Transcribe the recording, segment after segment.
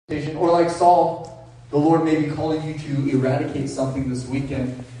Or like Saul, the Lord may be calling you to eradicate something this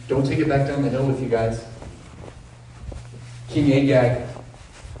weekend. Don't take it back down the hill with you guys. King Agag,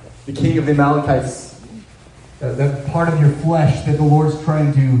 the king of the Amalekites, that part of your flesh that the Lord's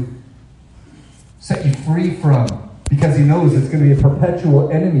trying to set you free from, because he knows it's going to be a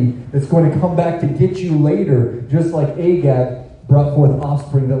perpetual enemy that's going to come back to get you later, just like Agag brought forth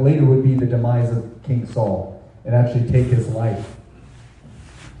offspring that later would be the demise of King Saul and actually take his life.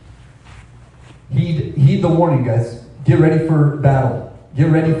 Heed the warning, guys. Get ready for battle. Get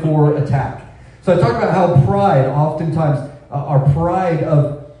ready for attack. So I talked about how pride, oftentimes, our pride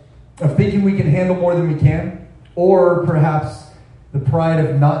of thinking we can handle more than we can, or perhaps the pride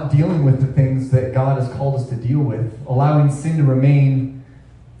of not dealing with the things that God has called us to deal with, allowing sin to remain,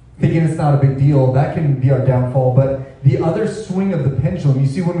 thinking it's not a big deal, that can be our downfall. But the other swing of the pendulum, you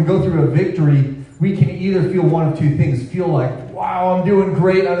see, when we go through a victory, we can either feel one of two things. Feel like, wow, I'm doing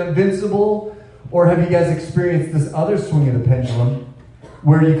great, I'm invincible. Or have you guys experienced this other swing of the pendulum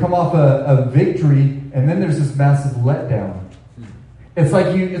where you come off a victory and then there's this massive letdown? It's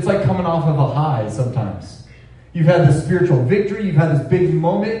like coming off of a high sometimes. You've had this spiritual victory, you've had this big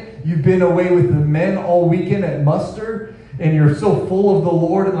moment, you've been away with the men all weekend at muster, and you're so full of the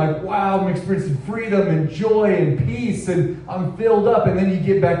Lord and like, wow, I'm experiencing freedom and joy and peace and I'm filled up. And then you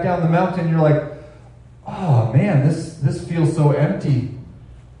get back down the mountain and you're like, oh man, this feels so empty.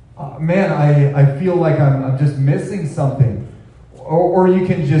 Man, I feel like I'm just missing something. Or you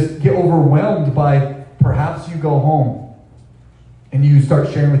can just get overwhelmed by, perhaps you go home and you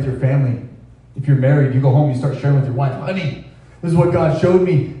start sharing with your family. If you're married, you go home, you start sharing with your wife, honey, this is what God showed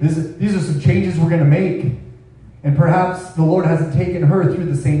me. These are some changes we're going to make. And perhaps the Lord hasn't taken her through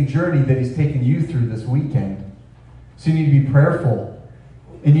the same journey that he's taken you through this weekend. So you need to be prayerful.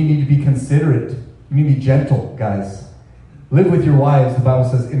 And you need to be considerate. You need to be gentle, guys. Live with your wives, the Bible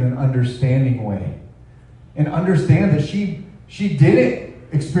says, in an understanding way. And understand that she didn't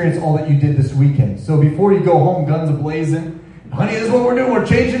experience all that you did this weekend. So before you go home, guns a-blazing, honey, this is what we're doing. We're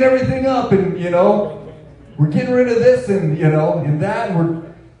changing everything up. And, we're getting rid of this and, and that. We're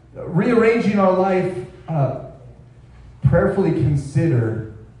rearranging our life. Prayerfully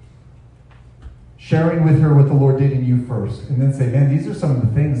consider sharing with her what the Lord did in you first. And then say, man, these are some of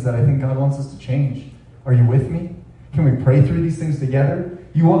the things that I think God wants us to change. Are you with me? Can we pray through these things together?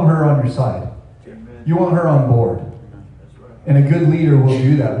 You want her on your side. Amen. You want her on board. That's right. And a good leader will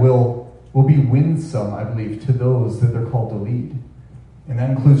do that. Will be winsome, I believe, to those that they're called to lead. And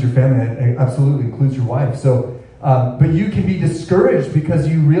that includes your family. That absolutely includes your wife. So, but you can be discouraged because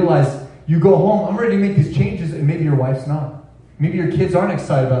you realize you go home, I'm ready to make these changes, and maybe your wife's not. Maybe your kids aren't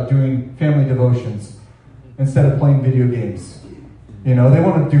excited about doing family devotions instead of playing video games. They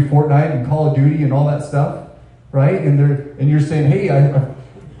want to do Fortnite and Call of Duty and all that stuff. Right? And you're saying, hey,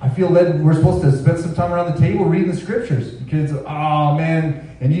 I feel led we're supposed to spend some time around the table reading the scriptures. The kids, oh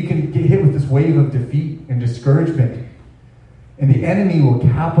man, and you can get hit with this wave of defeat and discouragement. And the enemy will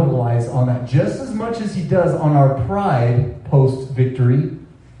capitalize on that just as much as he does on our pride post-victory.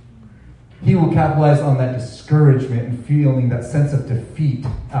 He will capitalize on that discouragement and feeling that sense of defeat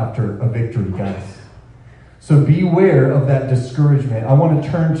after a victory, guys. So beware of that discouragement. I want to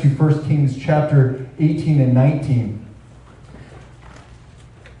turn to 1 Kings chapter 18 and 19.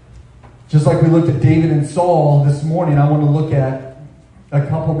 Just like we looked at David and Saul this morning, I want to look at a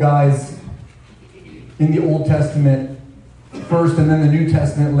couple guys in the Old Testament first and then the New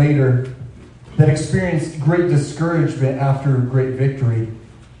Testament later that experienced great discouragement after great victory.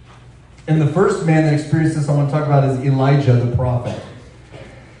 And the first man that experienced this I want to talk about is Elijah the prophet.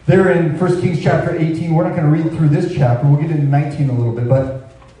 There in 1 Kings chapter 18, we're not going to read through this chapter. We'll get into 19 a little bit.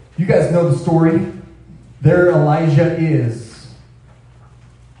 But you guys know the story. There Elijah is.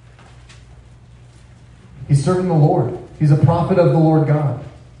 He's serving the Lord. He's a prophet of the Lord God.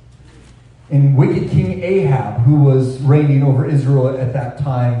 And wicked King Ahab, who was reigning over Israel at that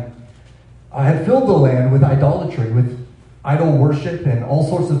time, had filled the land with idolatry, with idol worship and all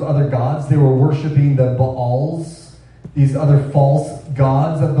sorts of other gods. They were worshiping the Baals, these other false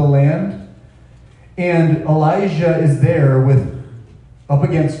gods of the land. And Elijah is there with up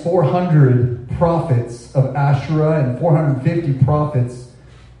against 400 prophets of Asherah and 450 prophets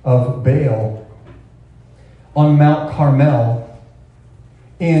of Baal on Mount Carmel.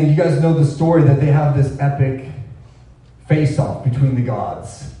 And you guys know the story that they have this epic face-off between the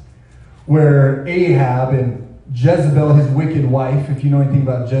gods, where Ahab and Jezebel, his wicked wife, if you know anything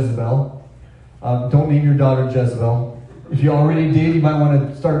about Jezebel, don't name your daughter Jezebel. If you already did, you might want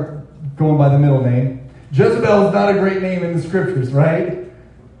to start going by the middle name. Jezebel is not a great name in the scriptures, right?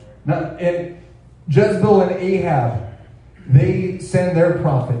 And Jezebel and Ahab, they send their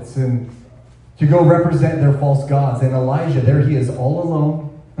prophets and to go represent their false gods. And Elijah, there he is all alone.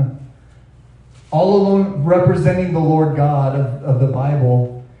 All alone representing the Lord God of the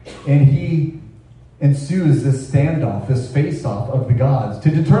Bible. And he ensues this standoff, this face-off of the gods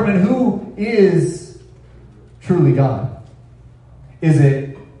to determine who is truly God. Is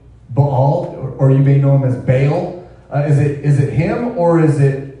it Baal, or you may know him as Baal? Is it him, or is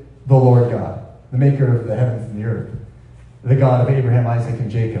it the Lord God, the maker of the heavens and the earth, the God of Abraham, Isaac, and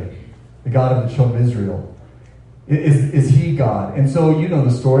Jacob, the God of the children of Israel? Is he God? And so you know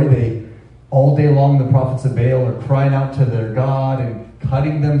the story. All day long the prophets of Baal are crying out to their God and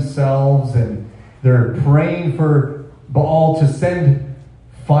cutting themselves, and they're praying for Baal to send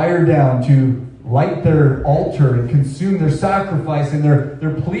fire down to light their altar and consume their sacrifice, and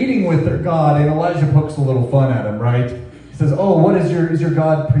they're pleading with their God. And Elijah pokes a little fun at him, right? He says, "Oh, what is your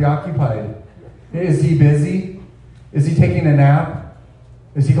God preoccupied? Is he busy? Is he taking a nap?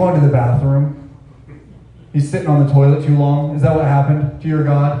 Is he going to the bathroom? He's sitting on the toilet too long? Is that what happened to your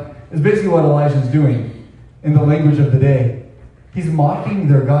God?" It's basically what Elijah's doing in the language of the day. He's mocking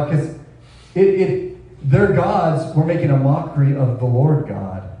their God because their gods were making a mockery of the Lord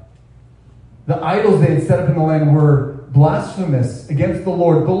God. The idols they had set up in the land were blasphemous against the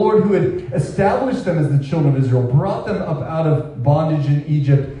Lord who had established them as the children of Israel, brought them up out of bondage in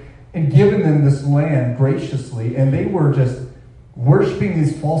Egypt, and given them this land graciously. And they were just worshiping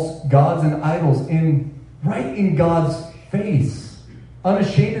these false gods and idols right in God's face,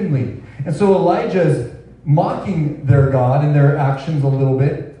 unashamedly. And so Elijah is mocking their God and their actions a little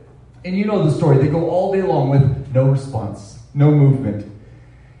bit. And you know the story. They go all day long with no response, no movement.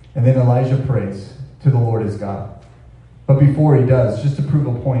 And then Elijah prays to the Lord his God. But before he does, just to prove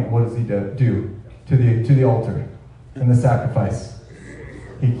a point, what does he do to the altar and the sacrifice?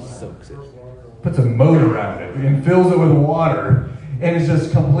 He puts a moat around it and fills it with water. And it's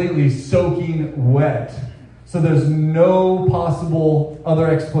just completely soaking wet. So there's no possible other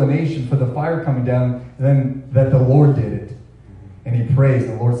explanation for the fire coming down than that the Lord did it. And he prays,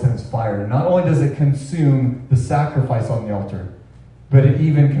 and the Lord sends fire. And not only does it consume the sacrifice on the altar, but it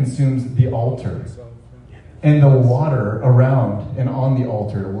even consumes the altar. And the water around and on the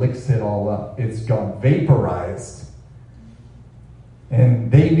altar licks it all up. It's gone vaporized.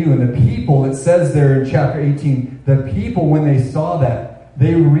 And they knew, and the people, it says there in chapter 18, the people, when they saw that,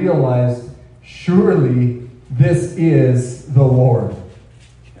 they realized, surely this is the Lord.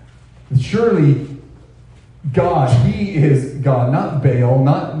 Surely God, he is God, not Baal,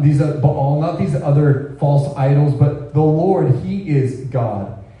 not these other false idols, but the Lord, he is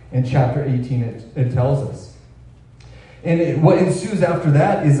God. In chapter 18, it tells us. And what ensues after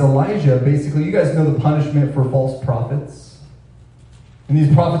that is Elijah, basically, you guys know the punishment for false prophets. And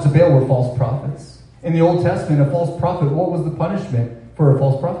these prophets of Baal were false prophets. In the Old Testament, a false prophet, what was the punishment for a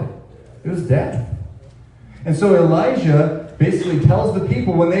false prophet? It was death. And so Elijah basically tells the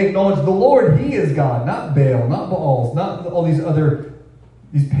people, when they acknowledge the Lord, he is God, not Baal, not Baals, not all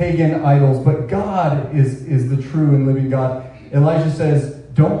these pagan idols, but God is the true and living God. Elijah says,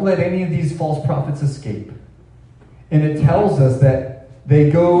 don't let any of these false prophets escape. And it tells us that they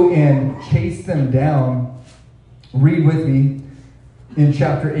go and chase them down. Read with me in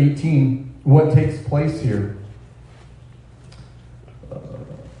chapter 18 what takes place here.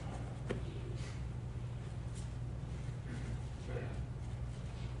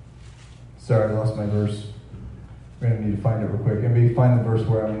 Sorry, I lost my verse. We're going to need to find it real quick. And maybe find the verse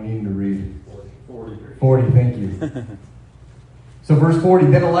where I'm needing to read. 40, thank you. So verse 40,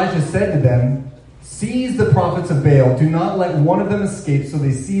 then Elijah said to them, seize the prophets of Baal. Do not let one of them escape. So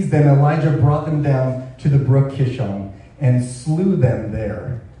they seized them. Elijah brought them down to the brook Kishon and slew them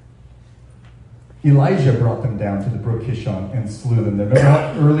there. Elijah brought them down to the brook Kishon and slew them there. Remember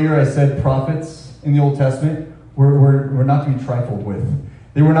how earlier I said prophets in the Old Testament were not to be trifled with.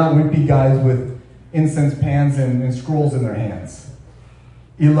 They were not wimpy guys with incense pans and scrolls in their hands.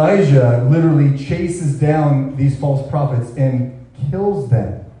 Elijah literally chases down these false prophets and kills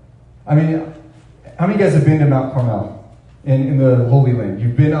them. I mean, how many of you guys have been to Mount Carmel in the Holy Land?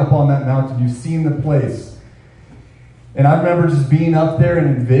 You've been up on that mountain. You've seen the place. And I remember just being up there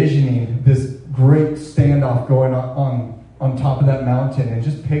and envisioning this great standoff going on top of that mountain, and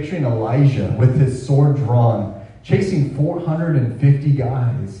just picturing Elijah with his sword drawn, chasing 450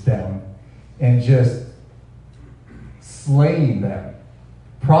 guys down and just slaying them.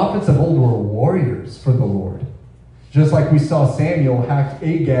 Prophets of old were warriors for the Lord. Just like we saw Samuel hacked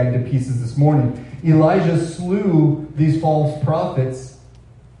Agag to pieces this morning. Elijah slew these false prophets.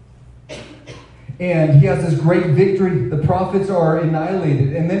 And he has this great victory. The prophets are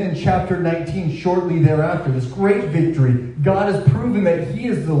annihilated. And then in chapter 19, shortly thereafter, this great victory, God has proven that he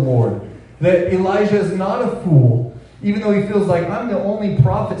is the Lord. That Elijah is not a fool. Even though he feels like, I'm the only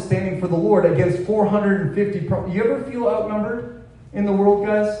prophet standing for the Lord against 450 prophets. You ever feel outnumbered in the world,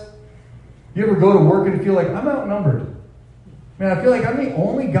 guys? You ever go to work and feel like, I'm outnumbered? Man, I feel like I'm the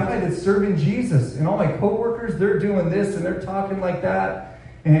only guy that's serving Jesus. And all my coworkers, they're doing this and they're talking like that.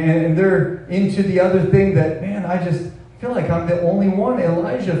 And they're into the other thing that, man, I just feel like I'm the only one.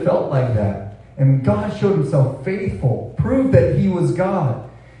 Elijah felt like that. And God showed himself faithful, proved that he was God.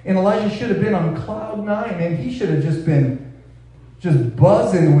 And Elijah should have been on cloud nine, and he should have just been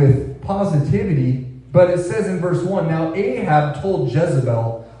buzzing with positivity. But it says in verse 1, now Ahab told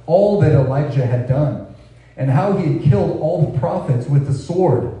Jezebel all that Elijah had done, and how he had killed all the prophets with the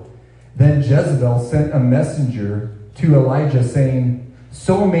sword. Then Jezebel sent a messenger to Elijah, saying,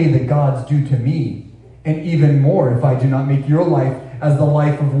 so may the gods do to me, and even more if I do not make your life as the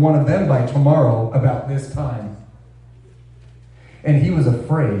life of one of them by tomorrow about this time. And he was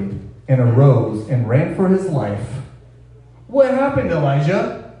afraid and arose and ran for his life. What happened,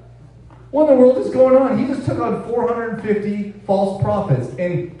 Elijah? What in the world is going on? He just took on 450 false prophets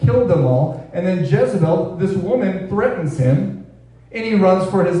and killed them all. And then Jezebel, this woman, threatens him, and he runs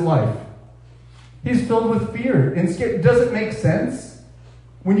for his life. He's filled with fear and scared. Does it make sense?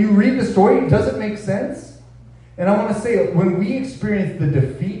 When you read the story, does it make sense? And I want to say, when we experience the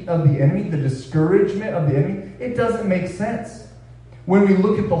defeat of the enemy, the discouragement of the enemy, it doesn't make sense. When we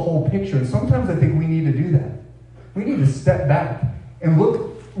look at the whole picture, and sometimes I think we need to do that. We need to step back and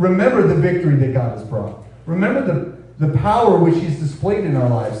remember the victory that God has brought. Remember the power which he's displayed in our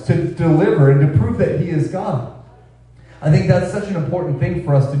lives to deliver and to prove that he is God. I think that's such an important thing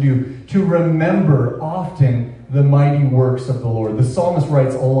for us to do, to remember often the mighty works of the Lord. The psalmist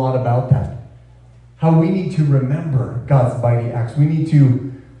writes a lot about that. How we need to remember God's mighty acts. We need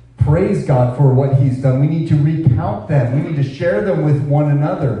to praise God for what he's done. We need to recount them. We need to share them with one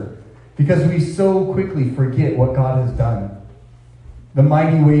another, because we so quickly forget what God has done. The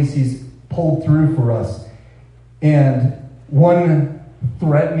mighty ways he's pulled through for us. And one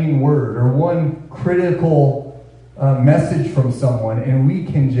threatening word or one critical message from someone, and we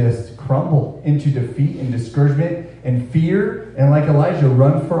can just crumble into defeat and discouragement and fear, and like Elijah,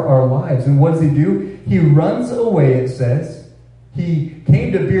 run for our lives. And what does he do? He runs away, it says. He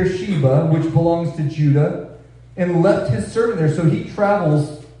came to Beersheba, which belongs to Judah, and left his servant there. So he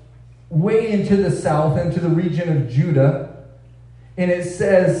travels way into the south, into the region of Judah. And it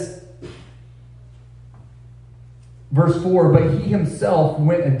says, verse 4, but he himself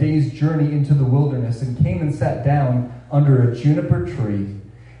went a day's journey into the wilderness and came and sat down under a juniper tree.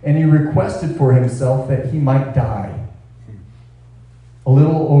 And he requested for himself that he might die. A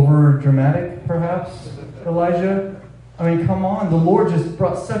little over dramatic, perhaps, Elijah? I mean, come on. The Lord just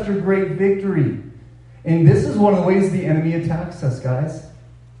brought such a great victory. And this is one of the ways the enemy attacks us, guys.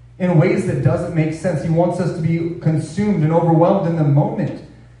 In ways that doesn't make sense. He wants us to be consumed and overwhelmed in the moment.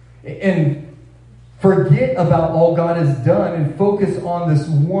 And forget about all God has done and focus on this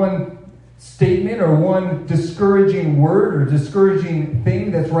one statement or one discouraging word or discouraging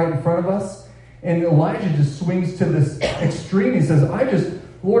thing that's right in front of us. And Elijah just swings to this extreme. He says,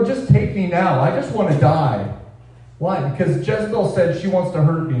 Lord, just take me now. I just want to die. Why? Because Jezebel said she wants to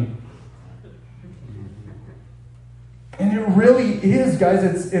hurt me. And it really is,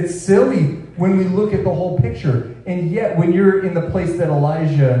 guys. It's silly when we look at the whole picture. And yet, when you're in the place that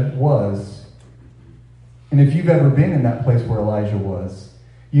Elijah was, and if you've ever been in that place where Elijah was,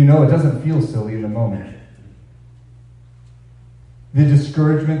 you know it doesn't feel silly in the moment. The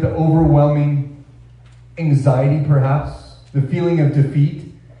discouragement, the overwhelming anxiety, perhaps, the feeling of defeat,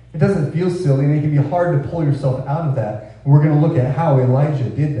 it doesn't feel silly, and it can be hard to pull yourself out of that. We're going to look at how Elijah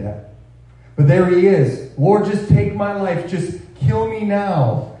did that. But there he is. Lord, just take my life. Just kill me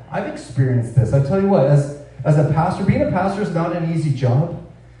now. I've experienced this. I tell you what, as a pastor, being a pastor is not an easy job.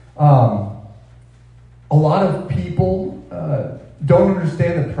 A lot of people don't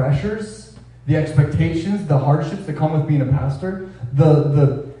understand the pressures, the expectations, the hardships that come with being a pastor,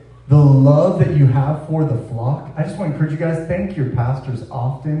 the love that you have for the flock. I just want to encourage you guys, thank your pastors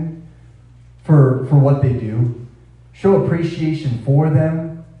often for what they do. Show appreciation for them.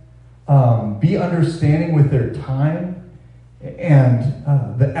 Be understanding with their time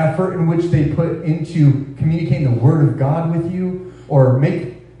and the effort in which they put into communicating the Word of God with you, or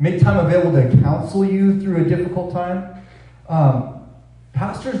make time available to counsel you through a difficult time.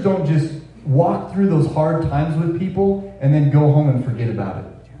 Pastors don't just walk through those hard times with people and then go home and forget about it.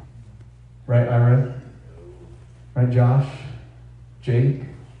 Right, Ira? Right, Josh? Jake?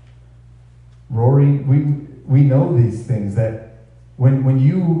 Rory, we know these things, that when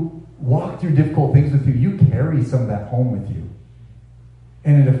you walk through difficult things with you carry some of that home with you.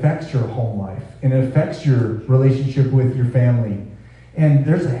 And it affects your home life. And it affects your relationship with your family. And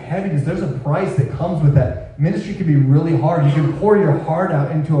there's a heaviness, there's a price that comes with that. Ministry can be really hard. You can pour your heart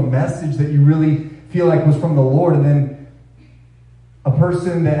out into a message that you really feel like was from the Lord, and then a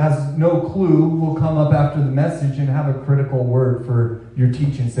person that has no clue will come up after the message and have a critical word for your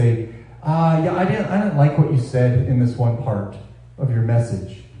teaching. Say, yeah, I didn't like what you said in this one part of your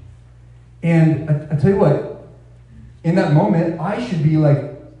message. And I tell you what, in that moment, I should be like,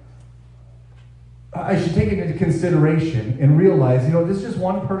 I should take it into consideration and realize, this is just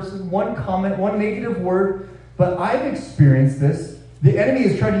one person, one comment, one negative word, but I've experienced this. The enemy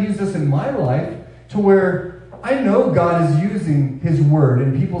has tried to use this in my life to where I know God is using his word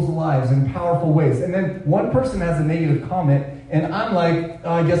in people's lives in powerful ways. And then one person has a negative comment, and I'm like,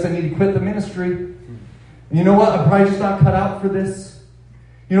 oh, I guess I need to quit the ministry. And you know what? I'm probably just not cut out for this.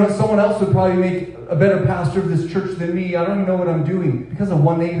 You know what? Someone else would probably make a better pastor of this church than me. I don't even know what I'm doing because of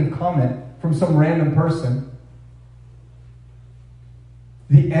one negative comment from some random person.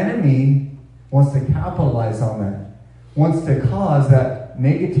 The enemy wants to capitalize on that, wants to cause that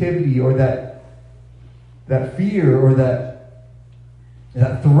negativity or that fear or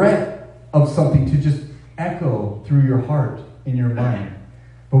that threat of something to just echo through your heart and your mind.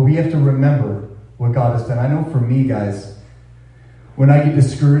 But we have to remember what God has done. I know for me, guys, when I get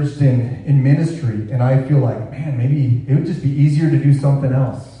discouraged in ministry and I feel like, man, maybe it would just be easier to do something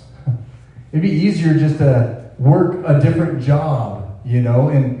else. It'd be easier just to work a different job,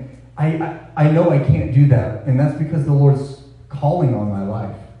 and I know I can't do that. And that's because the Lord's calling on my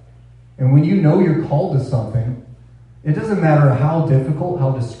life. And when you know you're called to something, it doesn't matter how difficult,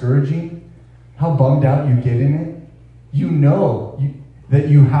 how discouraging, how bummed out you get in it, that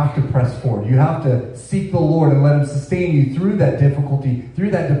you have to press forward. You have to seek the Lord and let him sustain you through that difficulty,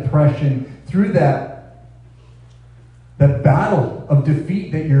 through that depression, through that battle of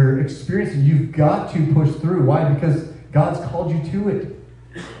defeat that you're experiencing. You've got to push through. Why? Because God's called you to it.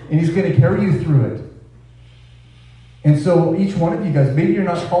 And he's going to carry you through it. And so each one of you guys, maybe you're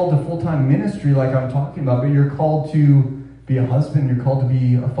not called to full-time ministry like I'm talking about, but you're called to be a husband. You're called to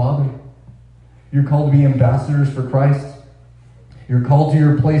be a father. You're called to be ambassadors for Christ. You're called to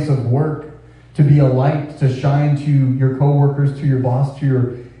your place of work to be a light, to shine to your coworkers, to your boss, to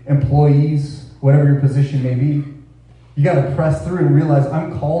your employees, whatever your position may be. You got to press through and realize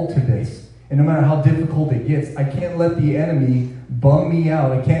I'm called to this. And no matter how difficult it gets, I can't let the enemy bum me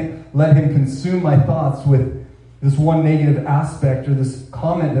out. I can't let him consume my thoughts with this one negative aspect or this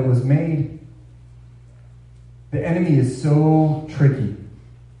comment that was made. The enemy is so tricky.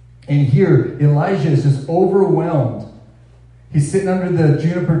 And here, Elijah is just overwhelmed. He's sitting under the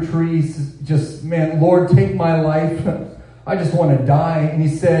juniper tree, just, man, Lord, take my life. I just want to die. And he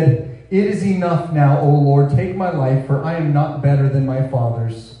said, it is enough now, O Lord, take my life, for I am not better than my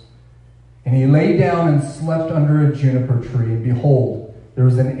fathers. And he lay down and slept under a juniper tree. And behold, there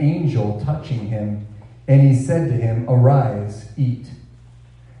was an angel touching him. And he said to him, arise, eat.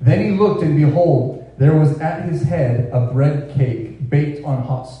 Then he looked, and behold, there was at his head a bread cake baked on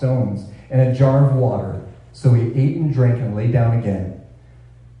hot stones and a jar of water. So he ate and drank and lay down again.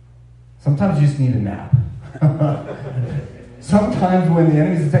 Sometimes you just need a nap. Sometimes when the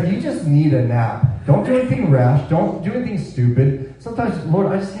enemy's attacking, you just need a nap. Don't do anything rash. Don't do anything stupid. Sometimes, Lord,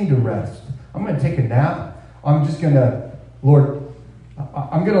 I just need to rest. I'm going to take a nap. I'm just going to, Lord,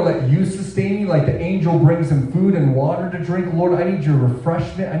 I'm going to let you sustain me like the angel brings him food and water to drink. Lord, I need your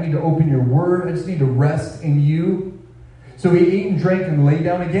refreshment. I need to open your word. I just need to rest in you. So he ate and drank and lay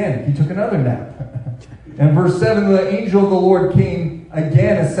down again. He took another nap. And verse 7, the angel of the Lord came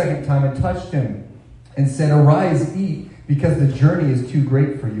again a second time and touched him and said, arise, eat, because the journey is too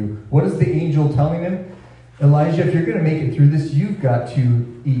great for you. What is the angel telling him? Elijah, if you're going to make it through this, you've got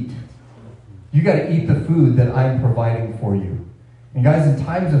to eat. You got to eat the food that I'm providing for you. And guys, in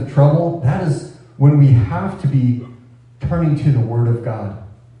times of trouble, that is when we have to be turning to the Word of God.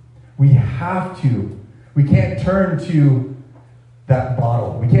 We have to. We can't turn to that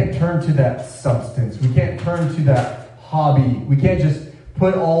bottle. We can't turn to that substance. We can't turn to that hobby. We can't just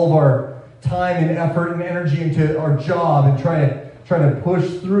put all of our time and effort and energy into our job and try to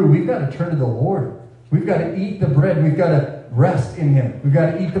push through. We've got to turn to the Lord. We've got to eat the bread. We've got to rest in him. We've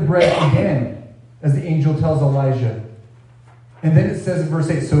got to eat the bread again, as the angel tells Elijah. And then it says in verse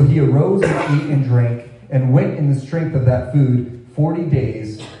 8, so he arose and ate and drank and went in the strength of that food 40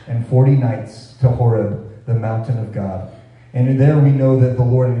 days and 40 nights to Horeb, the mountain of God. And there we know that the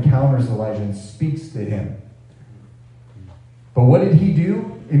Lord encounters Elijah and speaks to him. But what did he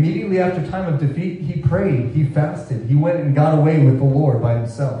do? Immediately after time of defeat, he prayed, he fasted, he went and got away with the Lord by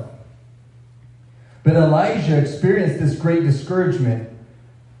himself. But Elijah experienced this great discouragement.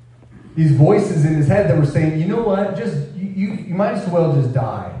 These voices in his head that were saying, you know what, you might as well just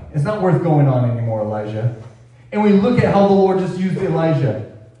die. It's not worth going on anymore, Elijah. And we look at how the Lord just used Elijah.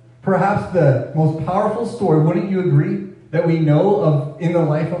 Perhaps the most powerful story, wouldn't you agree, that we know of in the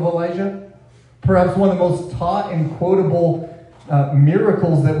life of Elijah? Perhaps one of the most taught and quotable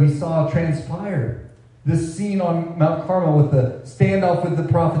miracles that we saw transpire. This scene on Mount Carmel with the standoff with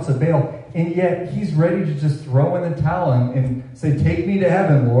the prophets of Baal. And yet he's ready to just throw in the towel and say, take me to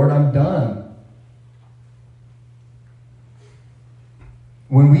heaven, Lord, I'm done.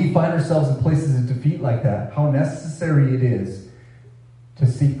 When we find ourselves in places of defeat like that, how necessary it is to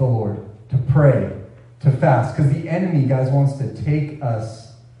seek the Lord, to pray, to fast. Because the enemy, guys, wants to take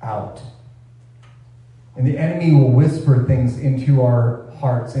us out. And the enemy will whisper things into our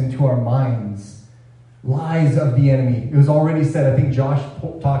hearts, into our minds. Lies of the enemy. It was already said, I think Josh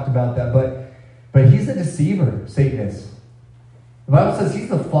talked about that, but he's a deceiver, Satan is. The Bible says he's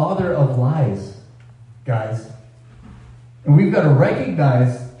the father of lies, guys. And we've got to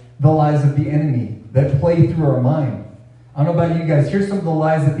recognize the lies of the enemy that play through our mind. I don't know about you guys. Here's some of the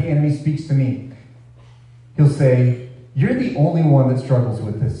lies that the enemy speaks to me. He'll say, you're the only one that struggles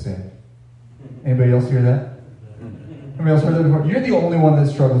with this sin. Anybody else hear that? Anybody else heard that before? You're the only one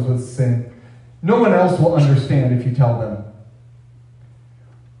that struggles with sin. No one else will understand if you tell them.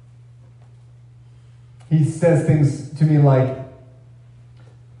 He says things to me like,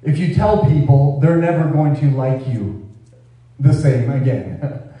 if you tell people, they're never going to like you the same again.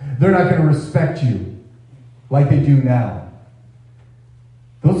 They're not going to respect you like they do now.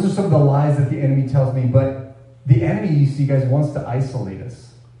 Those are some of the lies that the enemy tells me. But the enemy, you see, guys, wants to isolate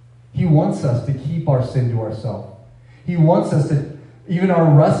us. He wants us to keep our sin to ourselves. He wants us to, even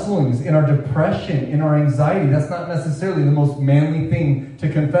our wrestlings, in our depression, in our anxiety, that's not necessarily the most manly thing to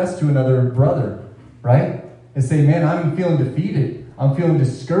confess to another brother, right? And say, man, I'm feeling defeated. I'm feeling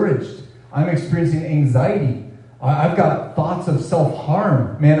discouraged. I'm experiencing anxiety. I've got thoughts of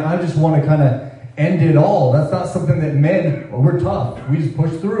self-harm. Man, I just want to kind of end it all. That's not something that men, we're tough. We just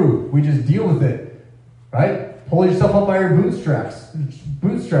push through. We just deal with it, right? Pull yourself up by your bootstraps.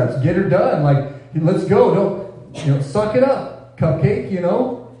 Get her done. Like, let's go. Don't, suck it up, cupcake,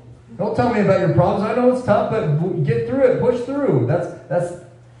 Don't tell me about your problems. I know it's tough, but get through it. Push through.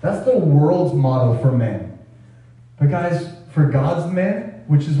 That's the world's motto for men. But guys, for God's men,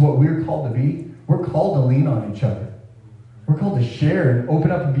 which is what we're called to be, we're called to lean on each other. We're called to share and open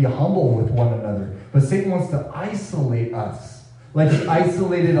up and be humble with one another. But Satan wants to isolate us. Like he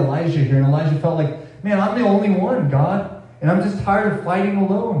isolated Elijah here. And Elijah felt like, man, I'm the only one, God. And I'm just tired of fighting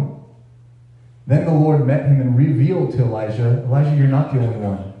alone. Then the Lord met him and revealed to Elijah, you're not the only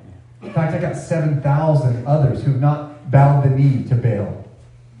one. In fact, I got 7,000 others who have not bowed the knee to Baal.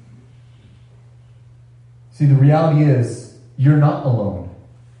 See, the reality is, you're not alone.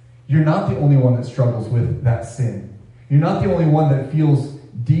 You're not the only one that struggles with that sin. You're not the only one that feels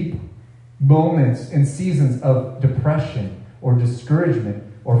deep moments and seasons of depression or discouragement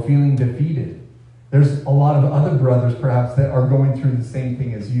or feeling defeated. There's a lot of other brothers, perhaps, that are going through the same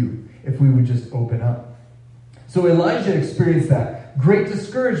thing as you, if we would just open up. So Elijah experienced that great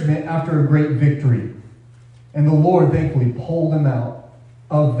discouragement after a great victory. And the Lord, thankfully, pulled him out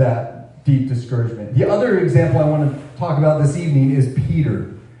of that deep discouragement. The other example I want to talk about this evening is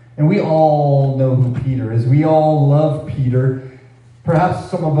Peter. And we all know who Peter is. We all love Peter. Perhaps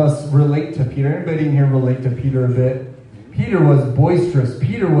some of us relate to Peter. Anybody in here relate to Peter a bit? Peter was boisterous.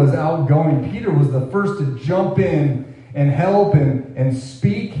 Peter was outgoing. Peter was the first to jump in and help and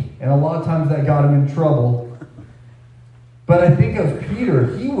speak. And a lot of times that got him in trouble. But I think of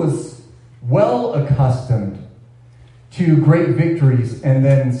Peter, he was well accustomed to great victories and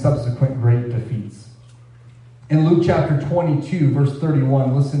then subsequent great defeats. In Luke chapter 22, verse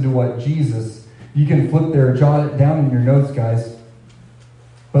 31, listen to what Jesus, you can flip there, jot it down in your notes, guys.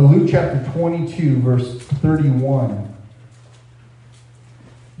 But Luke chapter 22, verse 31,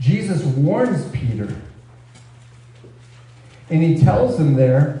 Jesus warns Peter. And he tells him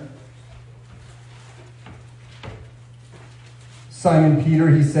there, Simon Peter,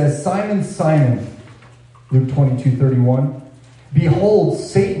 he says, Simon, Simon, Luke 22:31, behold,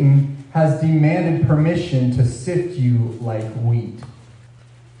 Satan has demanded permission to sift you like wheat.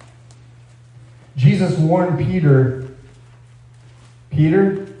 Jesus warned Peter,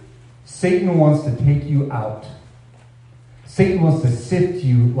 Peter, Satan wants to take you out. Satan wants to sift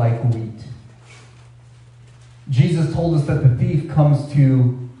you like wheat. Jesus told us that the thief comes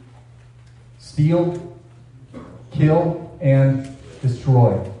to steal, kill, and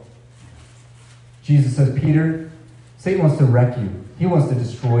destroy. Jesus says, Peter, Satan wants to wreck you. He wants to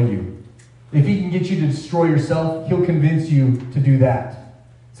destroy you. If he can get you to destroy yourself, he'll convince you to do that.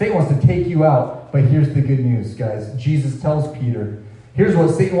 Satan wants to take you out. But here's the good news, guys. Jesus tells Peter, here's what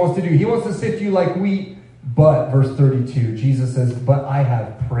Satan wants to do. He wants to sift you like wheat. But, verse 32, Jesus says, but I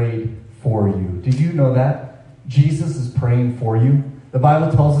have prayed for you. Did you know that? Jesus is praying for you. The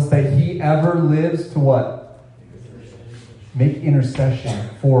Bible tells us that he ever lives to what? Make intercession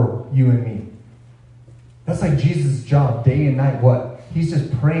for you and me. That's like Jesus' job day and night. What? He's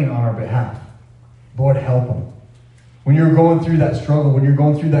just praying on our behalf. Lord, help him. When you're going through that struggle, when you're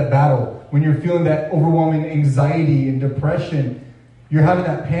going through that battle, when you're feeling that overwhelming anxiety and depression, you're having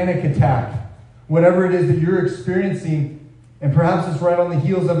that panic attack, whatever it is that you're experiencing, and perhaps it's right on the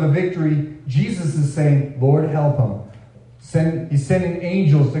heels of a victory, Jesus is saying, Lord, help him. He's sending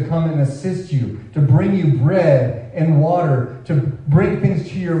angels to come and assist you, to bring you bread and water, to bring things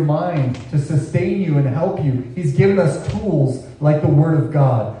to your mind, to sustain you and help you. He's given us tools like the Word of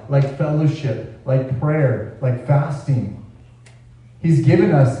God, like fellowship, like prayer, like fasting. He's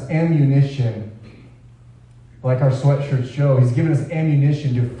given us ammunition, like our sweatshirts show. He's given us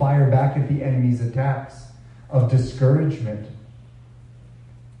ammunition to fire back at the enemy's attacks of discouragement.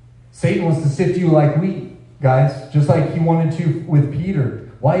 Satan wants to sift you like wheat, guys, just like he wanted to with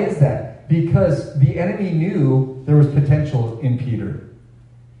Peter. Why is that? Because the enemy knew there was potential in Peter.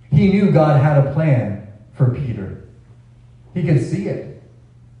 He knew God had a plan for Peter. He could see it.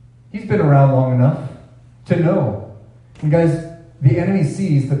 He's been around long enough to know. And guys, the enemy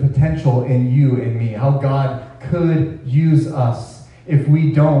sees the potential in you and me, how God could use us if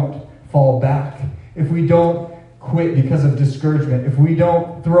we don't fall back, if we don't quit because of discouragement, if we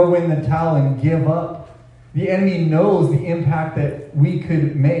don't throw in the towel and give up. The enemy knows the impact that we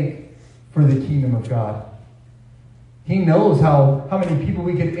could make for the kingdom of God. He knows how many people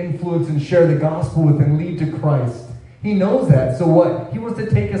we could influence and share the gospel with and lead to Christ. He knows that. So what? He wants to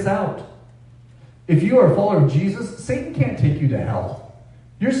take us out. If you are a follower of Jesus, Satan can't take you to hell.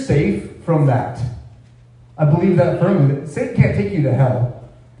 You're safe from that. I believe that firmly. Satan can't take you to hell.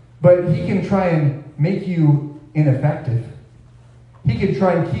 But he can try and make you ineffective. He can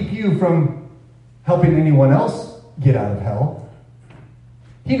try and keep you from helping anyone else get out of hell.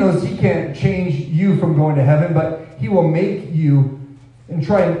 He knows he can't change you from going to heaven, but he will make you and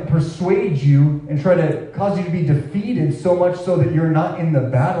try and persuade you and try to cause you to be defeated so much so that you're not in the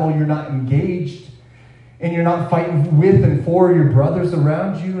battle, you're not engaged, and you're not fighting with and for your brothers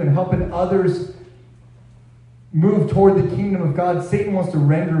around you and helping others move toward the kingdom of God. Satan wants to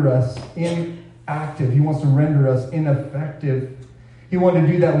render us inactive. He wants to render us ineffective. He wanted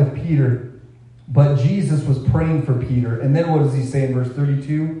to do that with Peter. But Jesus was praying for Peter. And then what does he say in verse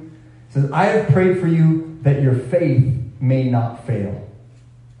 32? He says, I have prayed for you that your faith may not fail.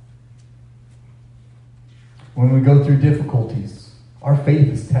 When we go through difficulties, our faith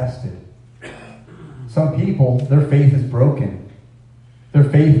is tested. Some people, their faith is broken. Their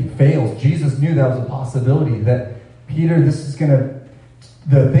faith fails. Jesus knew that was a possibility. That, Peter,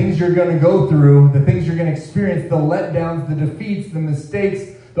 the things you're going to go through, the things you're going to experience, the letdowns, the defeats, the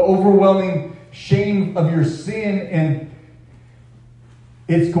mistakes, the overwhelming shame of your sin, and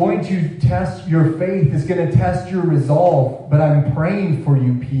it's going to test your faith. It's going to test your resolve. But I'm praying for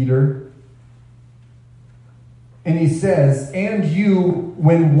you, Peter. And he says, and you,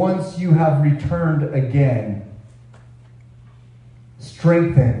 when once you have returned again,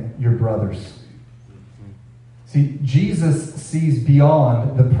 strengthen your brothers. See, Jesus sees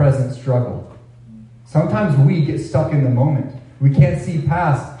beyond the present struggle. Sometimes we get stuck in the moment. We can't see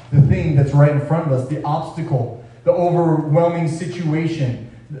past the thing that's right in front of us, the obstacle, the overwhelming situation,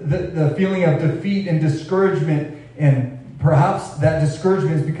 the feeling of defeat and discouragement, and perhaps that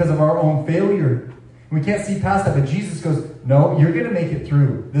discouragement is because of our own failure. We can't see past that, but Jesus goes, no, you're going to make it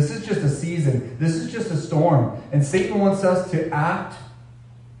through. This is just a season. This is just a storm. And Satan wants us to act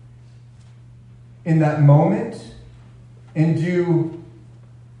in that moment and do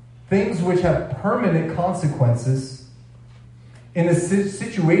things which have permanent consequences in a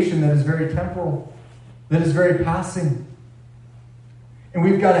situation that is very temporal, that is very passing. And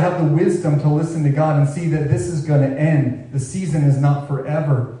we've got to have the wisdom to listen to God and see that this is going to end. The season is not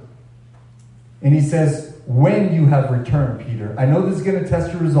forever. And he says, when you have returned, Peter, I know this is going to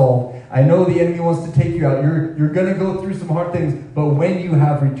test your resolve. I know the enemy wants to take you out. You're going to go through some hard things. But when you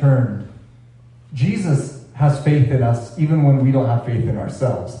have returned, Jesus has faith in us even when we don't have faith in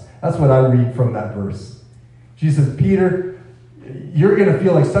ourselves. That's what I read from that verse. Jesus says, Peter, you're going to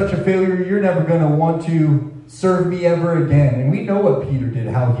feel like such a failure. You're never going to want to serve me ever again. And we know what Peter did,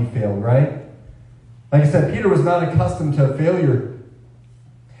 how he failed, right? Like I said, Peter was not accustomed to failure.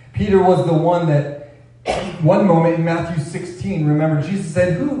 Peter was the one that, one moment in Matthew 16, remember, Jesus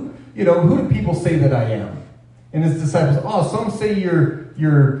said, who do people say that I am? And his disciples, some say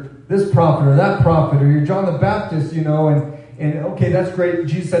you're this prophet or that prophet, or you're John the Baptist, and okay, that's great.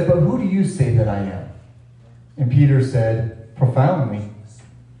 Jesus said, but who do you say that I am? And Peter said, profoundly,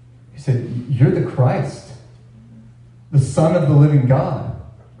 he said, you're the Christ, the Son of the living God.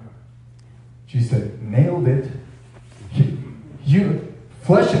 Jesus said, nailed it. You,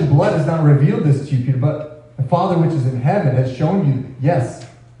 flesh and blood has not revealed this to you, Peter, but the Father which is in heaven has shown you. Yes,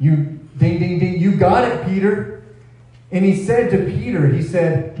 you, ding, ding, ding, you got it, Peter. And he said to Peter, he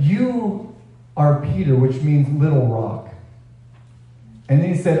said, you are Peter, which means little rock. And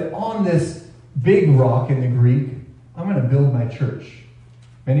then he said, on this big rock in the Greek, I'm going to build my church.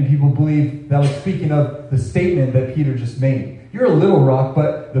 Many people believe that was speaking of the statement that Peter just made. You're a little rock,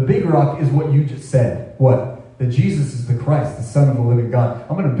 but the big rock is what you just said. What? That Jesus is the Christ, the Son of the living God.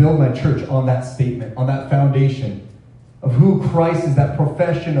 I'm going to build my church on that statement, on that foundation of who Christ is, that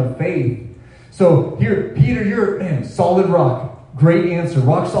profession of faith. So here, Peter, you're solid rock. Great answer.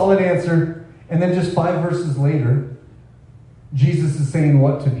 Rock solid answer. And then just 5 verses later, Jesus is saying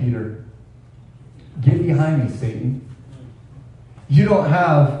what to Peter? Get behind me, Satan. You don't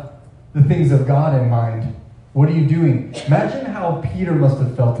have the things of God in mind. What are you doing? Imagine how Peter must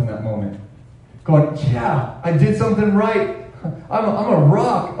have felt in that moment. Going, yeah, I did something right. I'm a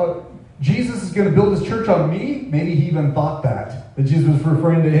rock. Jesus is going to build his church on me? Maybe he even thought that Jesus was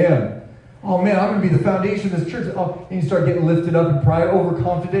referring to him. Oh man, I'm going to be the foundation of this church. And he started getting lifted up in pride,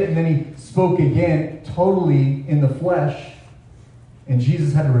 overconfident, and then he spoke again, totally in the flesh. And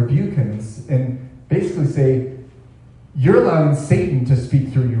Jesus had to rebuke him and basically say, you're allowing Satan to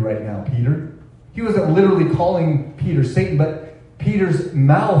speak through you right now, Peter. He wasn't literally calling Peter Satan, but Peter's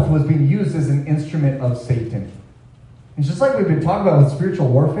mouth was being used as an instrument of Satan. And just like we've been talking about with spiritual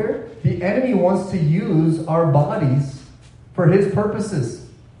warfare, the enemy wants to use our bodies for his purposes.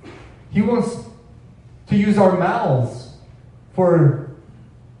 He wants to use our mouths for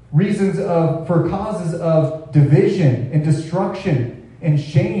for causes of division and destruction and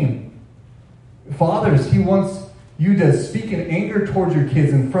shame. Fathers, he wants you to speak in anger towards your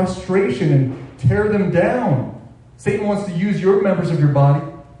kids and frustration and tear them down. Satan wants to use your members of your body,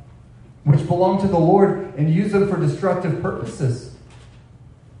 which belong to the Lord, and use them for destructive purposes.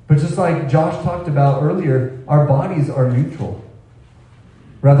 But just like Josh talked about earlier, our bodies are neutral.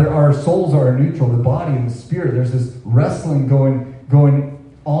 Rather, our souls are neutral, the body and the spirit. There's this wrestling going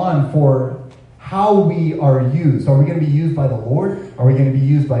on for how we are used. Are we going to be used by the Lord? Are we going to be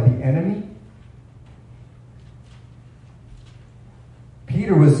used by the enemy?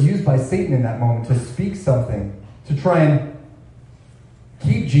 Peter was used by Satan in that moment to speak something, to try and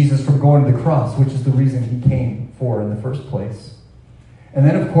keep Jesus from going to the cross, which is the reason he came for in the first place. And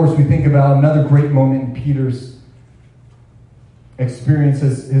then, of course, we think about another great moment in Peter's experience,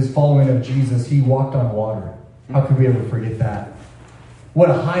 his following of Jesus. He walked on water. How could we ever forget that? What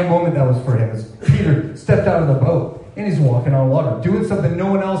a high moment that was for him, as Peter stepped out of the boat and he's walking on water, doing something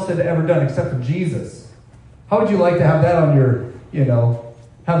no one else had ever done except for Jesus. How would you like to have that on your,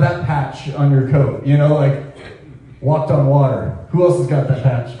 have that patch on your coat? Like, walked on water. Who else has got that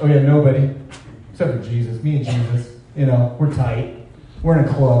patch? Oh yeah, nobody. Except for Jesus. Me and Jesus. We're tight. We're in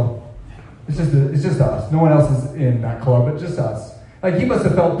a club. It's just us. No one else is in that club, but just us. Like, he must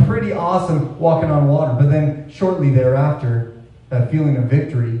have felt pretty awesome walking on water, but then shortly thereafter, that feeling of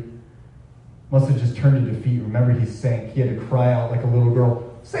victory must have just turned to defeat. Remember, he sank. He had to cry out like a little girl,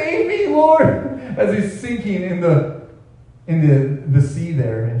 "Save me, Lord!" as he's sinking in the sea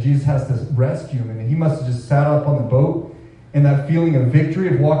there, and Jesus has to rescue him. And he must have just sat up on the boat, and that feeling of victory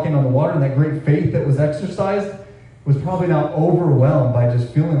of walking on the water and that great faith that was exercised was probably not overwhelmed by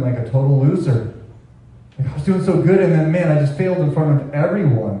just feeling like a total loser. Like, I was doing so good, and then, man, I just failed in front of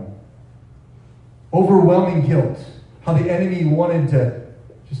everyone. Overwhelming guilt. How the enemy wanted to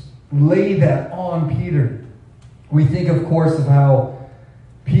just lay that on Peter. We think, of course, of how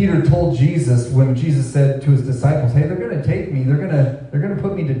Peter told Jesus when Jesus said to his disciples, "Hey, they're going to take me. They're going to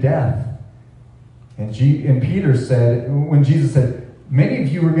put me to death." And Peter said, when Jesus said, "Many of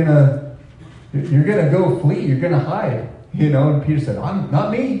you you're going to go flee. You're going to hide." And Peter said, "Not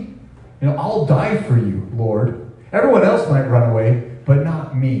me. I'll die for you, Lord. Everyone else might run away, but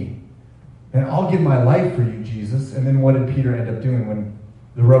not me. And I'll give my life for you, Jesus." And then what did Peter end up doing when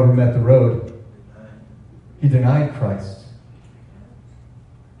the rubber met the road? He denied Christ.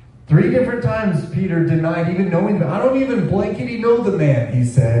 3 different times Peter denied even knowing him. "I don't even blankety know the man," he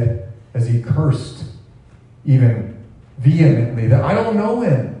said, as he cursed even vehemently that I don't know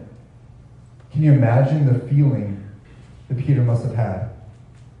him. Can you imagine the feeling that Peter must have had?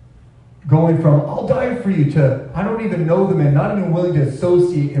 Going from, I'll die for you, to, I don't even know the man, not even willing to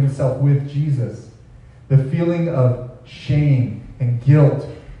associate himself with Jesus. The feeling of shame and guilt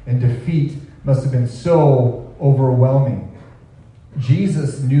and defeat must have been so overwhelming.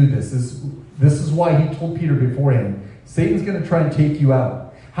 Jesus knew this. This is why he told Peter beforehand, Satan's going to try and take you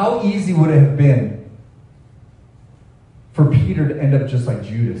out. How easy would it have been for Peter to end up just like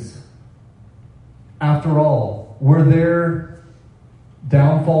Judas? After all, were their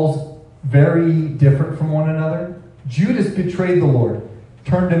downfalls very different from one another? Judas betrayed the Lord,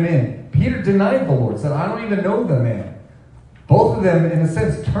 turned him in. Peter denied the Lord, said, I don't even know the man. Both of them, in a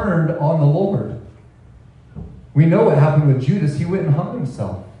sense, turned on the Lord. We know what happened with Judas. He went and hung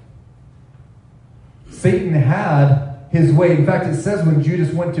himself. Satan had his way. In fact, it says when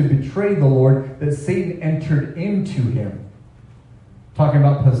Judas went to betray the Lord that Satan entered into him. Talking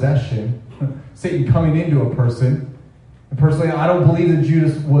about possession. Satan coming into a person. And personally, I don't believe that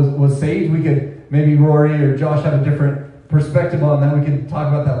Judas was saved. We could, maybe Rory or Josh have a different perspective on that. We can talk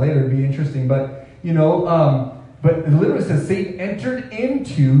about that later. It'd be interesting. But, but it literally says Satan entered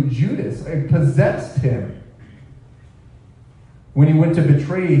into Judas and possessed him when he went to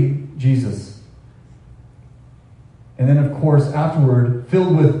betray Jesus. And then, of course, afterward,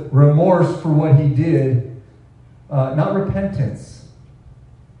 filled with remorse for what he did, not repentance,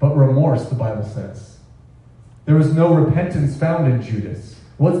 but remorse, the Bible says. There was no repentance found in Judas.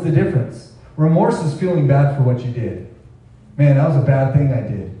 What's the difference? Remorse is feeling bad for what you did. Man, that was a bad thing I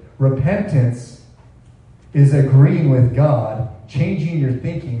did. Repentance is agreeing with God, changing your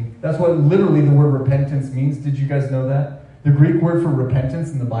thinking. That's what literally the word repentance means. Did you guys know that? The Greek word for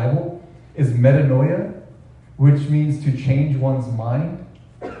repentance in the Bible is metanoia, which means to change one's mind.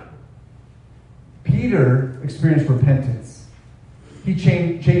 Peter experienced repentance. He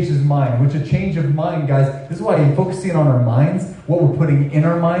changed his mind, which a change of mind, guys, this is why you're focusing on our minds, what we're putting in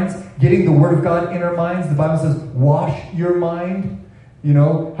our minds, getting the Word of God in our minds. The Bible says, wash your mind,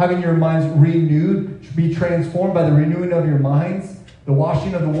 having your minds renewed, be transformed by the renewing of your minds, the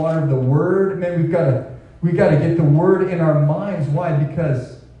washing of the water of the Word. Man, we've got to get the Word in our minds. Why?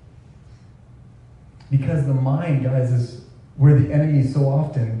 Because the mind, guys, is where the enemy is so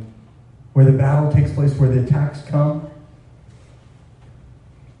often, where the battle takes place, where the attacks come.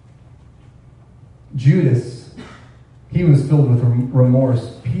 Judas, he was filled with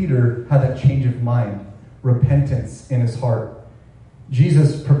remorse. Peter had that change of mind, repentance in his heart.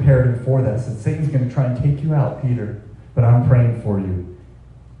 Jesus prepared him for that. Said, Satan's going to try and take you out, Peter, but I'm praying for you.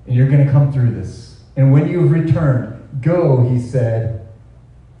 And you're going to come through this. And when you have returned, go, he said,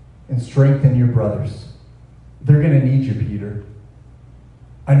 and strengthen your brothers. They're going to need you, Peter.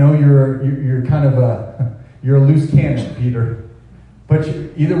 I know you're kind of you're a loose cannon, Peter. But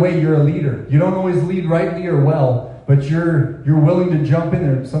either way, you're a leader. You don't always lead rightly or well, but you're willing to jump in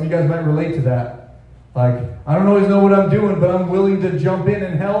there. Some of you guys might relate to that. Like, I don't always know what I'm doing, but I'm willing to jump in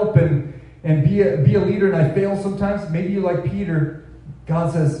and help and be a leader, and I fail sometimes. Maybe you're like Peter.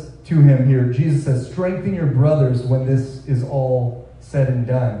 God says to him here, Jesus says, strengthen your brothers when this is all said and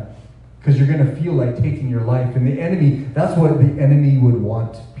done. Because you're going to feel like taking your life. And the enemy, that's what the enemy would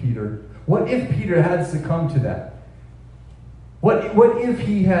want, Peter. What if Peter had succumbed to that? What if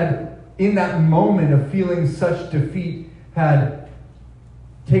he had, in that moment of feeling such defeat, had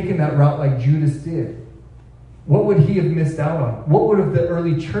taken that route like Judas did? What would he have missed out on? What would have the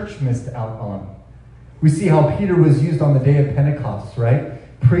early church missed out on? We see how Peter was used on the day of Pentecost,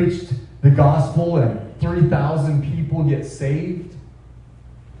 right? Preached the gospel and 3,000 people get saved.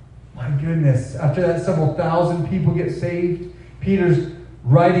 My goodness, after that several thousand people get saved. Peter's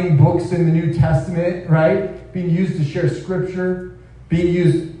writing books in the New Testament, right? Being used to share scripture, being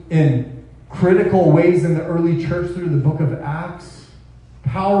used in critical ways in the early church through the book of Acts.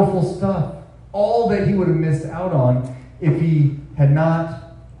 Powerful stuff. All that he would have missed out on if he had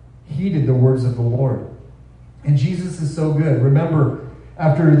not heeded the words of the Lord. And Jesus is so good. Remember,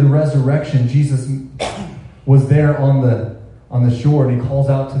 after the resurrection, Jesus was there on the shore, and he calls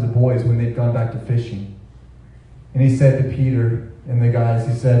out to the boys when they'd gone back to fishing. And he said to Peter and the guys,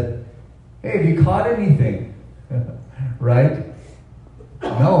 he said, hey, have you caught anything? Right?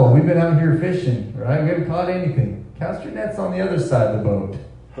 No, we've been out here fishing, right? We haven't caught anything. Cast your nets on the other side of the boat.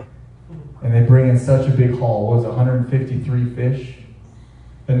 And they bring in such a big haul. What was it, 153 fish?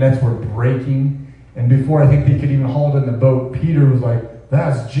 The nets were breaking. And before I think they could even haul it in the boat, Peter was like,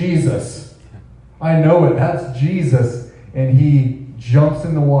 that's Jesus. I know it. That's Jesus. And he jumps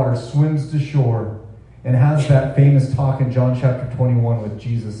in the water, swims to shore, and has that famous talk in John chapter 21 with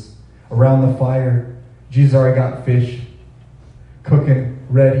Jesus around the fire. Jesus already got fish cooking,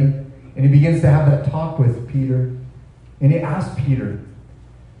 ready. And he begins to have that talk with Peter. And he asks Peter,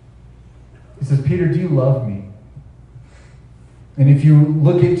 he says, Peter, do you love me? And if you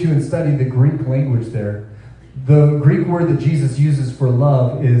look into and study the Greek language there, the Greek word that Jesus uses for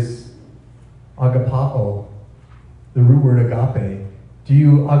love is agapao, the root word agape. Do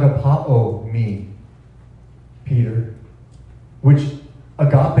you agapao me, Peter? Which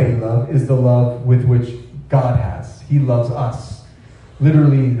agape love is the love with which God has. He loves us.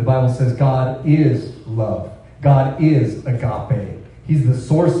 Literally, the Bible says God is love. God is agape. He's the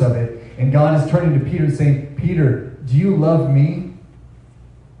source of it. And God is turning to Peter and saying, Peter, do you love me?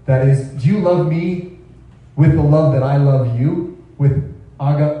 That is, do you love me with the love that I love you? With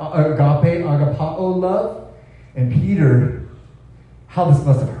agape, agapao love? And Peter, how this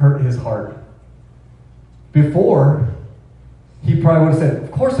must have hurt his heart. Before, he probably would have said,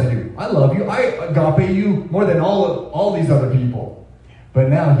 of course I do. I love you. I agape you more than all these other people. But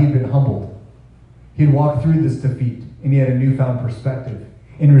now he'd been humbled. He'd walked through this defeat, and he had a newfound perspective.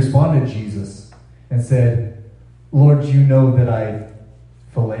 And he responded to Jesus and said, Lord, you know that I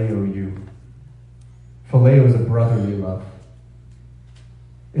phileo you. Phileo is a brotherly love.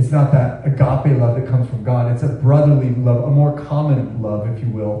 It's not that agape love that comes from God. It's a brotherly love, a more common love, if you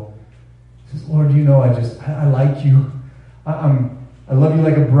will. He says, Lord, you know I like you. I love you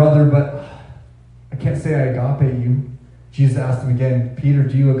like a brother, but I can't say I agape you. Jesus asked him again, Peter,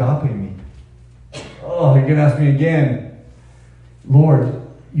 do you agape me? Oh, you're going to ask me again. Lord,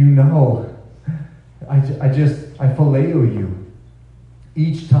 you know, I phileo you.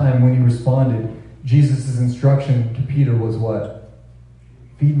 Each time when he responded, Jesus' instruction to Peter was what?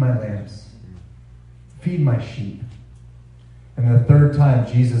 Feed my lambs. Feed my sheep. And the third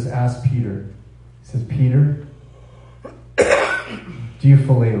time Jesus asked Peter, he says, Peter, do you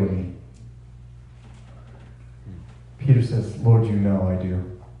phileo me? Peter says, Lord, you know I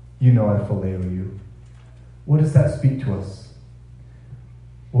do. You know I phileo you. What does that speak to us?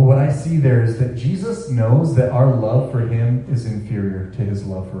 Well, what I see there is that Jesus knows that our love for him is inferior to his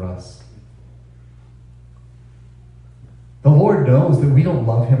love for us. The Lord knows that we don't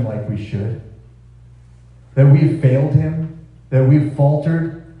love him like we should. That we've failed him. That we've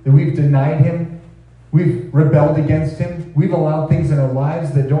faltered. That we've denied him. We've rebelled against him. We've allowed things in our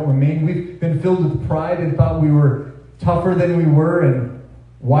lives that don't remain. We've been filled with pride and thought we were tougher than we were and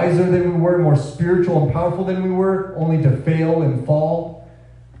wiser than we were, more spiritual and powerful than we were, only to fail and fall.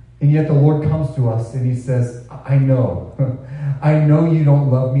 And yet the Lord comes to us and he says, I know. I know you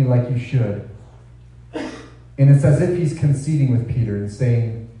don't love me like you should. And it's as if he's conceding with Peter and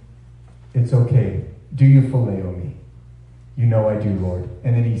saying, it's okay. Do you phileo me? You know I do, Lord.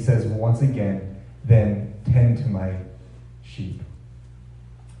 And then he says once again, then tend to my sheep.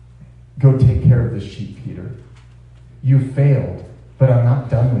 Go take care of the sheep, Peter. You failed, but I'm not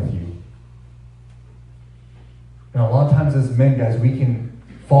done with you. And a lot of times as men, guys, we can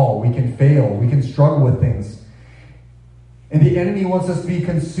fall, we can fail, we can struggle with things. And the enemy wants us to be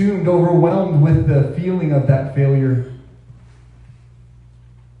consumed, overwhelmed with the feeling of that failure.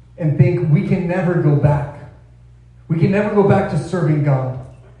 And think we can never go back. We can never go back to serving God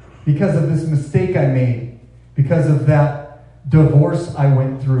because of this mistake I made, because of that divorce I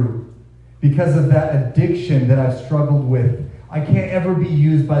went through, because of that addiction that I've struggled with. I can't ever be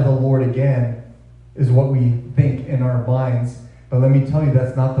used by the Lord again, is what we think in our minds. But let me tell you,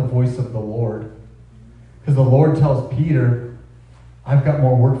 that's not the voice of the Lord. Because the Lord tells Peter, I've got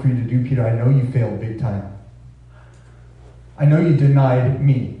more work for you to do, Peter. I know you failed big time. I know you denied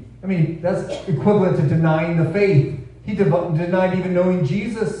me. I mean, that's equivalent to denying the faith. He denied even knowing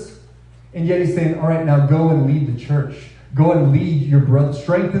Jesus. And yet he's saying, all right, now go and lead the church. Go and lead your brothers.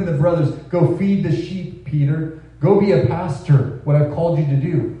 Strengthen the brothers. Go feed the sheep, Peter. Go be a pastor, what I've called you to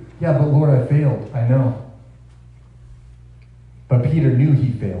do. Yeah, but Lord, I failed. I know. But Peter knew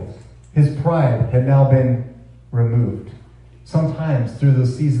he failed. His pride had now been removed. Sometimes through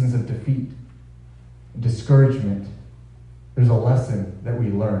those seasons of defeat, discouragement, there's a lesson that we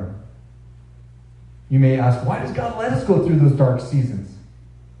learn. You may ask, why does God let us go through those dark seasons?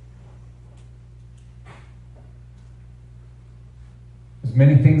 There's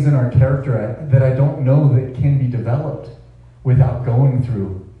many things in our character that I don't know that can be developed without going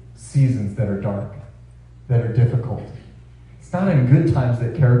through seasons that are dark, that are difficult. It's not in good times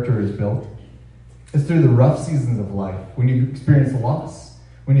that character is built. It's through the rough seasons of life, when you experience loss,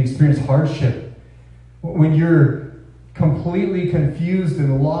 when you experience hardship, when you're completely confused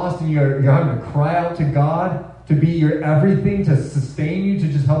and lost and you're having to cry out to God to be your everything, to sustain you, to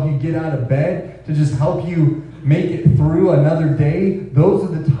just help you get out of bed, to just help you make it through another day. Those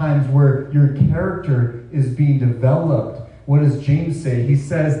are the times where your character is being developed, what does James say? He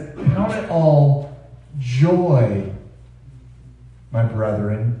says, count it all joy, my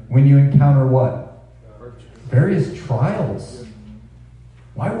brethren, when you encounter what? Various trials.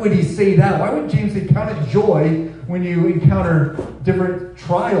 Why would he say that? Why would James say, count it joy when you encounter different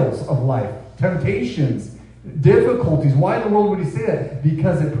trials of life, temptations, difficulties? Why in the world would he say that?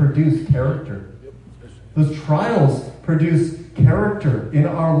 Because it produced character. Those trials produce character in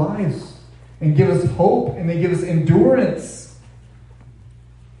our lives and give us hope, and they give us endurance.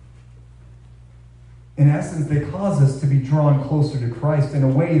 In essence, they cause us to be drawn closer to Christ in a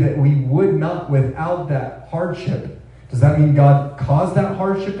way that we would not without that hardship. Does that mean God caused that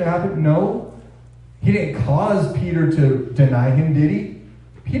hardship to happen? No. He didn't cause Peter to deny him, did he?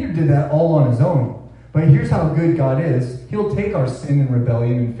 Peter did that all on his own. But here's how good God is. He'll take our sin and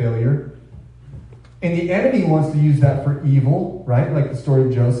rebellion and failure. And the enemy wants to use that for evil, right? Like the story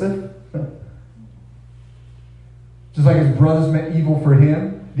of Joseph. Just like his brothers meant evil for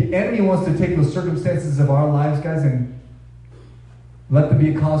him. The enemy wants to take those circumstances of our lives, guys, and let them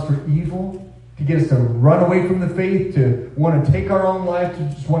be a cause for evil. To get us to run away from the faith, to want to take our own life, to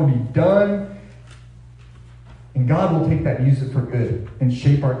just want to be done. And God will take that and use it for good and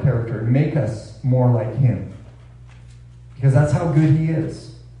shape our character and make us more like him. Because that's how good he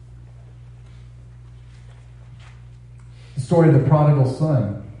is. The story of the prodigal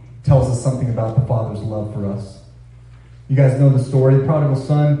son tells us something about the Father's love for us. You guys know the story. The prodigal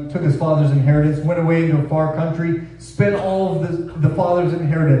son took his father's inheritance, went away into a far country, spent all of the father's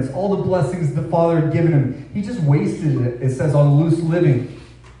inheritance, all the blessings the father had given him. He just wasted it, it says, on loose living.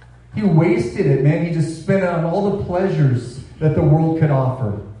 He wasted it, man. He just spent it on all the pleasures that the world could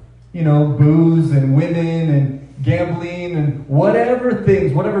offer. You know, booze and women and gambling and whatever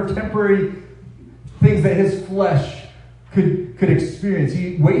things, whatever temporary things that his flesh could experience.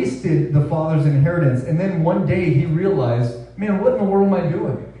 He wasted the father's inheritance. And then one day he realized, man, what in the world am I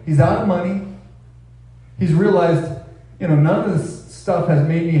doing? He's out of money. He's realized, none of this stuff has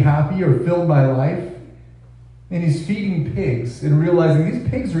made me happy or filled my life. And he's feeding pigs and realizing these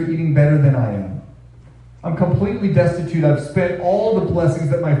pigs are eating better than I am. I'm completely destitute. I've spent all the blessings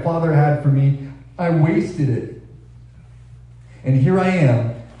that my father had for me. I wasted it. And here I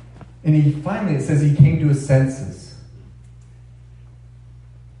am. And it says he came to his senses.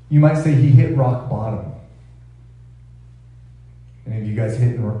 You might say he hit rock bottom. Any of you guys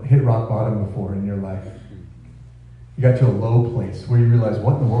hit rock bottom before in your life? You got to a low place where you realize,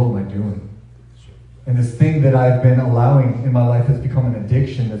 what in the world am I doing? And this thing that I've been allowing in my life has become an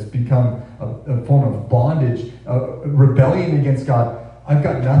addiction, that's become a form of bondage, a rebellion against God. I've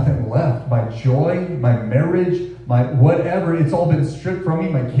got nothing left. My joy, my marriage, my whatever, it's all been stripped from me.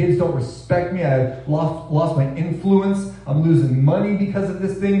 My kids don't respect me. I've lost my influence. I'm losing money because of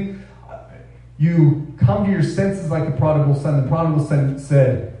this thing. You come to your senses like the prodigal son. The prodigal son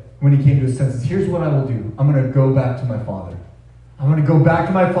said, when he came to his senses, here's what I will do. I'm going to go back to my father. I'm going to go back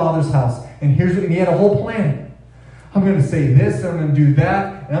to my father's house. And he had a whole plan. I'm going to say this, I'm going to do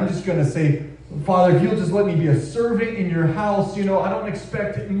that, and I'm just going to say, Father, if you'll just let me be a servant in your house, I don't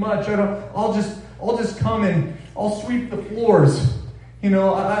expect much. I'll just come and I'll sweep the floors. I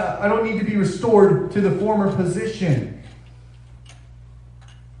don't need to be restored to the former position.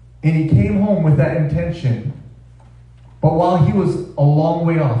 And he came home with that intention. But while he was a long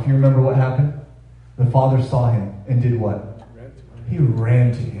way off, you remember what happened? The father saw him and did what? He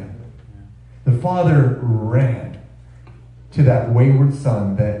ran to him. The father ran to that wayward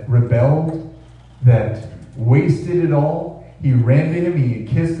son that rebelled, that wasted it all. He ran to him, he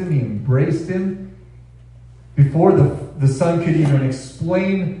kissed him, he embraced him. Before the son could even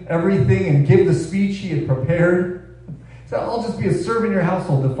explain everything and give the speech he had prepared. He said, I'll just be a servant in your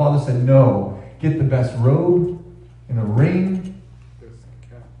household. The father said, no, get the best robe and a ring.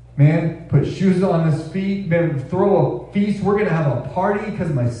 Man, put shoes on his feet. Man, throw a feast. We're going to have a party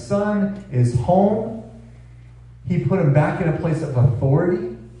because my son is home. He put him back in a place of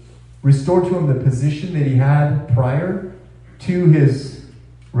authority. Restored to him the position that he had prior to his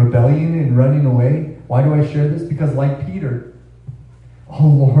rebellion and running away. Why do I share this? Because like Peter, oh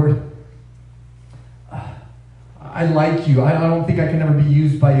Lord, I like you. I don't think I can ever be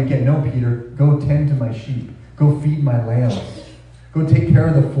used by you again. No, Peter, go tend to my sheep. Go feed my lambs. Go take care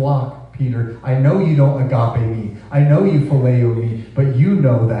of the flock, Peter. I know you don't agape me. I know you phileo me, but you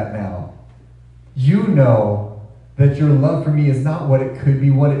know that now. You know that your love for me is not what it could be,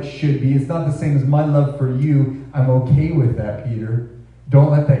 what it should be. It's not the same as my love for you. I'm okay with that, Peter.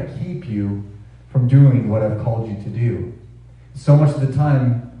 Don't let that keep you from doing what I've called you to do. So much of the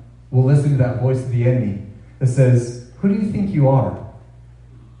time, we'll listen to that voice of the enemy that says, who do you think you are?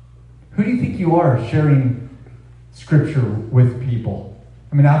 Who do you think you are sharing Scripture with people.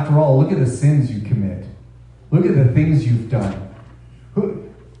 I mean, after all, look at the sins you commit. Look at the things you've done.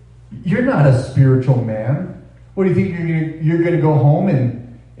 You're not a spiritual man. What do you think, you're going to go home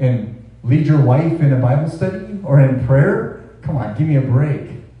and lead your wife in a Bible study or in prayer? Come on, give me a break.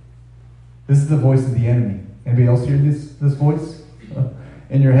 This is the voice of the enemy. Anybody else hear this voice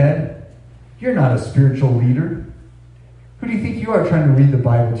in your head? You're not a spiritual leader. Who do you think you are trying to read the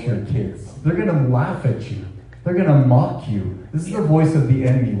Bible to your kids? They're going to laugh at you. They're going to mock you. This is the voice of the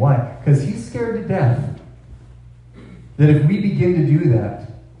enemy. Why? Because he's scared to death that if we begin to do that,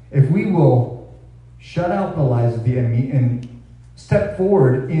 if we will shut out the lies of the enemy and step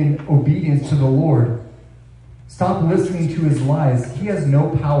forward in obedience to the Lord, stop listening to his lies, he has no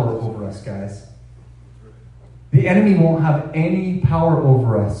power over us, guys. The enemy won't have any power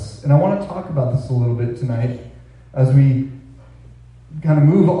over us. And I want to talk about this a little bit tonight as we kind of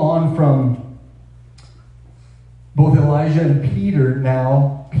move on from both Elijah and Peter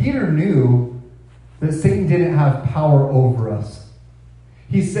now. Peter knew that Satan didn't have power over us.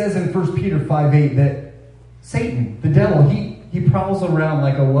 He says in 1 Peter 5:8 that Satan, the devil, he prowls around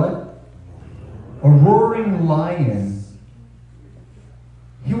like a what? A roaring lion.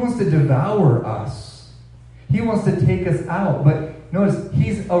 He wants to devour us. He wants to take us out. But notice,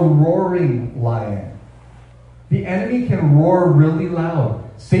 he's a roaring lion. The enemy can roar really loud.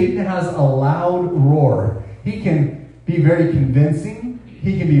 Satan has a loud roar. He can be very convincing.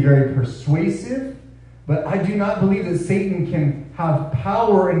 He can be very persuasive. But I do not believe that Satan can have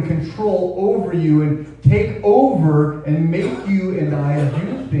power and control over you and take over and make you and I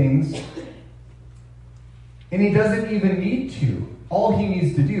do things. And he doesn't even need to. All he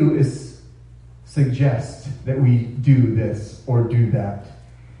needs to do is suggest that we do this or do that.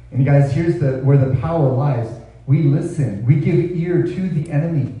 And you guys, here's where the power lies. We listen. We give ear to the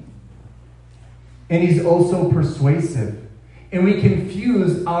enemy. And he's also persuasive. And we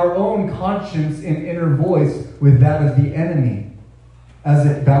confuse our own conscience and inner voice with that of the enemy as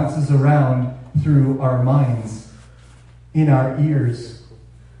it bounces around through our minds, in our ears.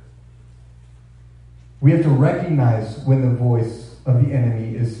 We have to recognize when the voice of the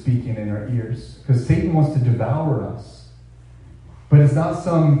enemy is speaking in our ears, because Satan wants to devour us. But it's not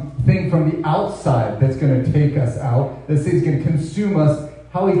something from the outside that's going to take us out, that Satan's going to consume us.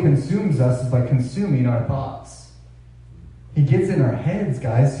 How he consumes us is by consuming our thoughts. He gets in our heads,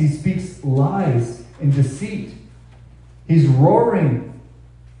 guys. He speaks lies and deceit. He's roaring.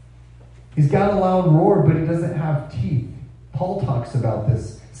 He's got a loud roar, but he doesn't have teeth. Paul talks about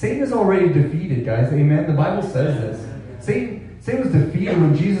this. Satan is already defeated, guys. Amen. The Bible says this. Satan was defeated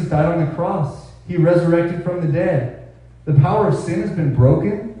when Jesus died on the cross. He resurrected from the dead. The power of sin has been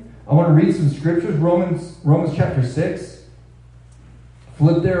broken. I want to read some scriptures. Romans chapter 6.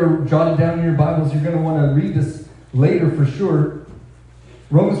 Flip there or jot it down in your Bibles. You're going to want to read this later for sure.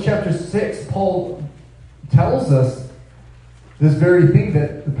 Romans chapter 6, Paul tells us this very thing,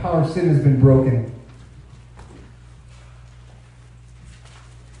 that the power of sin has been broken.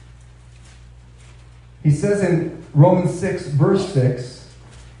 He says in Romans 6, verse 6,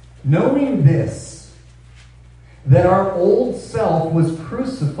 knowing this, that our old self was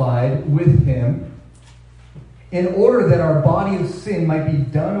crucified with him, in order that our body of sin might be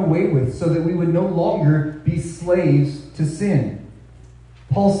done away with, so that we would no longer be slaves to sin.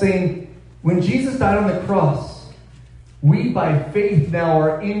 Paul's saying, when Jesus died on the cross, we by faith now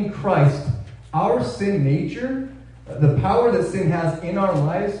are in Christ. Our sin nature, the power that sin has in our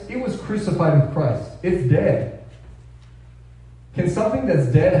lives, it was crucified with Christ. It's dead. Can something that's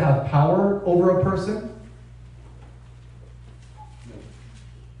dead have power over a person?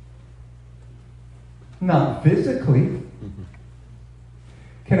 Not physically.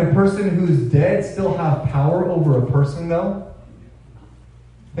 Can a person who's dead still have power over a person, though?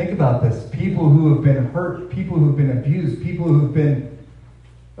 Think about this. People who have been hurt, people who have been abused, people who have been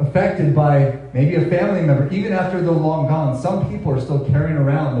affected by maybe a family member, even after they're long gone, some people are still carrying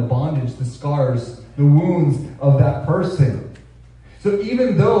around the bondage, the scars, the wounds of that person. So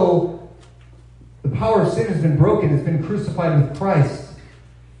even though the power of sin has been broken, it's been crucified with Christ,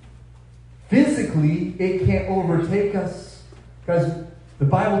 physically, it can't overtake us. Guys, the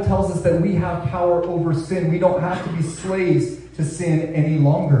Bible tells us that we have power over sin. We don't have to be slaves to sin any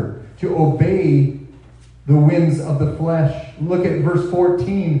longer, to obey the whims of the flesh. Look at verse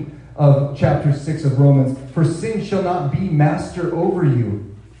 14 of chapter 6 of Romans. For sin shall not be master over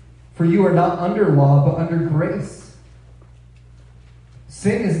you, for you are not under law, but under grace.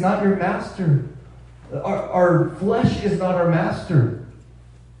 Sin is not your master. Our flesh is not our master.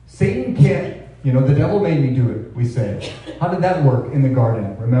 Satan can't, the devil made me do it, we say. How did that work in the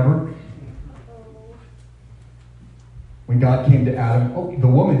garden? Remember? When God came to Adam, oh, the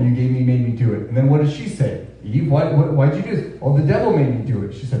woman you gave me made me do it. And then what did she say? Eve, why'd you do this? Oh, the devil made me do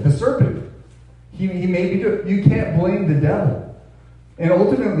it. She said, the serpent. He made me do it. You can't blame the devil. And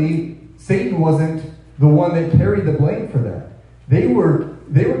ultimately, Satan wasn't the one that carried the blame for that. They were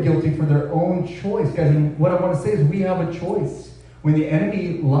guilty for their own choice. Guys, and what I want to say is we have a choice. When the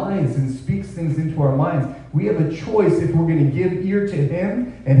enemy lies and speaks things into our minds, we have a choice if we're going to give ear to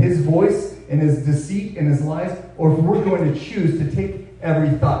him and his voice and his deceit and his lies, or if we're going to choose to take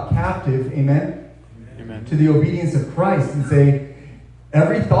every thought captive, amen, to the obedience of Christ and say,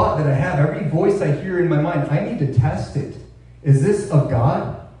 every thought that I have, every voice I hear in my mind, I need to test it. Is this of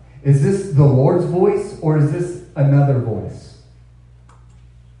God? Is this the Lord's voice, or is this another voice?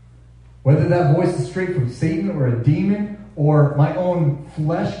 Whether that voice is straight from Satan or a demon or my own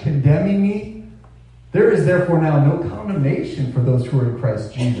flesh condemning me, there is therefore now no condemnation for those who are in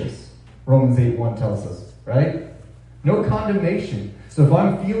Christ Jesus. Romans 8:1 tells us, right? No condemnation. So if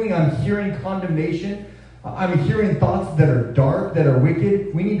I'm hearing condemnation, I'm hearing thoughts that are dark, that are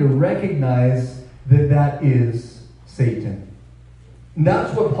wicked, we need to recognize that that is Satan. And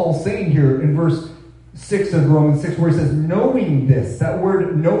that's what Paul's saying here in verse 6 of Romans 6, where he says, knowing this. That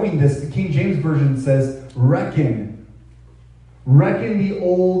word knowing this, the King James Version says, reckon. Reckon the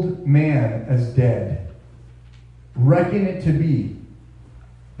old man as dead. Reckon it to be.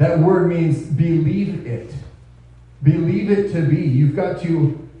 That word means believe it. Believe it to be. You've got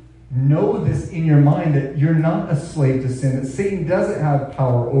to know this in your mind, that you're not a slave to sin, that Satan doesn't have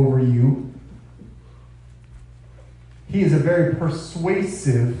power over you. He is a very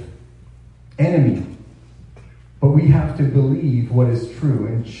persuasive enemy. But we have to believe what is true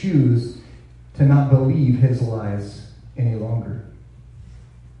and choose to not believe his lies any longer.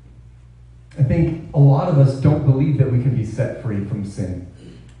 I think a lot of us don't believe that we can be set free from sin.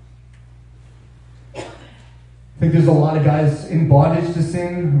 I think there's a lot of guys in bondage to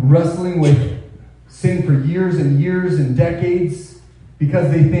sin, wrestling with sin for years and years and decades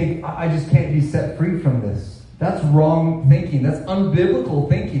because they think, I just can't be set free from this. That's wrong thinking. That's unbiblical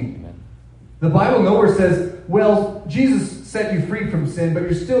thinking. The Bible nowhere says, well, Jesus set you free from sin, but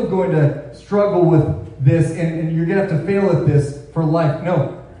you're still going to struggle with this and you're going to have to fail at this for life.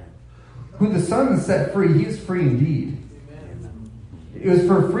 No. Who the Son has set free, he is free indeed. It was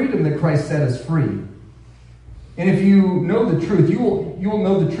for freedom that Christ set us free. And if you know the truth, you will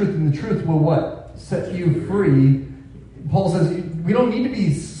know the truth, and the truth will what? Set you free. Paul says, we don't need to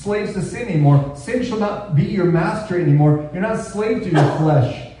be slaves to sin anymore. Sin shall not be your master anymore. You're not a slave to your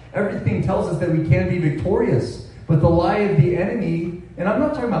flesh. Everything tells us that we can be victorious. But the lie of the enemy, and I'm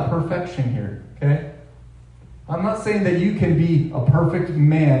not talking about perfection here, okay? I'm not saying that you can be a perfect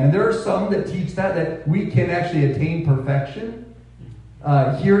man. And there are some that teach that we can actually attain perfection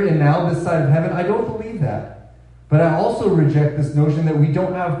here and now, this side of heaven. I don't believe that. But I also reject this notion that we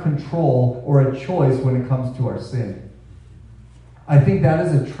don't have control or a choice when it comes to our sin. I think that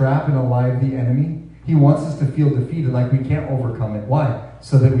is a trap and a lie of the enemy. He wants us to feel defeated, like we can't overcome it. Why?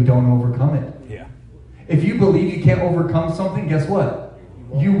 So that we don't overcome it. Yeah. If you believe you can't overcome something, guess what?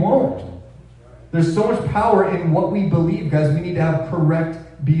 You won't. There's so much power in what we believe, guys. We need to have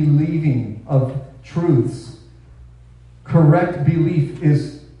correct believing of truths. Correct belief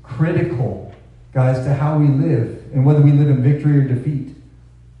is critical, guys, to how we live and whether we live in victory or defeat.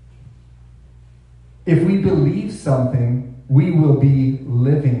 If we believe something, we will be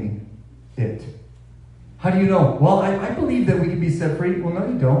living it. How do you know? Well, I believe that we can be set free. Well, no,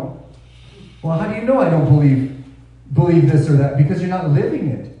 you don't. Well, how do you know I don't believe this or that? Because you're not living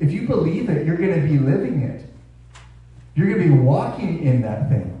it. If you believe it, you're going to be living it. You're going to be walking in that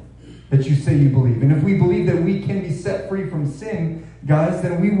thing that you say you believe. And if we believe that we can be set free from sin, guys,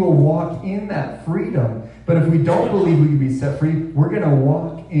 then we will walk in that freedom. But if we don't believe we can be set free, we're going to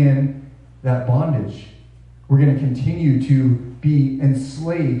walk in that bondage. We're going to continue to be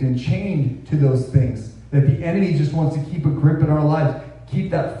enslaved and chained to those things that the enemy just wants to keep a grip in our lives,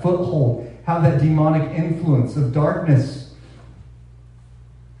 keep that foothold, have that demonic influence of darkness.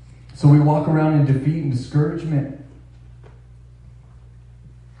 So we walk around in defeat and discouragement.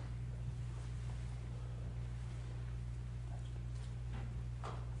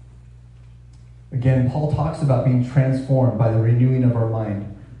 Again, Paul talks about being transformed by the renewing of our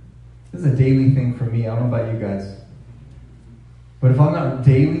mind. This is a daily thing for me. I don't know about you guys. But if I'm not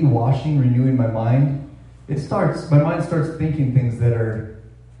daily washing, renewing my mind, my mind starts thinking things that are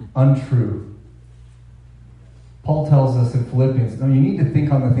untrue. Paul tells us in Philippians, no, you need to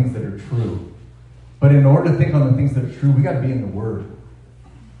think on the things that are true. But in order to think on the things that are true, we got to be in the Word.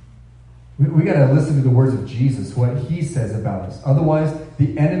 We got to listen to the words of Jesus, what he says about us. Otherwise,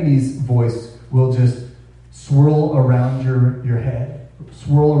 the enemy's voice will just swirl around your head,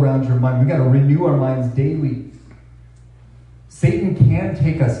 swirl around your mind. We've got to renew our minds daily. Satan can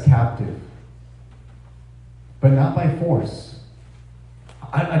take us captive, but not by force.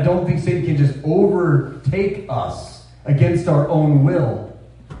 I don't think Satan can just overtake us against our own will,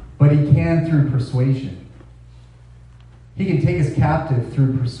 but he can through persuasion. He can take us captive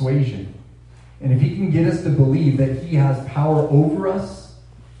through persuasion. And if he can get us to believe that he has power over us,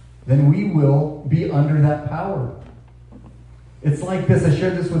 then we will be under that power. It's like this. I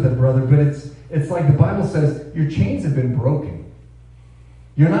shared this with a brother, but it's like the Bible says, your chains have been broken.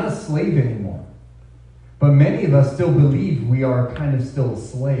 You're not a slave anymore. But many of us still believe we are kind of still a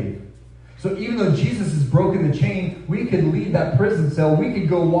slave. So even though Jesus has broken the chain, we could leave that prison cell. We could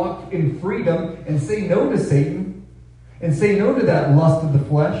go walk in freedom and say no to Satan, and say no to that lust of the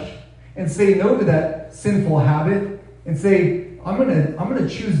flesh, and say no to that sinful habit, and say, I'm gonna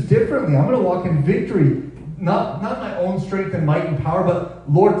choose differently. I'm gonna walk in victory. Not my own strength and might and power,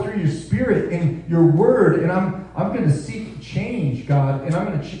 but Lord, through your Spirit and your word. And I'm going to seek change, God, and I'm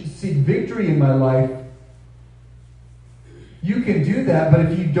going to seek victory in my life. You can do that, but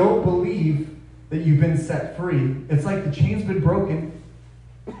if you don't believe that you've been set free, it's like the chain's been broken,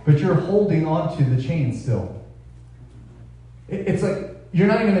 but you're holding on to the chain still. It's like you're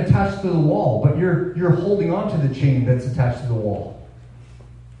not even attached to the wall, but you're holding on to the chain that's attached to the wall.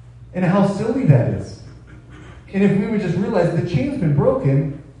 And how silly that is. And if we would just realize the chain's been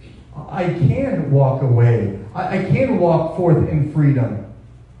broken, I can walk away. I can walk forth in freedom.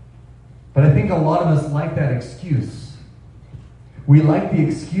 But I think a lot of us like that excuse. We like the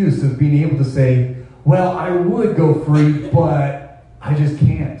excuse of being able to say, well, I would go free, but I just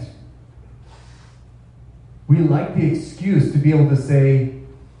can't. We like the excuse to be able to say,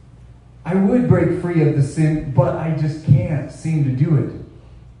 I would break free of the sin, but I just can't seem to do it.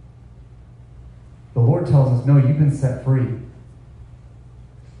 The Lord tells us, no, you've been set free.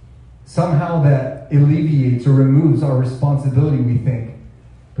 Somehow that alleviates or removes our responsibility, we think,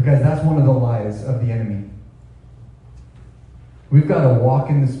 because that's one of the lies of the enemy. We've got to walk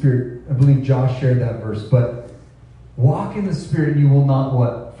in the Spirit. I believe Josh shared that verse, but walk in the Spirit and you will not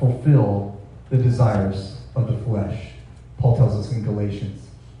what? Fulfill the desires of the flesh. Paul tells us in Galatians.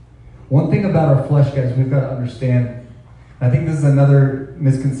 One thing about our flesh, guys, we've got to understand, and I think this is another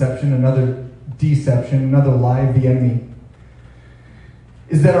misconception, another deception, another lie of the enemy,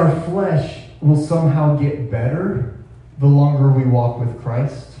 is that our flesh will somehow get better the longer we walk with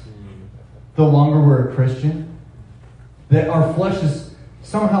Christ, the longer we're a Christian, that our flesh is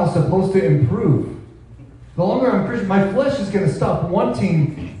somehow supposed to improve. The longer I'm a Christian, my flesh is going to stop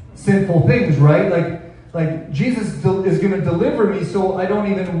wanting sinful things, right? Like Jesus is going to deliver me so I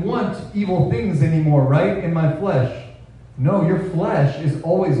don't even want evil things anymore, right? In my flesh. No, your flesh is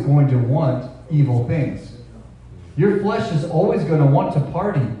always going to want evil things. Your flesh is always going to want to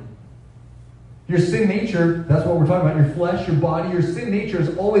party. Your sin nature, that's what we're talking about, your flesh, your body, your sin nature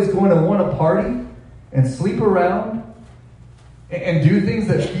is always going to want to party and sleep around and do things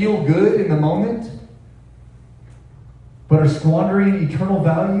that feel good in the moment, but are squandering eternal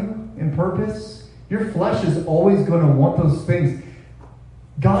value and purpose. Your flesh is always going to want those things.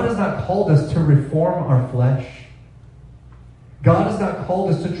 God has not called us to reform our flesh. God has not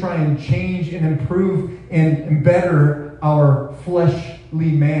called us to try and change and improve and better our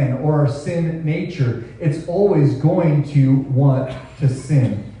fleshly man or our sin nature. It's always going to want to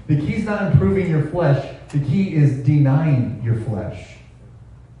sin. The key is not improving your flesh. The key is denying your flesh.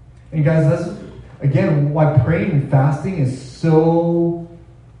 And guys, that's, again, why praying and fasting is so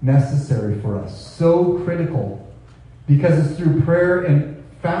necessary for us, so critical. Because it's through prayer and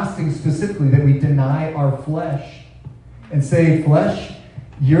fasting specifically that we deny our flesh. And say, flesh,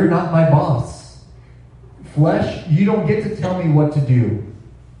 you're not my boss. Flesh, you don't get to tell me what to do.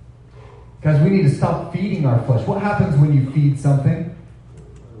 Guys, we need to stop feeding our flesh. What happens when you feed something?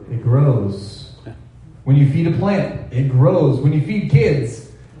 It grows. When you feed a plant, it grows. When you feed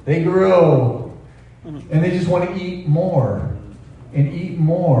kids, they grow. And they just want to eat more. And eat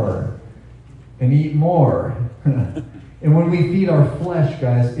more. And eat more. And when we feed our flesh,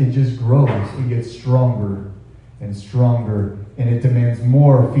 guys, it just grows. It gets stronger and stronger, and it demands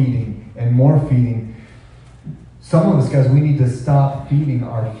more feeding and more feeding. Some of us, guys, we need to stop feeding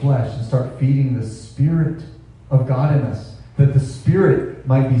our flesh and start feeding the Spirit of God in us, that the Spirit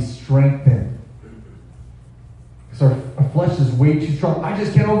might be strengthened. Because our flesh is way too strong. I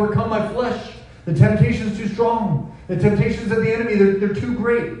just can't overcome my flesh. The temptation is too strong. The temptations of the enemy, they're too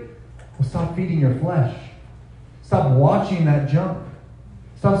great. Well, stop feeding your flesh. Stop watching that junk.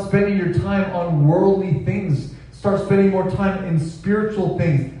 Stop spending your time on worldly things. Start spending more time in spiritual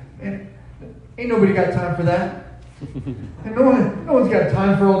things. And Ain't nobody got time for that. And no one's got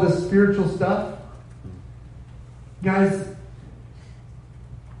time for all this spiritual stuff. Guys,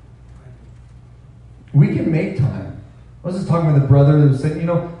 we can make time. I was just talking with a brother that was saying,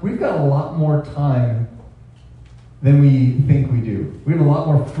 we've got a lot more time than we think we do. We have a lot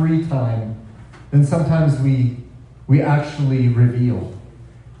more free time than sometimes we actually reveal.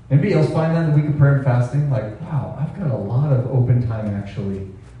 Anybody else find that we compare and fasting? Like, wow, I've got a lot of open time actually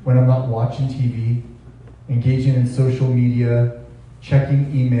when I'm not watching TV, engaging in social media, checking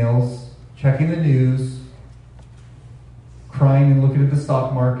emails, checking the news, crying and looking at the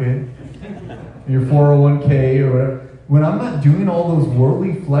stock market, your 401k or whatever. When I'm not doing all those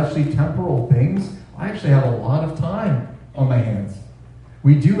worldly, fleshly, temporal things, I actually have a lot of time on my hands.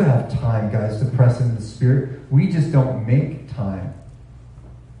 We do have time, guys, to press into the Spirit. We just don't make time.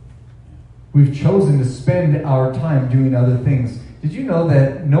 We've chosen to spend our time doing other things. Did you know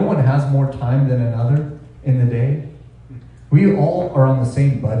that no one has more time than another in the day? We all are on the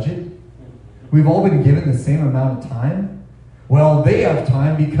same budget. We've all been given the same amount of time. Well, they have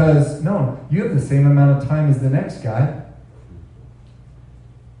time because, no, you have the same amount of time as the next guy.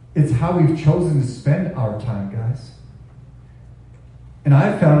 It's how we've chosen to spend our time, guys. And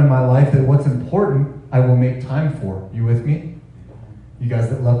I've found in my life that what's important, I will make time for. You with me? You guys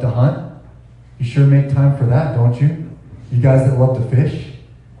that love to hunt, you sure make time for that, don't you? You guys that love to fish,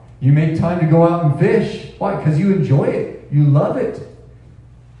 you make time to go out and fish. Why? Because you enjoy it. You love it.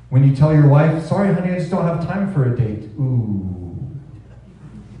 When you tell your wife, sorry, honey, I just don't have time for a date. Ooh.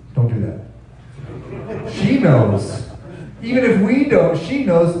 Don't do that. She knows. Even if we don't, she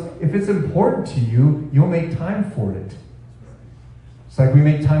knows if it's important to you, you'll make time for it. It's like we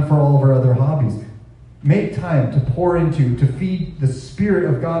make time for all of our other hobbies. Make time to pour into, to feed the Spirit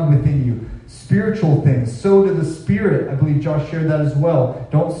of God within you. Spiritual things. Sow to the Spirit. I believe Josh shared that as well.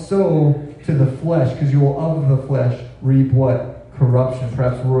 Don't sow to the flesh, because you will of the flesh reap what? Corruption.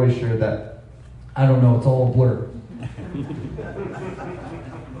 Perhaps Roy shared that. I don't know. It's all a blur.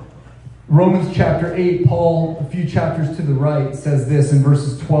 Romans chapter 8, Paul, a few chapters to the right, says this in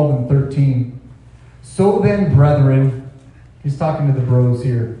verses 12 and 13. So then, brethren, he's talking to the bros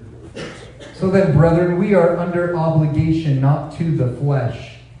here. So then, brethren, we are under obligation not to the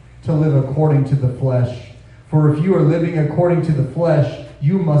flesh, to live according to the flesh. For if you are living according to the flesh,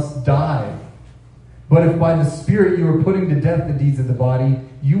 you must die. But if by the Spirit you are putting to death the deeds of the body,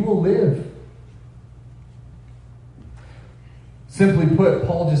 you will live. Simply put,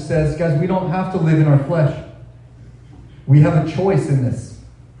 Paul just says, guys, we don't have to live in our flesh. We have a choice in this.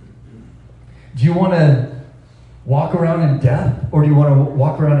 Do you want to walk around in death, or do you want to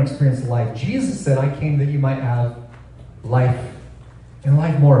walk around and experience life? Jesus said, I came that you might have life, and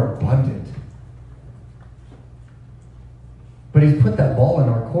life more abundant. But he's put that ball in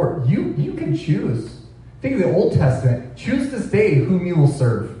our court. You can choose. Think of the Old Testament. Choose this day whom you will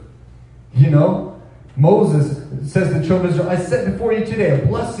serve. Moses says to the children of Israel, I set before you today a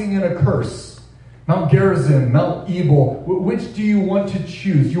blessing and a curse. Mount Gerizim, Mount Ebal. Which do you want to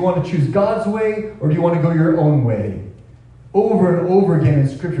choose? Do you want to choose God's way, or do you want to go your own way? Over and over again in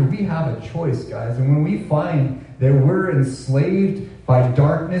Scripture, we have a choice, guys. And when we find that we're enslaved by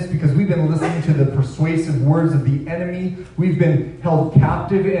darkness because we've been listening to the persuasive words of the enemy, we've been held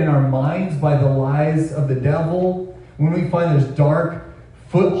captive in our minds by the lies of the devil, when we find there's dark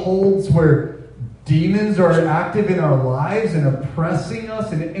footholds where demons are active in our lives and oppressing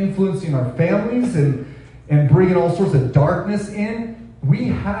us and influencing our families and bringing all sorts of darkness in, we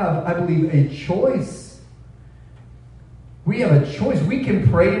have, I believe, a choice. We have a choice. We can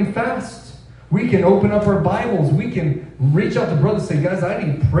pray and fast. We can open up our Bibles. We can reach out to brothers and say, guys, I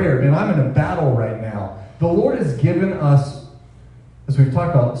need prayer. Man, I'm in a battle right now. The Lord has given us, as we've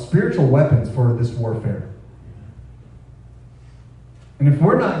talked about, spiritual weapons for this warfare. And if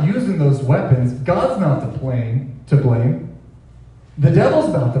we're not using those weapons, God's not to blame. The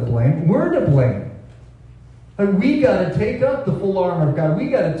devil's not to blame. We're to blame. Like, we got to take up the full armor of God. We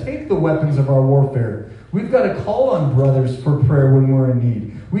got to take the weapons of our warfare. We've got to call on brothers for prayer when we're in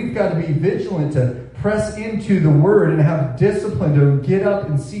need. We've got to be vigilant to press into the Word and have discipline to get up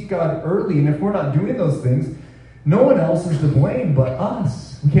and seek God early. And if we're not doing those things, no one else is to blame but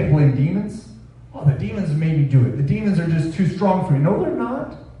us. We can't blame demons. Oh, the demons made me do it. The demons are just too strong for me. No, they're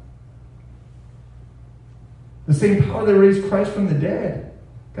not. The same power that raised Christ from the dead,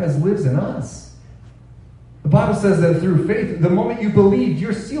 guys, lives in us. The Bible says that through faith, the moment you believe,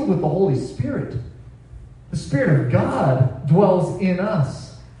 you're sealed with the Holy Spirit. The Spirit of God dwells in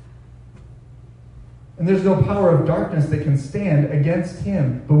us. And there's no power of darkness that can stand against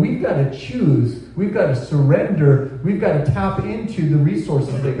Him. But we've got to choose. We've got to surrender. We've got to tap into the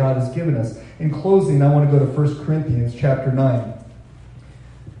resources that God has given us. in closing, I want to go to 1 Corinthians chapter 9.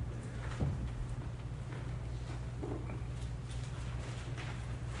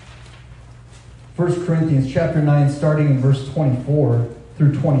 First Corinthians chapter 9, starting in verse 24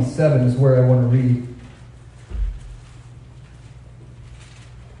 through 27 is where I want to read.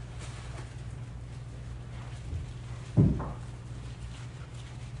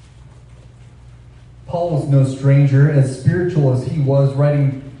 Paul was no stranger, as spiritual as he was,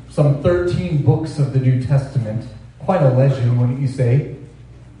 writing some 13 books of the New Testament. Quite a legend, wouldn't you say?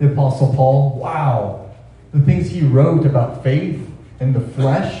 The Apostle Paul, wow. The things he wrote about faith and the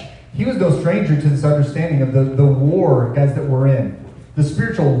flesh. He was no stranger to this understanding of the war, guys, that we're in. The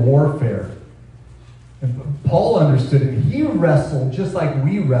spiritual warfare. And Paul understood it. He wrestled just like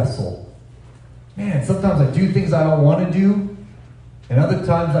we wrestle. Man, sometimes I do things I don't want to do. And other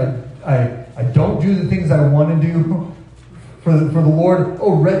times I don't do the things I want to do for the Lord.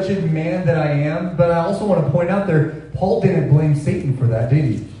 Oh, wretched man that I am. But I also want to point out there, Paul didn't blame Satan for that, did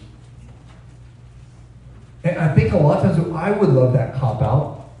he? And I think a lot of times I would love that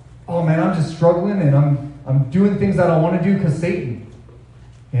cop-out. Oh man, I'm just struggling and I'm doing things I don't want to do because Satan.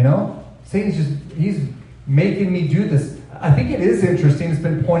 You know? He's making me do this. I think it is interesting, it's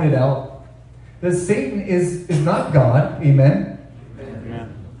been pointed out, that Satan is not God. Amen?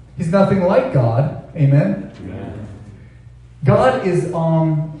 Amen. He's nothing like God. Amen? Amen. God is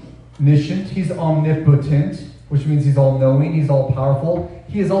omniscient. He's omnipotent, which means he's all-knowing. He's all-powerful.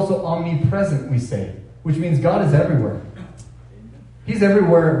 He is also omnipresent, we say, which means God is everywhere. He's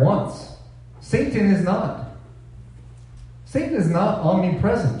everywhere at once. Satan is not. Satan is not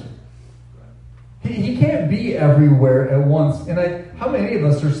omnipresent. He can't be everywhere at once. And how many of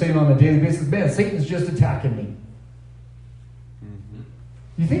us are saying on a daily basis, man, Satan's just attacking me? Mm-hmm.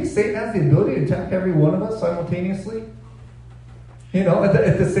 You think Satan has the ability to attack every one of us simultaneously? You know,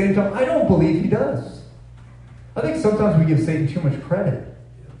 at the same time, I don't believe he does. I think sometimes we give Satan too much credit.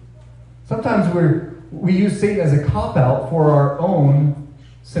 Sometimes we use Satan as a cop-out for our own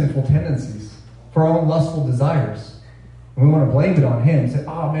sinful tendencies, for our own lustful desires. And we want to blame it on him. Say,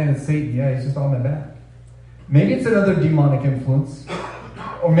 oh man, it's Satan. Yeah, he's just on my back. Maybe it's another demonic influence.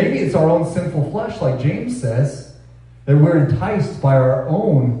 Or maybe it's our own sinful flesh, like James says, that we're enticed by our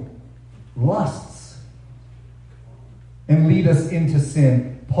own lusts and lead us into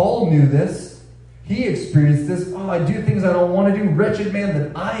sin. Paul knew this. He experienced this. Oh, I do things I don't want to do. Wretched man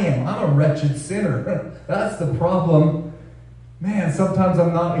that I am. I'm a wretched sinner. That's the problem. Man, sometimes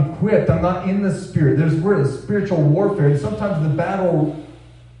I'm not equipped. I'm not in the Spirit. We're in spiritual warfare. And sometimes the battle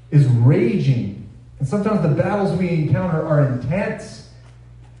is raging. And sometimes the battles we encounter are intense.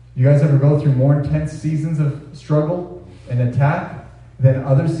 You guys ever go through more intense seasons of struggle and attack than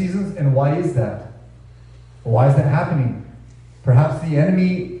other seasons? And why is that? Why is that happening? Perhaps the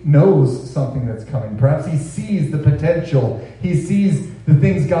enemy knows something that's coming. Perhaps he sees the potential. He sees the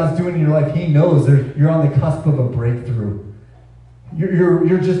things God's doing in your life. He knows you're on the cusp of a breakthrough.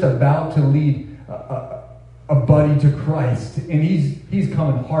 You're just about to lead a buddy to Christ. And he's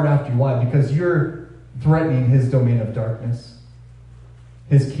coming hard after you. Why? Because you're threatening his domain of darkness.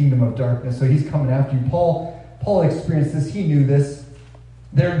 His kingdom of darkness. So he's coming after you. Paul experienced this. He knew this.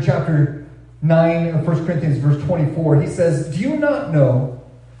 There in chapter 9 of 1 Corinthians verse 24, he says, do you not know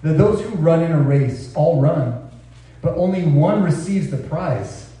that those who run in a race all run, but only one receives the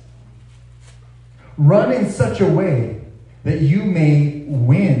prize? Run in such a way that you may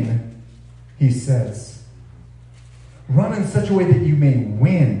win, he says. Run in such a way that you may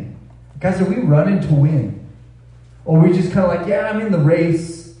win. Guys, are we running to win? Or are we just kind of like, yeah, I'm in the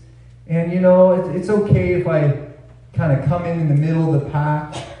race, and it's okay if I kind of come in the middle of the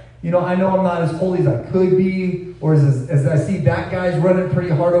pack. I know I'm not as holy as I could be, or as I see that guy's running pretty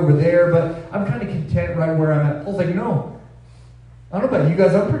hard over there, but I'm kind of content right where I'm at. Paul's like, no. I don't know about you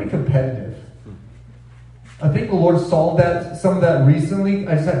guys, I'm pretty competitive. I think the Lord solved some of that recently.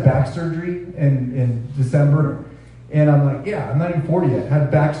 I just had back surgery in December, and I'm like, yeah, I'm not even 40 yet. I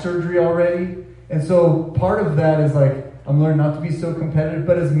had back surgery already, and so part of that is like, I'm learning not to be so competitive,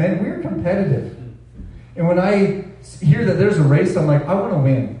 but as men, we're competitive. And when I hear that there's a race, I'm like, I want to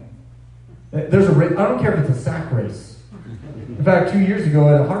win. There's a race. I don't care if it's a sack race. In fact, 2 years ago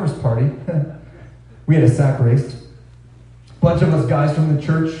at a harvest party, we had a sack race. A bunch of us guys from the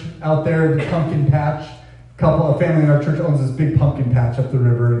church out there, the pumpkin patch. A family in our church owns this big pumpkin patch up the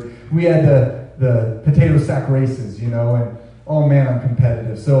river. We had the potato sack races, and oh man, I'm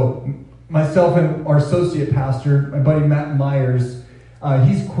competitive. So myself and our associate pastor, my buddy Matt Myers,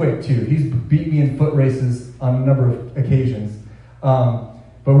 he's quick too. He's beat me in foot races on a number of occasions.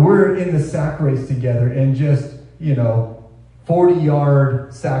 But we're in the sack race together, and just, 4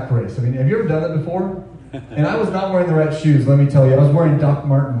 40-yard sack race. I mean, have you ever done that before? And I was not wearing the right shoes, let me tell you. I was wearing Doc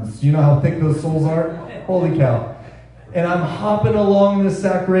Martens. You know how thick those soles are? Holy cow. And I'm hopping along this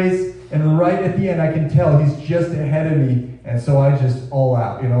sack race, and right at the end, I can tell he's just ahead of me. And so I just all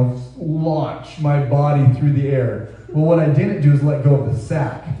out, launch my body through the air. Well, what I didn't do is let go of the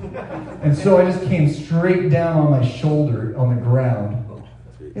sack. And so I just came straight down on my shoulder on the ground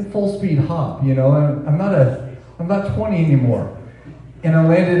in full speed hop, I'm not 20 anymore. And I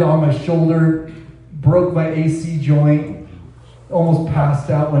landed on my shoulder, broke my AC joint, almost passed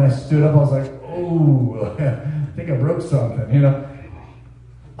out when I stood up. I was like, oh, I think I broke something,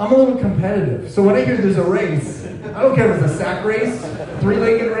 I'm a little competitive. So when I hear there's a race, I don't care if it's a sack race,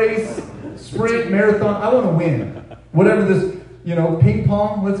 three-legged race, sprint, marathon, I want to win. Whatever this, ping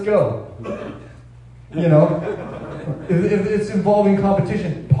pong, let's go. If it's involving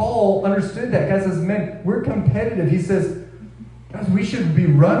competition. Paul understood that. Guys, as men, we're competitive. He says, guys, we should be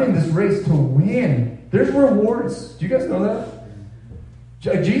running this race to win. There's rewards. Do you guys know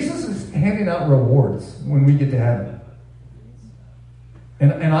that? Jesus is handing out rewards when we get to heaven.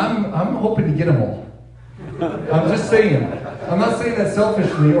 And I'm hoping to get them all. I'm just saying. I'm not saying that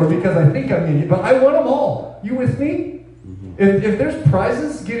selfishly or because I think I'm in it, but I want them all. You with me? If there's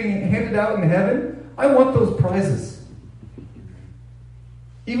prizes getting handed out in heaven, I want those prizes.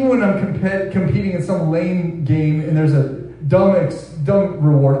 Even when I'm competing in some lame game and there's a dumb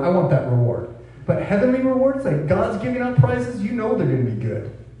reward, I want that reward. But heavenly rewards, like God's giving out prizes, they're going to be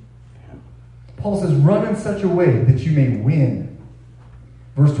good. Paul says, run in such a way that you may win.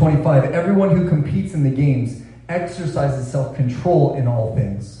 Verse 25, everyone who competes in the games exercises self-control in all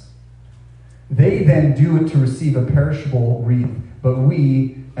things. They then do it to receive a perishable wreath, but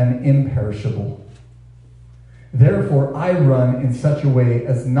we an imperishable. Therefore, I run in such a way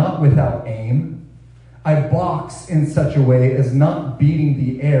as not without aim. I box in such a way as not beating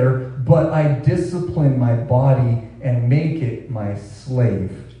the air, but I discipline my body and make it my slave.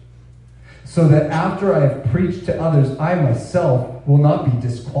 So that after I have preached to others, I myself will not be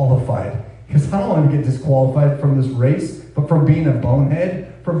disqualified. Because I don't want to get disqualified from this race, but from being a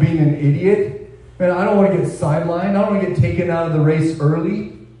bonehead, from being an idiot. Man, I don't want to get sidelined. I don't want to get taken out of the race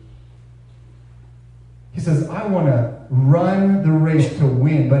early. He says, I want to run the race to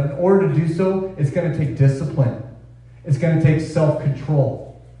win. But in order to do so, it's going to take discipline. It's going to take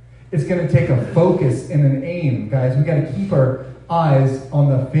self-control. It's going to take a focus and an aim, guys. We got to keep our eyes on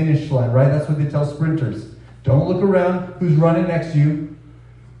the finish line, right? That's what they tell sprinters. Don't look around who's running next to you.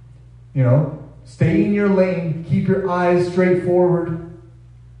 Stay in your lane. Keep your eyes straight forward.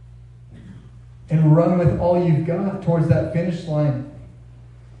 And run with all you've got towards that finish line.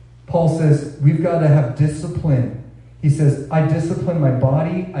 Paul says, we've got to have discipline. He says, I discipline my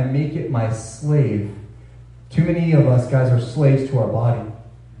body. I make it my slave. Too many of us, guys, are slaves to our body.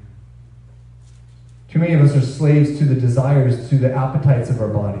 Too many of us are slaves to the desires, to the appetites of our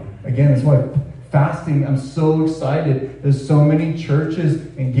body. Again, that's why fasting, I'm so excited. There's so many churches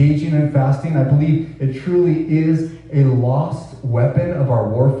engaging in fasting. I believe it truly is a lost weapon of our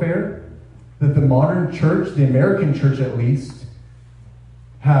warfare that the modern church, the American church at least,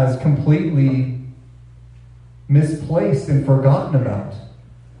 has completely misplaced and forgotten about.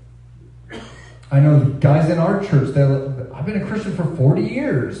 I know guys in our church, I've been a Christian for 40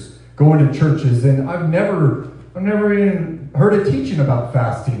 years. Going to churches, and I've never even heard a teaching about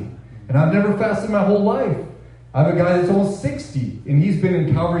fasting, and I've never fasted my whole life. I have a guy that's almost 60, and he's been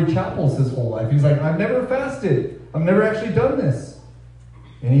in Calvary chapels his whole life. He's like, I've never fasted. I've never actually done this,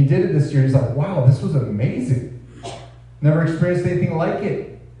 and he did it this year. He's like, wow, this was amazing. Never experienced anything like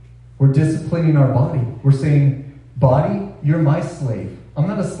it. We're disciplining our body. We're saying, body, you're my slave. I'm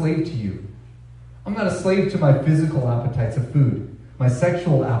not a slave to you. I'm not a slave to my physical appetites of food. My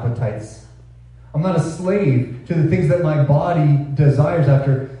sexual appetites. I'm not a slave to the things that my body desires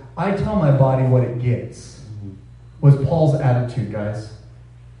after. I tell my body what it gets. Was Paul's attitude, guys.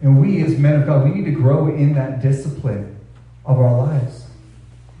 And we as men of God, we need to grow in that discipline of our lives.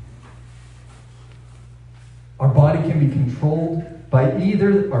 Our body can be controlled by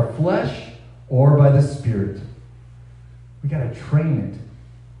either our flesh or by the Spirit. We got to train it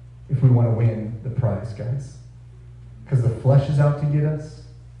if we want to win the prize, guys. Because the flesh is out to get us.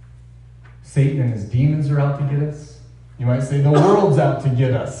 Satan and his demons are out to get us. You might say the world's out to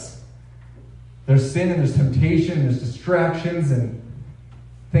get us. There's sin and there's temptation and there's distractions and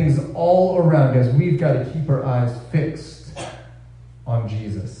things all around us. We've got to keep our eyes fixed on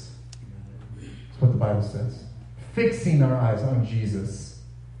Jesus. That's what the Bible says. Fixing our eyes on Jesus,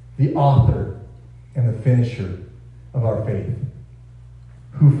 the author and the finisher of our faith,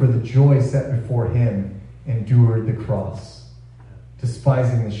 who for the joy set before him endured the cross,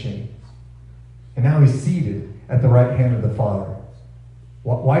 despising the shame. And now he's seated at the right hand of the Father.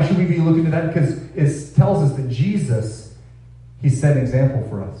 Why should we be looking to that? Because it tells us that Jesus, he set an example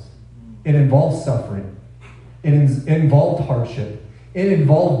for us. It involves suffering. It involved hardship. It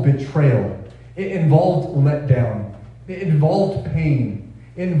involved betrayal. It involved letdown. It involved pain.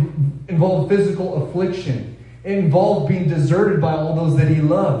 It involved physical affliction. It involved being deserted by all those that he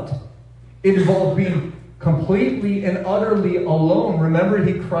loved. It involved being completely and utterly alone. Remember,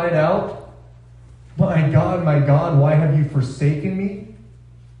 he cried out, my God, why have you forsaken me?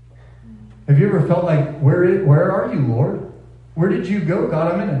 Have you ever felt like, where are you, Lord? Where did you go,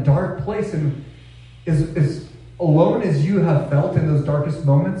 God? I'm in a dark place. And as alone as you have felt in those darkest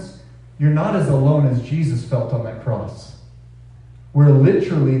moments, you're not as alone as Jesus felt on that cross, where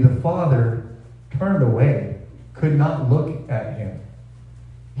literally the Father turned away, could not look at him.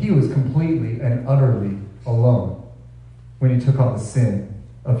 He was completely and utterly alone when he took on the sin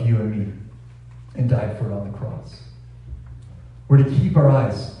of you and me and died for it on the cross. We're to keep our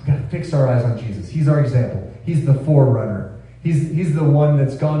eyes, we've got to fix our eyes on Jesus. He's our example. He's the forerunner. He's the one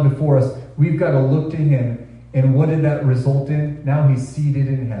that's gone before us. We've got to look to him. And what did that result in? Now he's seated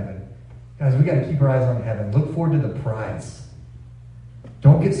in heaven. Guys, we got to keep our eyes on heaven. Look forward to the prize.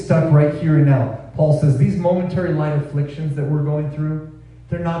 Don't get stuck right here and now. Paul says these momentary light afflictions that we're going through,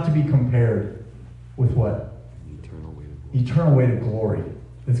 they're not to be compared with what? Eternal weight of glory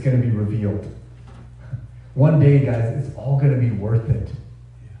that's going to be revealed. One day, guys, it's all going to be worth it.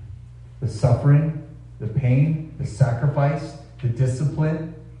 The suffering, the pain, the sacrifice, the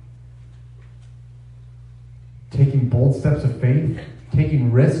discipline, taking bold steps of faith,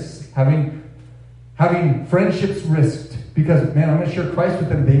 taking risks, having friendships risked. Because, man, I'm going to share Christ with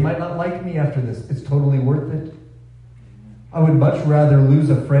them. They might not like me after this. It's totally worth it. I would much rather lose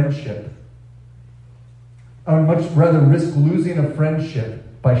a friendship. I would much rather risk losing a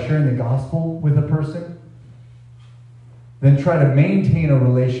friendship by sharing the gospel with a person than try to maintain a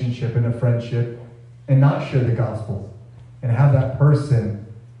relationship and a friendship and not share the gospel and have that person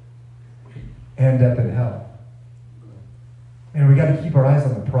end up in hell. And we got to keep our eyes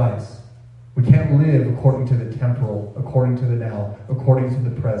on the prize. We can't live according to the temporal, according to the now, according to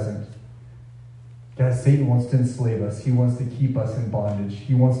the present. Guys, Satan wants to enslave us. He wants to keep us in bondage.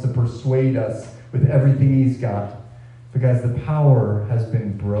 He wants to persuade us with everything he's got. But guys, the power has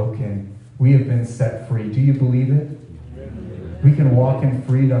been broken. We have been set free. Do you believe it? We can walk in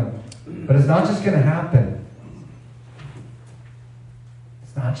freedom. But it's not just going to happen.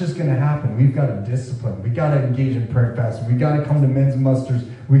 It's not just going to happen. We've got to discipline. We've got to engage in prayer and fasting. We've got to come to men's musters.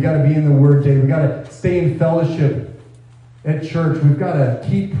 We've got to be in the Word day. We've got to stay in fellowship at church. We've got to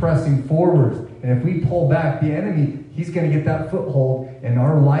keep pressing forward. And if we pull back, the enemy, he's going to get that foothold, and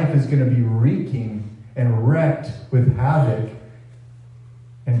our life is going to be reeking and wrecked with havoc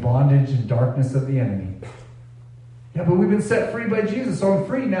and bondage and darkness of the enemy. Yeah, but we've been set free by Jesus, so I'm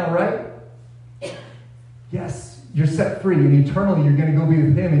free now, right? Yes, you're set free, and eternally you're going to go be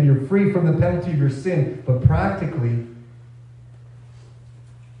with him, and you're free from the penalty of your sin. But practically,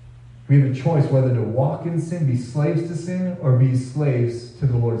 we have a choice whether to walk in sin, be slaves to sin, or be slaves to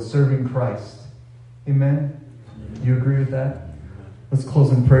the Lord, serving Christ. Amen? You agree with that? Let's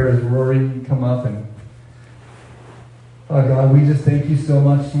close in prayer as Rory come up. And oh God, we just thank you so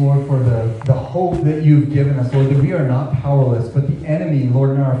much, Lord, for the hope that you've given us, Lord, that we are not powerless, but the enemy,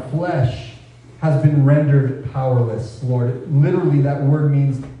 Lord, in our flesh has been rendered powerless, Lord. Literally, that word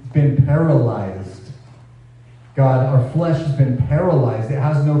means been paralyzed. God, our flesh has been paralyzed. It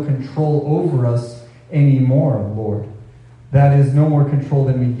has no control over us anymore, Lord. That is no more control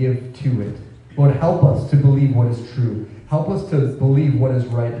than we give to it. Lord, help us to believe what is true. Help us to believe what is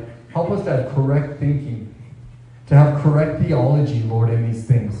right. Help us to have correct thinking, to have correct theology, Lord, in these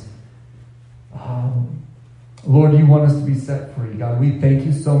things. Lord, you want us to be set free. God, we thank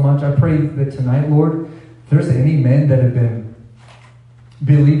you so much. I pray that tonight, Lord, if there's any men that have been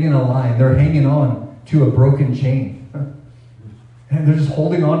believing a lie, they're hanging on to a broken chain. And they're just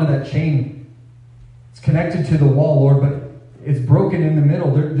holding on to that chain. It's connected to the wall, Lord, but it's broken in the middle.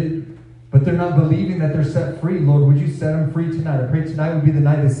 But they're not believing that they're set free. Lord, would you set them free tonight? I pray tonight would be the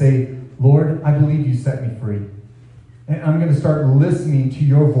night to say, Lord, I believe you set me free. And I'm going to start listening to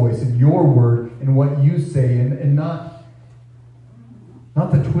your voice and your word and what you say, and not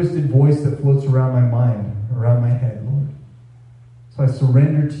the twisted voice that floats around my mind, around my head, Lord. So I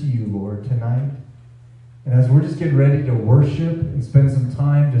surrender to you, Lord, tonight. And as we're just getting ready to worship and spend some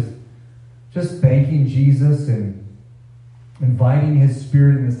time just thanking Jesus and inviting his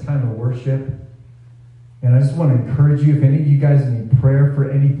spirit in this time of worship. And I just want to encourage you, if any of you guys need prayer for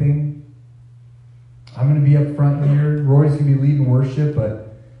anything, I'm going to be up front here. Rory's going to be leading worship,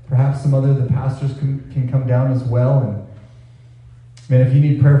 but perhaps some other of the pastors can come down as well. And man, if you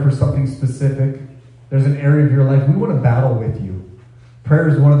need prayer for something specific, there's an area of your life, we want to battle with you. Prayer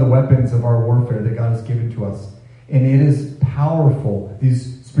is one of the weapons of our warfare that God has given to us. And it is powerful,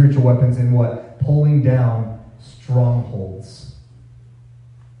 these spiritual weapons, in what? Pulling down strongholds.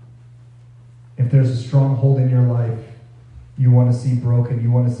 If there's a stronghold in your life you want to see broken,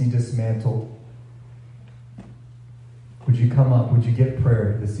 you want to see dismantled, would you come up, would you get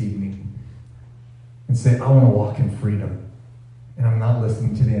prayer this evening and say, I want to walk in freedom, and I'm not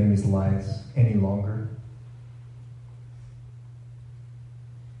listening to the enemy's lies any longer.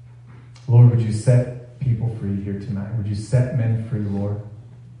 Lord, would you set people free here tonight? Would you set men free, Lord?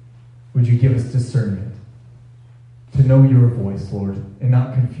 Would you give us discernment to know your voice, Lord, and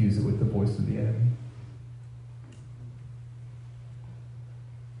not confuse it with the voice of the enemy?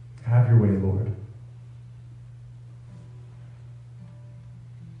 Have your way, Lord.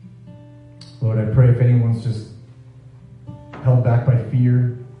 Lord, I pray if anyone's just held back by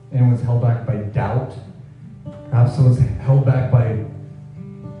fear, anyone's held back by doubt, perhaps someone's held back by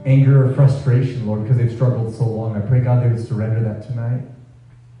anger or frustration, Lord, because they've struggled so long, I pray, God, they would surrender that tonight.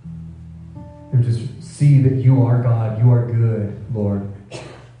 They would just see that you are God, you are good, Lord.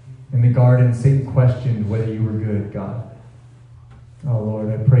 In the garden, Satan questioned whether you were good, God. Oh,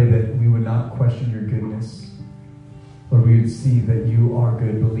 Lord, I pray that we would not question your goodness. Lord, we would see that you are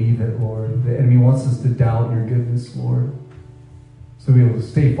good. Believe it, Lord. The enemy wants us to doubt your goodness, Lord. So we will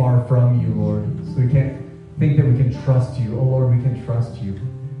stay far from you, Lord. So we can't think that we can trust you. Oh, Lord, we can trust you.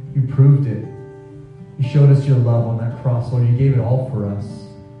 You proved it. You showed us your love on that cross, Lord. You gave it all for us,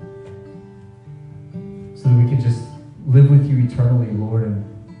 so that we can just live with you eternally, Lord, and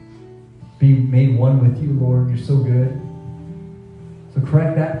be made one with you, Lord. You're so good. So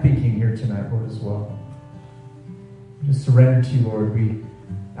correct that thinking here tonight, Lord, as well. Just surrender to you, Lord. We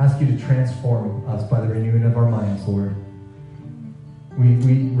ask you to transform us by the renewing of our minds, Lord. We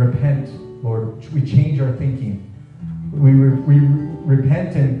repent, Lord. We change our thinking. We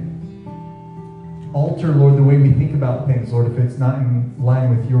repent and alter, Lord, the way we think about things, Lord, if it's not in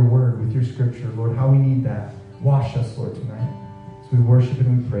line with your word, with your scripture, Lord, how we need that. Wash us, Lord, tonight. So we worship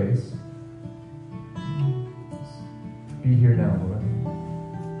and we praise. Be here now, Lord.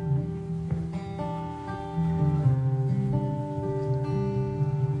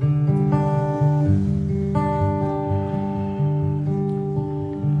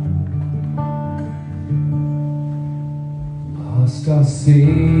 I'll see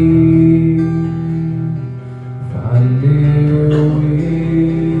if I live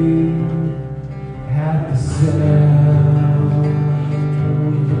at the sound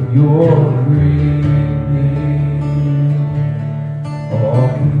of your great name, all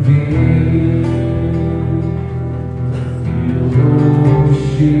convened, feel the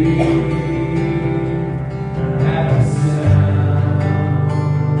shame at the sound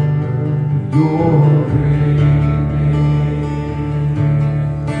of your great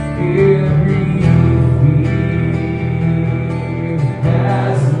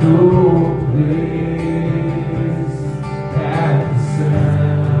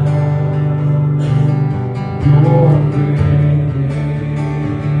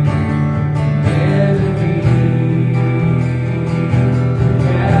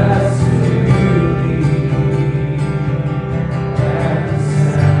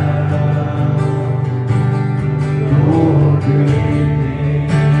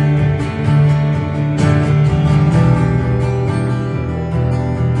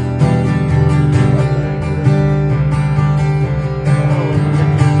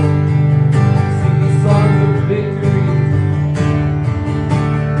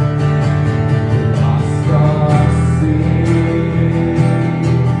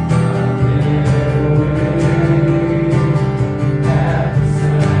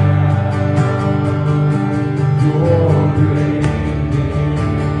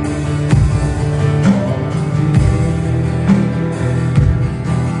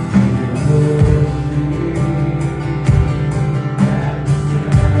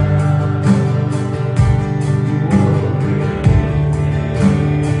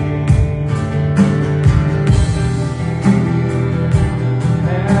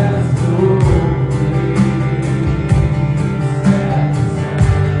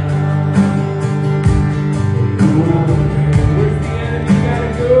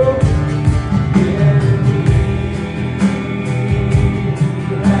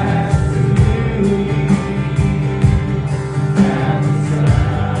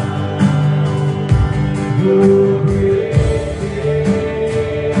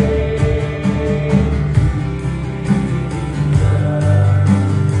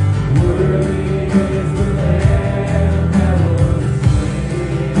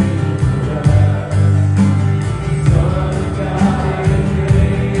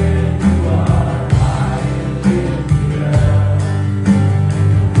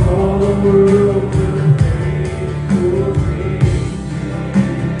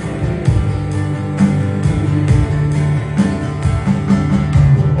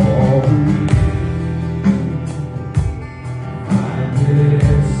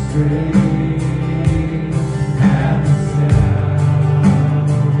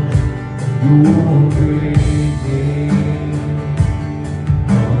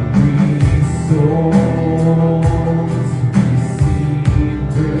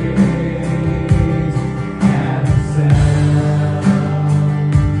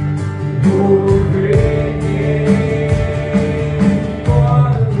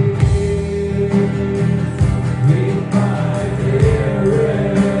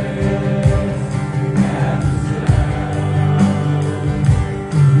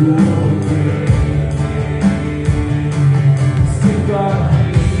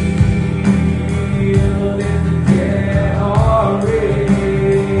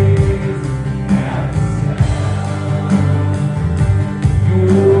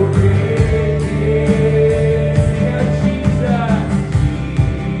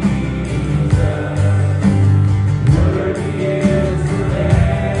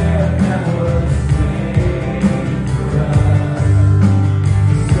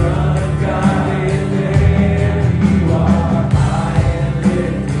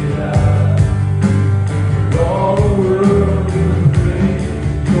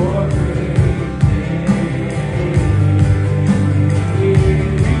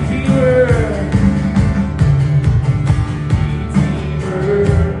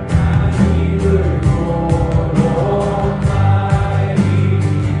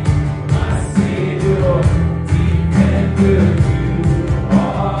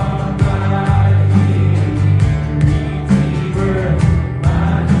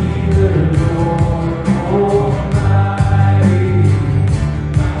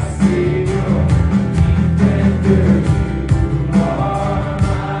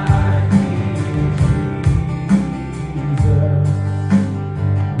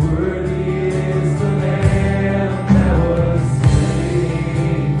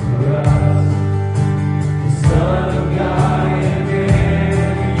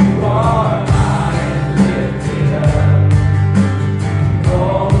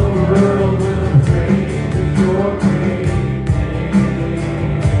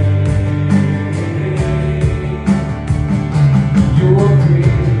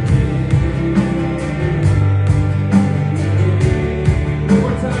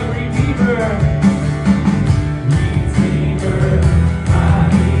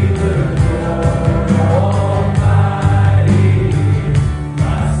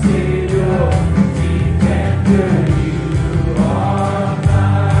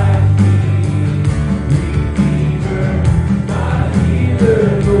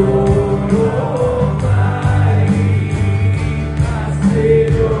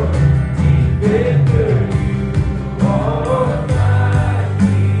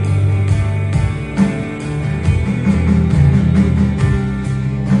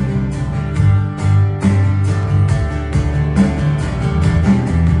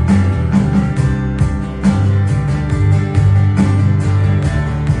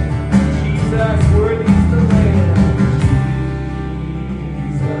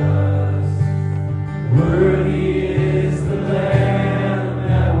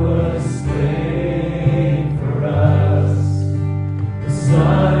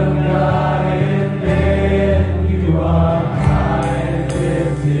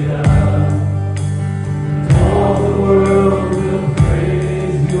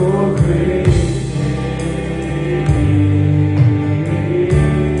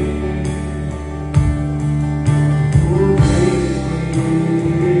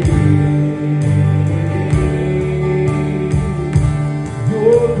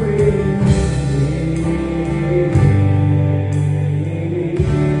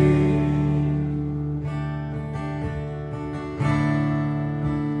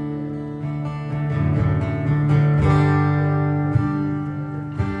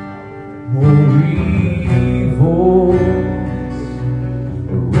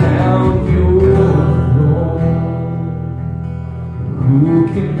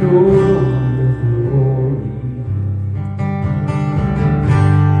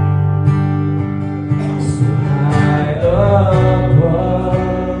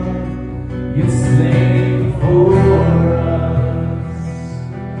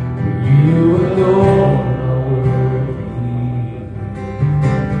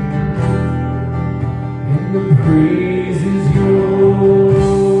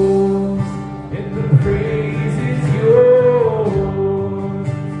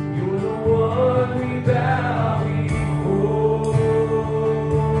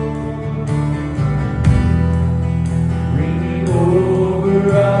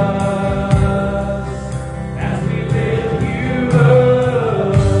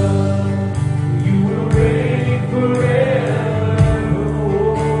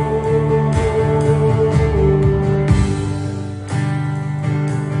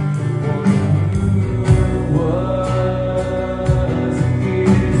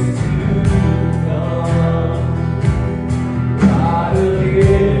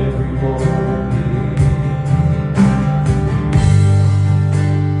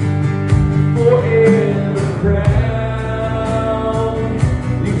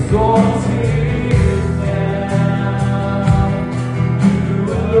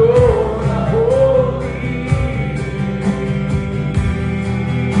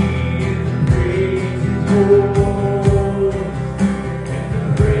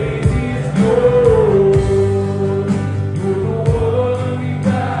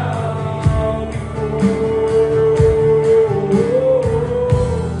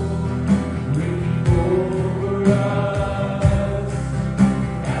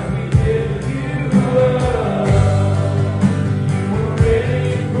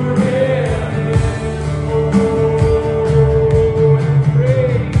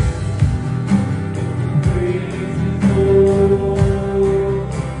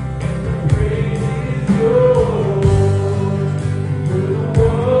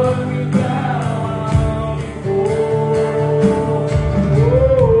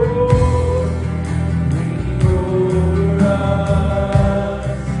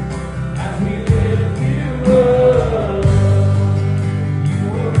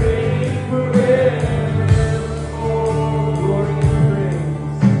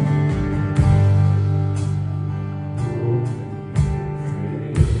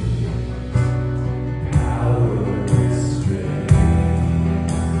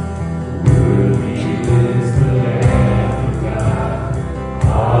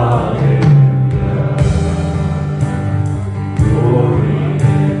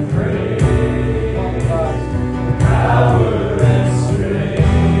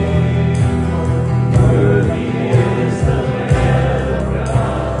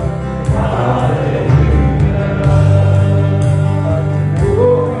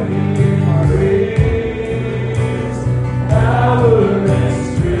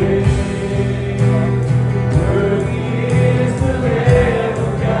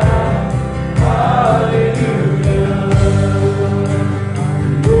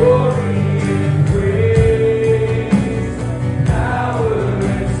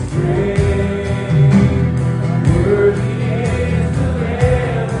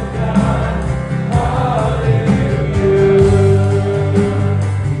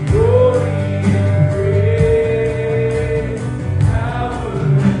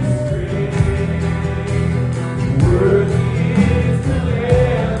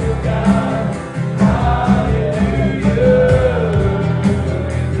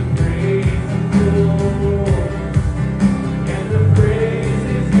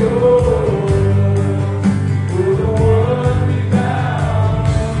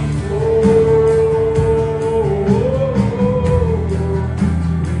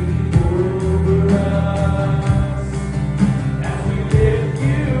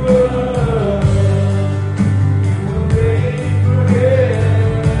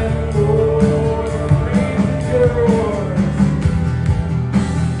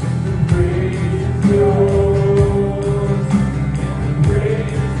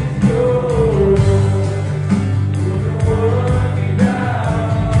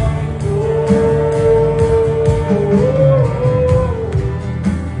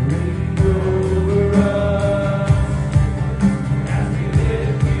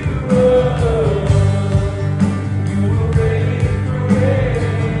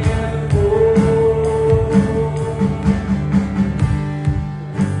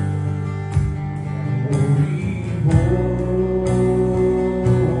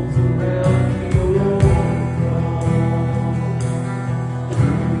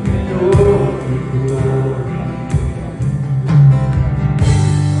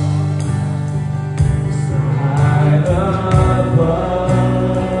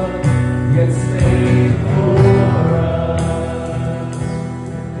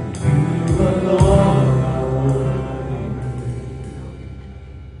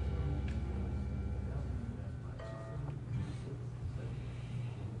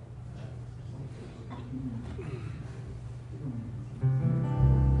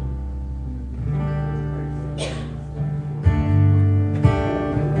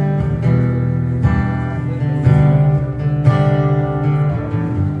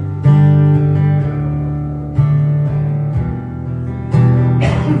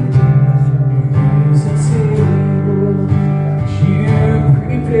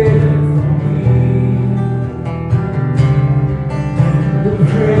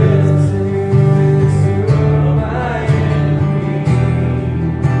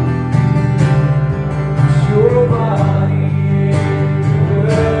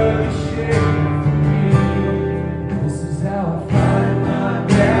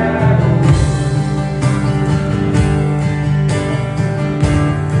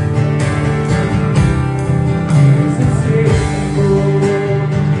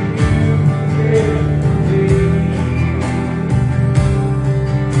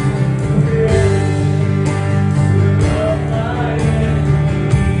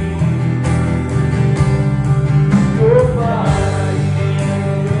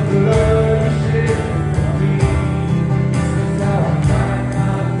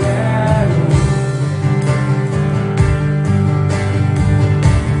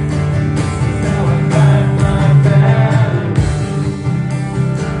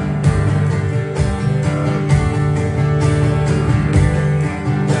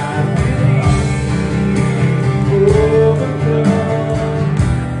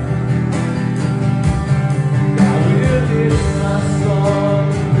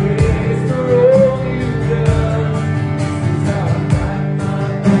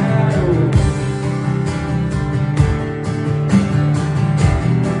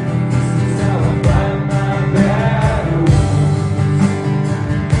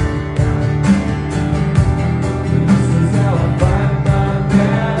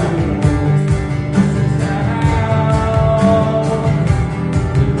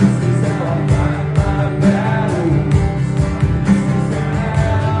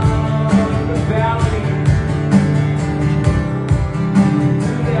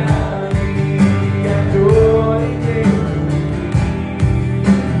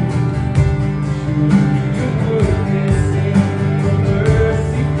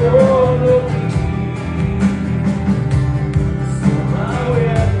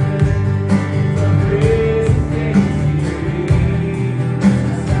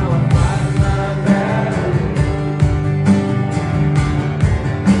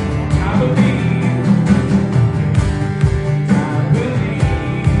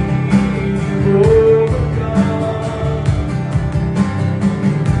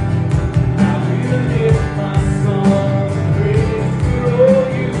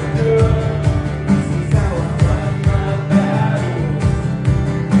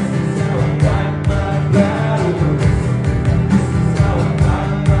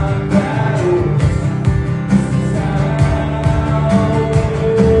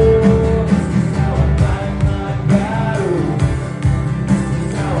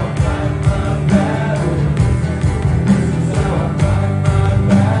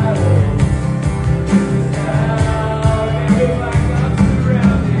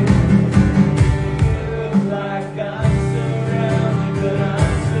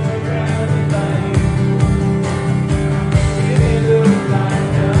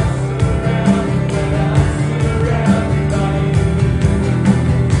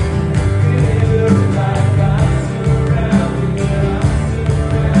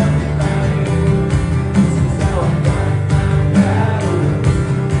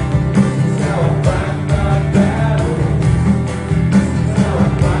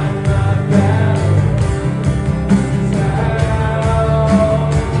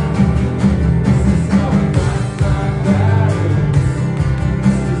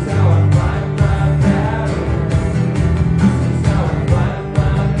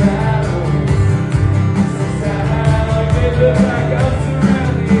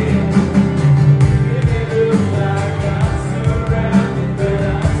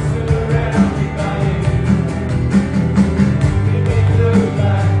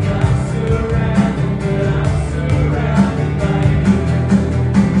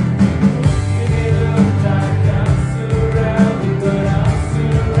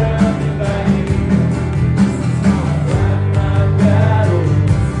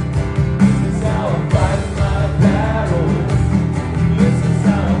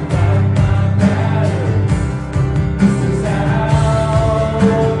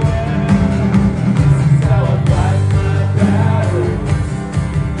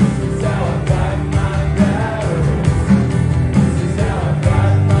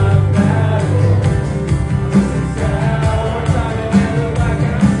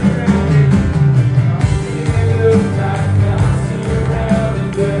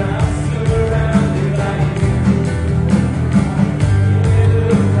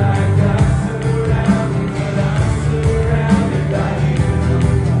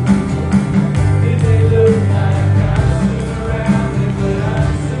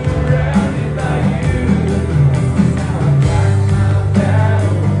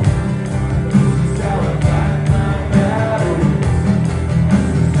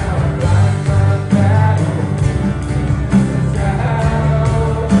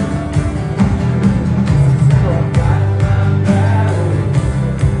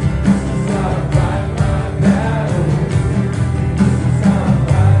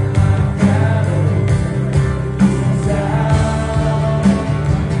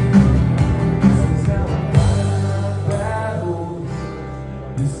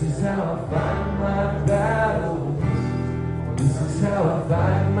This is how I fight my battles. This is how I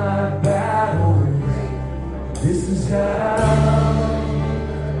fight my battles. This is how.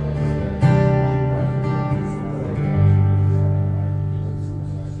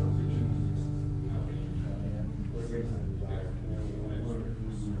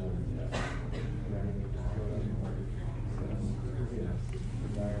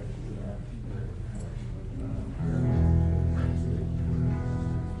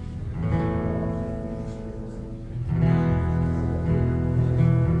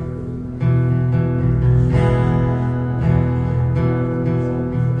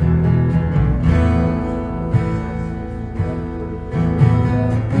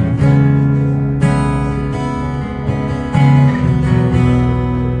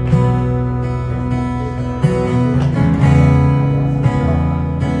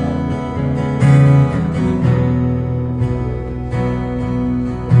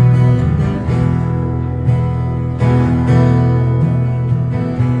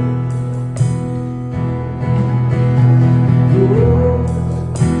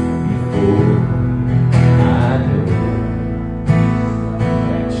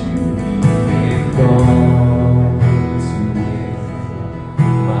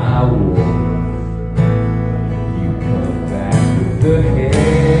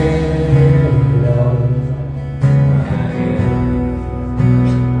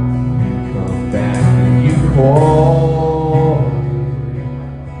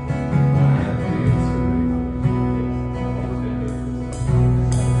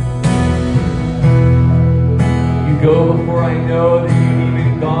 Go before I know that you've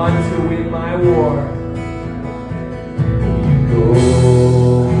even gone to win my war. You go before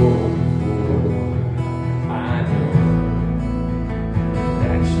I know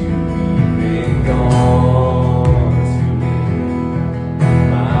that you've even gone to win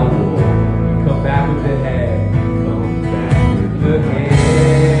my war. You come back with the head. You come back with the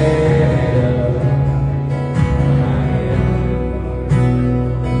head of my enemy.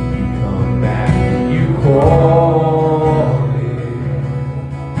 You come back and you call.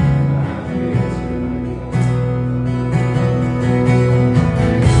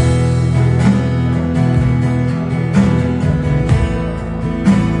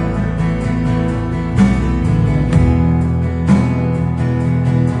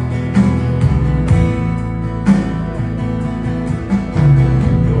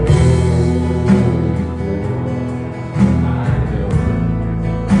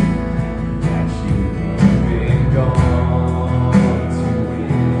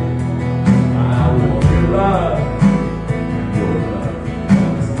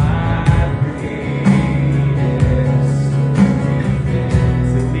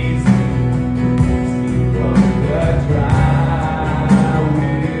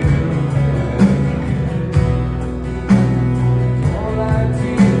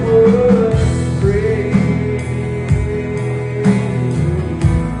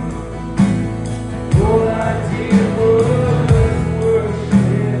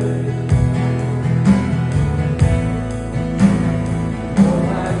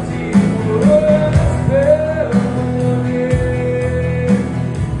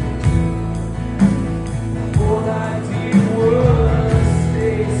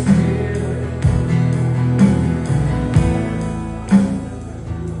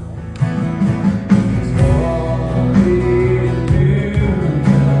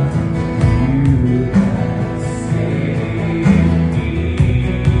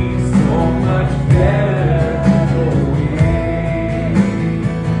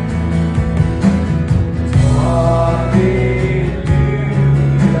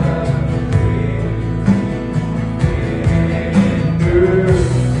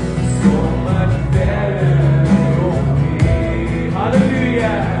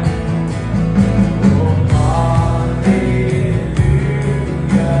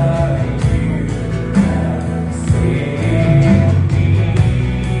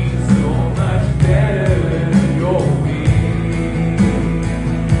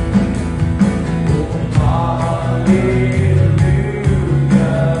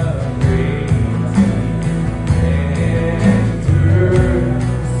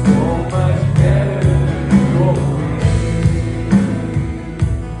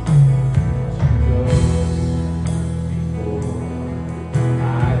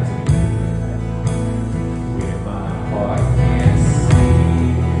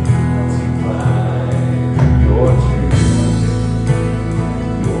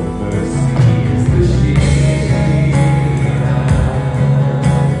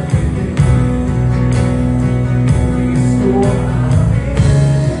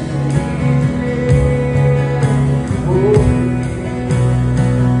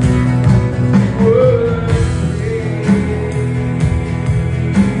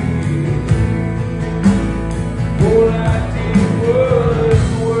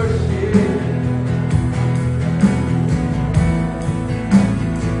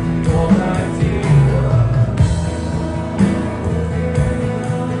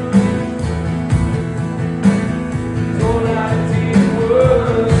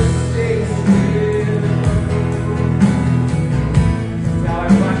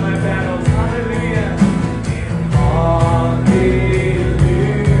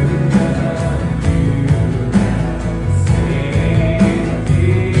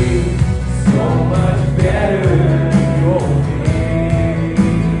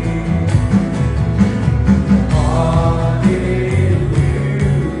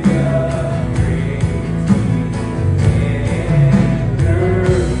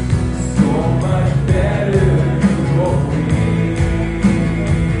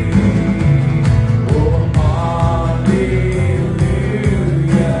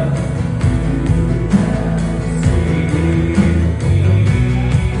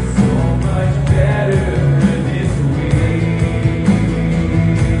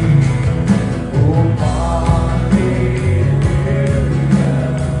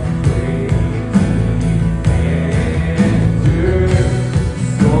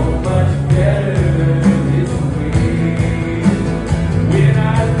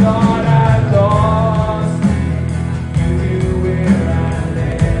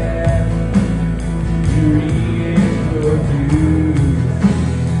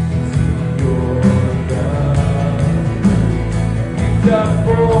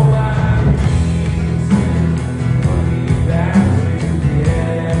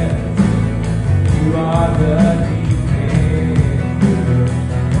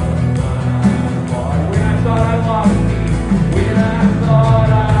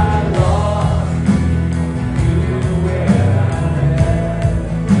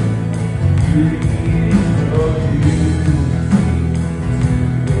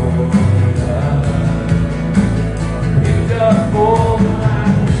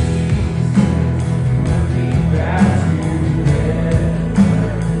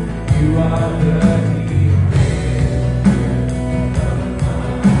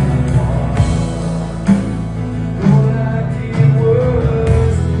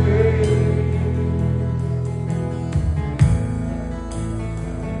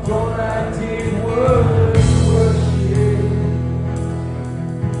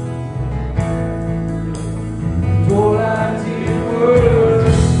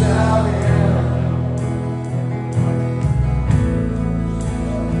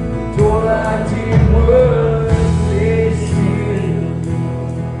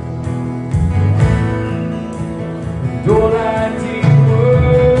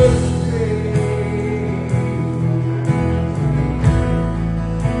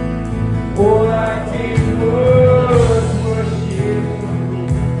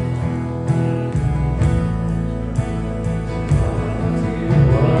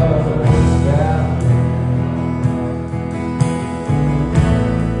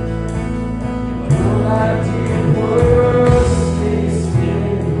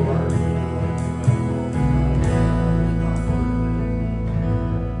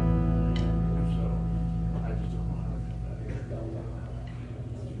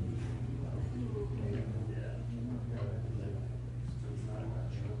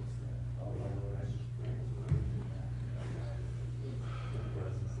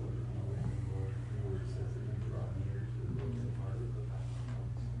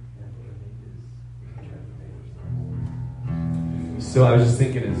 So I was just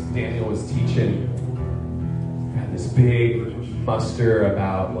thinking as Daniel was teaching, had this big muster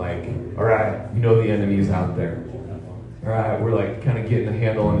about like, all right, you know the enemy's out there. All right, we're like kind of getting a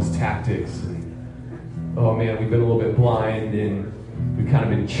handle on his tactics. And, oh man, we've been a little bit blind and we've kind of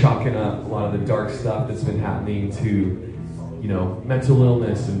been chalking up a lot of the dark stuff that's been happening to, you know, mental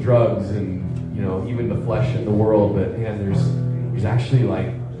illness and drugs and, you know, even the flesh in the world. But man, there's actually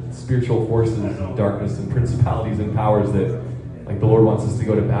like spiritual forces and darkness and principalities and powers that like the Lord wants us to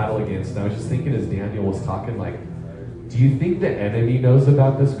go to battle against. And I was just thinking as Daniel was talking, like, do you think the enemy knows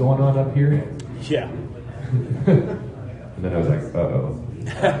about this going on up here? Yeah. And then I was like, uh-oh.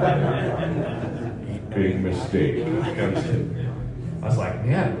 Big mistake. I was like,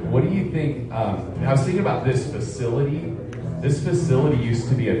 man, what do you think? I was thinking about this facility. This facility used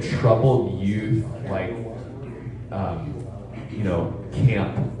to be a troubled youth, like, you know,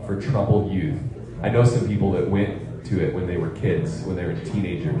 camp for troubled youth. I know some people that went to it when they were kids, when they were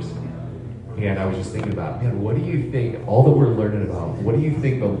teenagers. And I was just thinking about, man, what do you think, all that we're learning about, what do you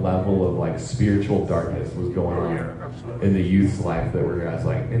think the level of like spiritual darkness was going on in the youth's life that I was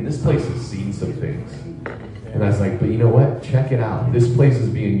like, man, this place has seen some things. And I was like, but you know what? Check it out. This place is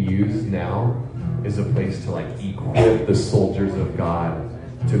being used now as a place to like equip the soldiers of God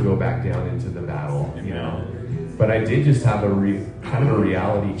to go back down into the battle, you know? But I did just have a kind of a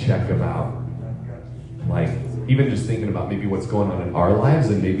reality check about like, even just thinking about maybe what's going on in our lives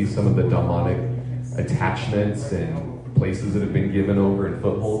and maybe some of the demonic attachments and places that have been given over and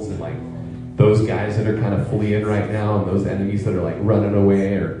footholds and like those guys that are kind of fleeing right now and those enemies that are like running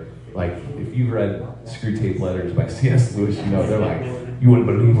away, or like if you've read Screw Tape Letters by C.S. Lewis, you know, they're like, you wouldn't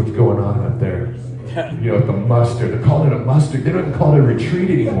believe what's going on up there. You know, at the muster, they're calling it a muster. They don't even call it a retreat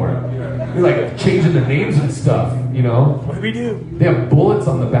anymore. They're like changing the names and stuff, you know. What do we do? They have bullets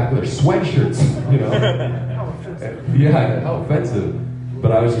on the back of their sweatshirts, you know. Yeah, how offensive.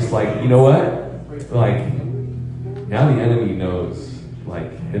 But I was just like, you know what? Like, now the enemy knows,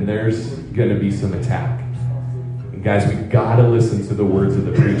 like, and there's going to be some attack. And guys, we got to listen to the words of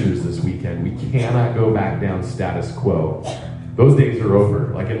the preachers this weekend. We cannot go back down status quo. Those days are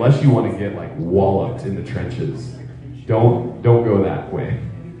over. Like, unless you want to get, like, walloped in the trenches, don't go that way.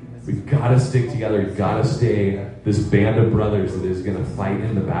 We've got to stick together. We've got to stay this band of brothers that is going to fight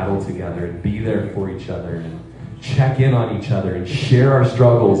in the battle together and be there for each other and check in on each other and share our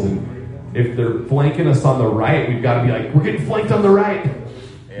struggles. And if they're flanking us on the right, we've got to be like, we're getting flanked on the right.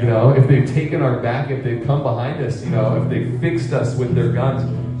 You know, if they've taken our back, if they've come behind us, you know, if they've fixed us with their guns,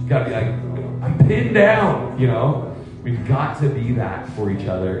 we've got to be like, I'm pinned down, you know. We've got to be that for each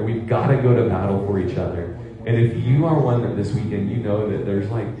other. And we've got to go to battle for each other. And if you are one that this weekend, you know that there's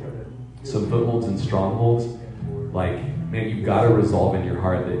like some footholds and strongholds, like, man, you've got to resolve in your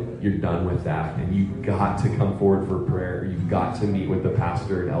heart that you're done with that. And you've got to come forward for prayer. You've got to meet with the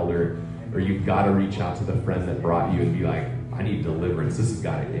pastor and elder. Or you've got to reach out to the friend that brought you and be like, I need deliverance. This has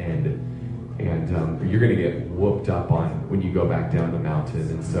got to end. And you're going to get whooped up on when you go back down the mountain.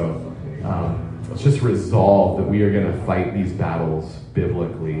 And so let's just resolve that we are going to fight these battles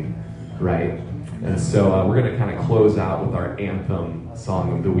biblically, right? And so we're going to kind of close out with our anthem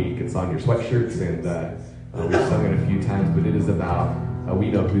song of the week. It's on your sweatshirts, and we've sung it a few times, but it is about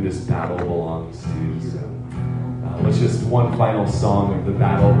we know who this battle belongs to. So let's just one final song of the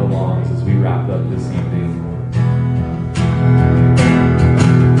battle belongs as we wrap up this evening.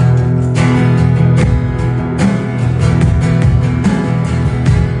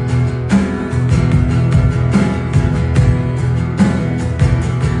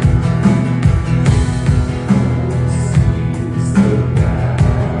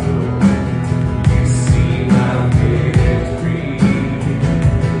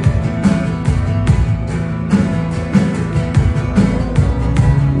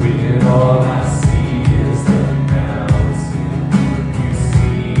 All I see is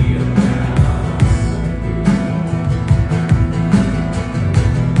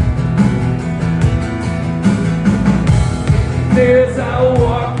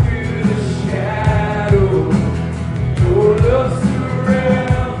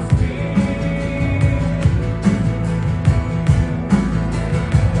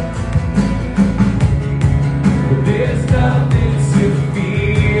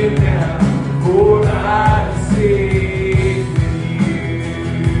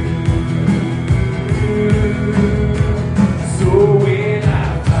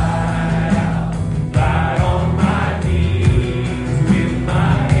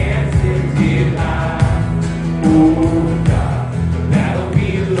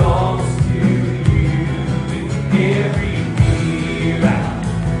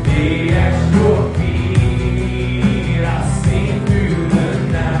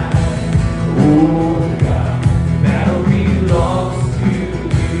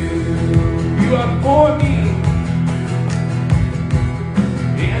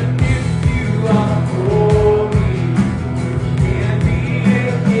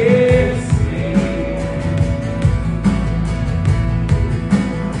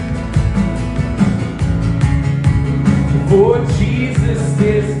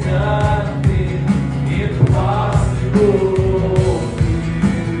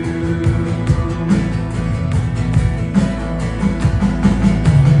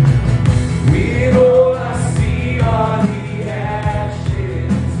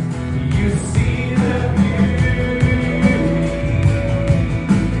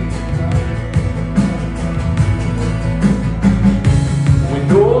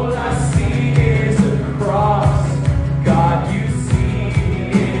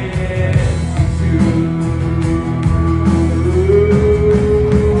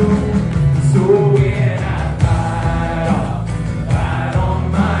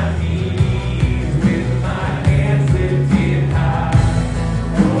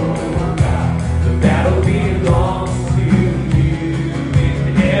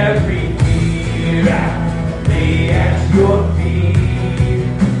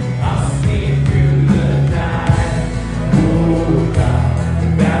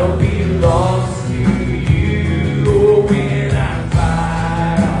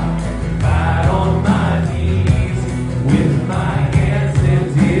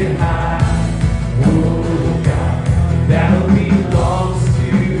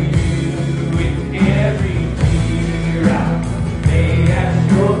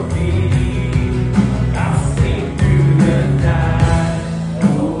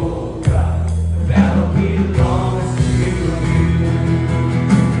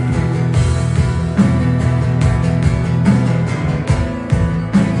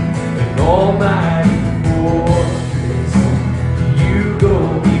almighty fortress. You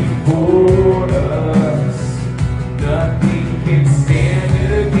go before us. Nothing can stand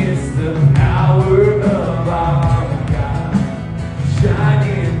against the power of our God. Shine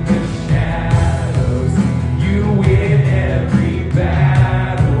in the shadows. You win every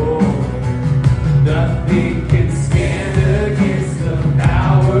battle. Nothing can stand against the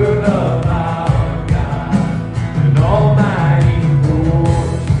power of our God. An almighty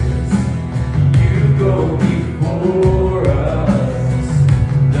fortress. You go before us.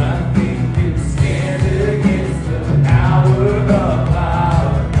 Nothing can stand against the power of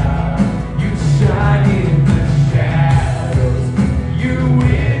our God. You shine in the shadows. You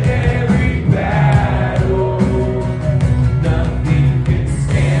win every battle. Nothing can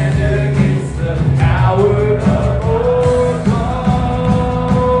stand against the power of our God.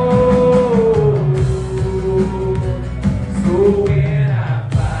 So when I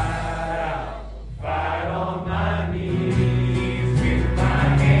fight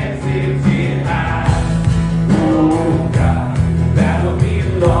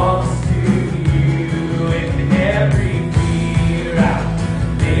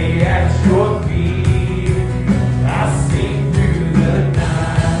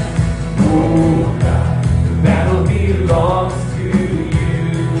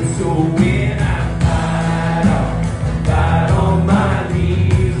on my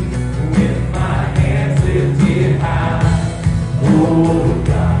knees with my hands lifted high.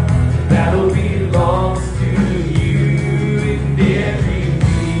 Oh God, battle belongs to you, and every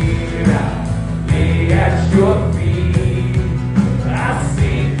fear I lay at your feet. I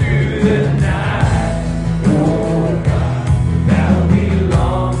sing through the night. Oh God, the battle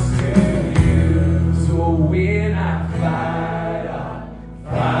belongs to you. So when I fight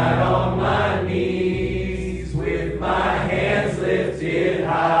on my knees with my hands lifted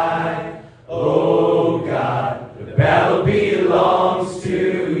high. Oh God, the battle belongs to you, and every fear I lay at your feet. I sing through the night. Oh God, the battle belongs to you. So when I fight on my knees with my hands lifted high. Oh God, the battle belongs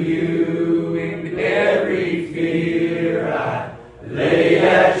to you, and every fear I lay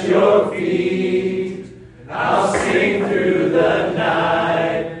at your feet. I'll sing through the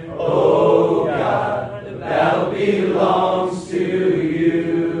night. Oh God, the battle belongs to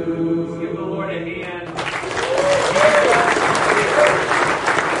you. Give the Lord a hand.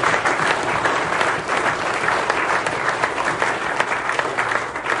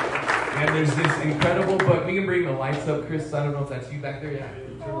 And there's this incredible book. We can bring the lights up, Chris. I don't know if that's you back there. Yeah,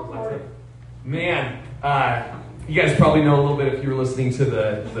 turn those lights up. Man, you guys probably know a little bit if you were listening to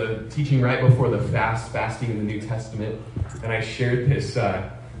the teaching right before the fasting in the New Testament. And I shared this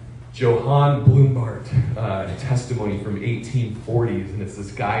Johann Blumbardt testimony from 1840s. And it's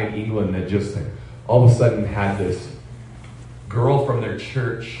this guy in England that just all of a sudden had this girl from their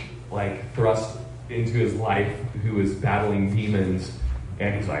church thrust into his life who was battling demons.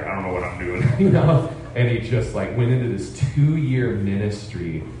 And he's like, I don't know what I'm doing, And he just went into this 2-year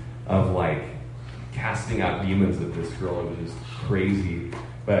ministry of casting out demons with this girl. It was just crazy.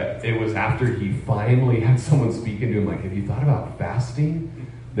 But it was after he finally had someone speaking to him, have you thought about fasting?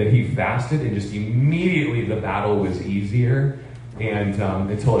 That he fasted, and just immediately the battle was easier. And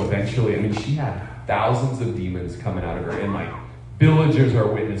until eventually, she had thousands of demons coming out of her, and villagers are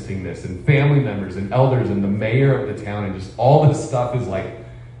witnessing this, and family members and elders and the mayor of the town, and just all this stuff is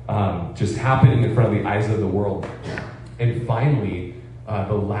just happening in front of the eyes of the world. And finally,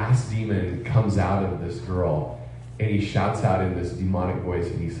 the last demon comes out of this girl, and he shouts out in this demonic voice,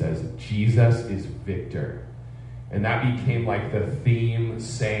 and he says, Jesus is victor. And that became the theme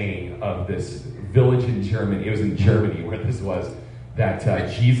saying of this village in Germany. It was in Germany where this was, that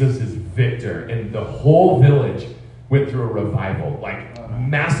Jesus is victor. And the whole village went through a revival,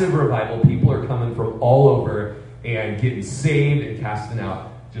 massive revival. People are coming from all over and getting saved and casting out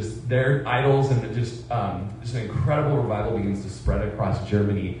just their idols, and just an incredible revival begins to spread across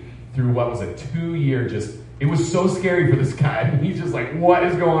Germany through what was a 2-year it was so scary for this guy. He's just what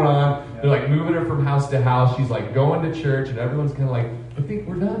is going on? They're moving her from house to house. She's going to church, and everyone's kind of I think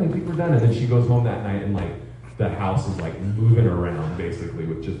we're done. And then she goes home that night, and the house is moving around basically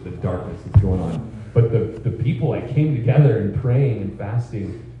with just the darkness that's going on. But the people came together and praying and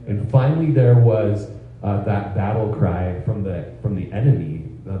fasting, and finally there was that battle cry from the enemy,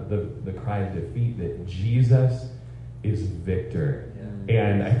 the cry of defeat, that Jesus is victor. Yeah.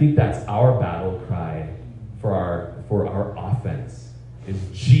 And I think that's our battle cry for our offense, is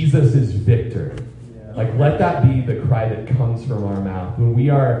Jesus is victor. Yeah. Let that be the cry that comes from our mouth when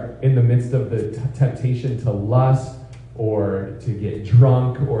we are in the midst of the temptation to lust, or to get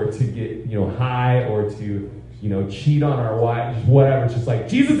drunk, or to get high, or to cheat on our wives, whatever. It's just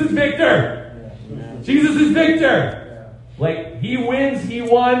Jesus is victor. Yeah. Jesus is victor. Yeah. Like, he wins, he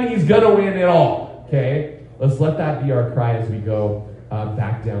won, he's going to win it all. Okay? Let's let that be our cry as we go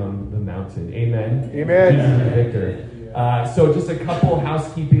back down the mountain. Amen? Amen. Jesus is victor. So just a couple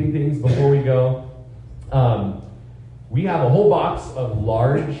housekeeping things before we go. We have a whole box of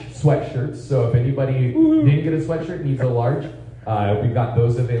large sweatshirts. So if anybody didn't get a sweatshirt, needs a large, we've got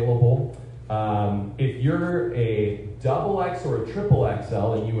those available. If you're a double X or a triple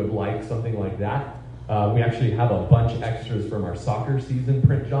XL and you would like something like that, we actually have a bunch of extras from our soccer season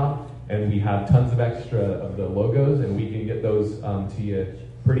print job, and we have tons of extra of the logos, and we can get those to you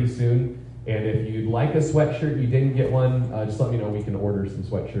pretty soon. And if you'd like a sweatshirt, you didn't get one, just let me know. We can order some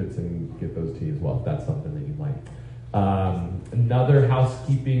sweatshirts and get those to you as well, if that's something that you'd like. Another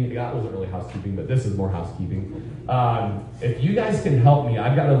housekeeping, that wasn't really housekeeping, but this is more housekeeping. If you guys can help me,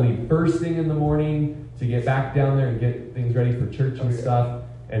 I've got to leave first thing in the morning to get back down there and get things ready for church and stuff.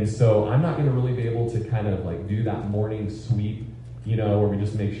 And so I'm not going to really be able to kind of like do that morning sweep, where we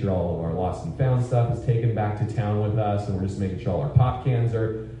just make sure all of our lost and found stuff is taken back to town with us, and we're just making sure all our pop cans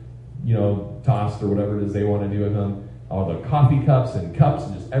are, tossed or whatever it is they want to do with them. All the coffee cups and cups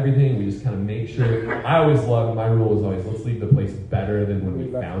and just everything. We just kind of make sure. I always love, my rule is always, let's leave the place better than when we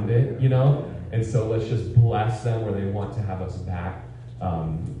found it, And so let's just bless them where they want to have us back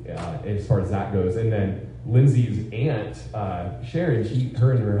as far as that goes. And then Lindsay's aunt, Sharon,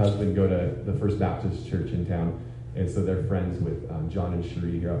 her and her husband go to the First Baptist Church in town. And so they're friends with John and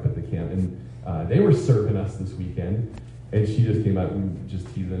Cherie here up at the camp. And they were serving us this weekend. And she just came up and just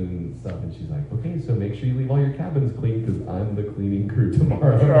teasing and stuff. And she's like, okay, so make sure you leave all your cabins clean because I'm the cleaning crew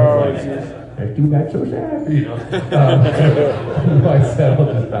tomorrow. And I was like, I do that so sad. I said, I'll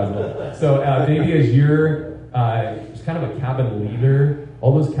just pass it on. So maybe as you're just kind of a cabin leader,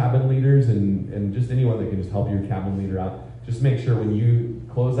 all those cabin leaders and just anyone that can just help your cabin leader out, just make sure when you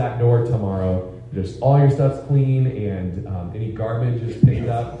close that door tomorrow, just all your stuff's clean and any garbage is picked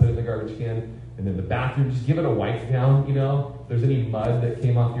up, put it in the garbage can. And then the bathroom, just give it a wipe down, If there's any mud that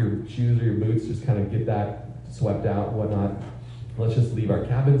came off your shoes or your boots, just kind of get that swept out and whatnot. Let's just leave our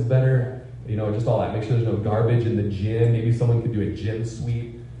cabins better, just all that. Make sure there's no garbage in the gym. Maybe someone could do a gym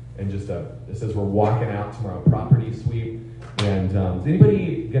sweep and just it says we're walking out tomorrow, property sweep. And is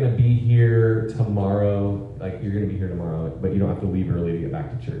anybody going to be here tomorrow? Like, you're going to be here tomorrow, but you don't have to leave early to get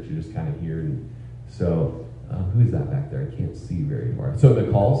back to church. You're just kind of here. And so, who's that back there? I can't see very far. So the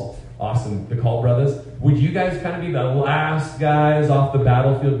calls. Awesome. The Call Brothers. Would you guys kind of be the last guys off the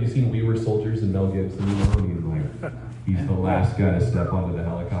battlefield? Have you seen We Were Soldiers and Mel Gibson? He's the last guy to step onto the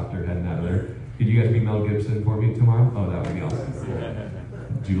helicopter heading out of there. Could you guys be Mel Gibson for me tomorrow? Oh, that would be awesome.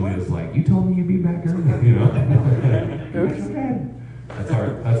 Julia's like, you told me you'd be back early. That's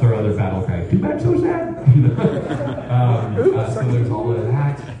our other battle cry. Too bad, so sad. So there's all of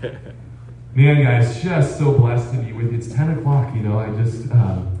that. Man, guys, just so blessed to be with you. It's 10 o'clock, I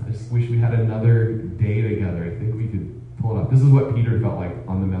just wish we had another day together. I think we could pull it off. This is what Peter felt like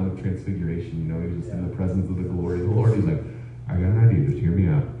on the Mount of Transfiguration. He was just in the presence of the glory of the Lord. He's like, I got an idea, just hear me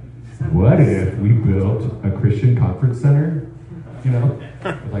out. What if we built a Christian conference center,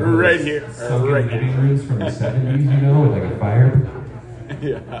 with like right here, sunken right living rooms from the 70s, with like a fire?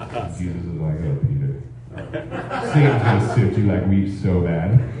 Yeah. Jesus is like, oh, Peter. Satan's gonna sift you like wheat so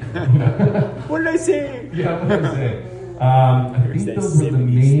bad. What did I say? Yeah, what did I say? I think those were the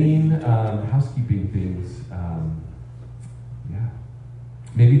main housekeeping things. Yeah.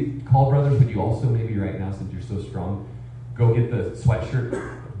 Maybe Call Brothers, but you also maybe right now, since you're so strong, go get the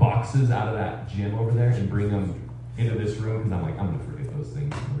sweatshirt boxes out of that gym over there and bring them into this room, because I'm going to forget those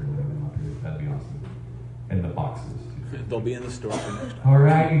things. We're going to leave them up here. That'd be awesome. And the boxes, too. They'll be in the store for next time. All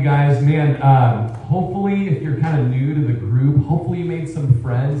right, you guys, man. Hopefully, if you're kind of new to the group, hopefully you made some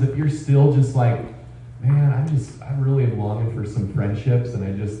friends. If you're still just like, man, I really am longing for some friendships, and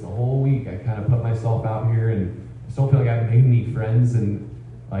the whole week I kind of put myself out here and I just don't feel like I've made any friends, and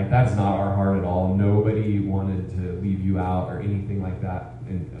like that's not our heart at all. Nobody wanted to leave you out or anything like that,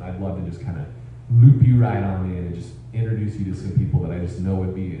 and I'd love to just kind of loop you right on in and just introduce you to some people that I just know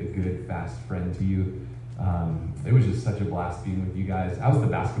would be a good, fast friend to you. It was just such a blast being with you guys. How was the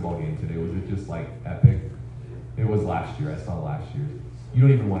basketball game today? Was it just like epic? It was last year. I saw last year. You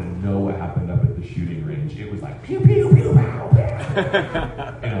don't even want to know what happened up at the shooting range. It was like pew pew pew pow.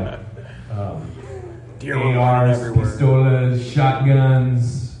 ARs, pistolas,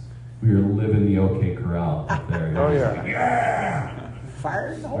 shotguns. We were living the OK Corral up there. Oh yeah. Like, yeah.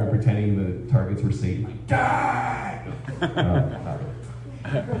 Fire in the hole. We were pretending the targets were Satan. Like, die.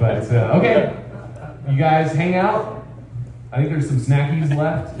 But okay. You guys hang out. I think there's some snackies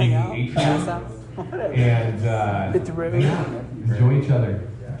left in the atrium. And enjoy each other.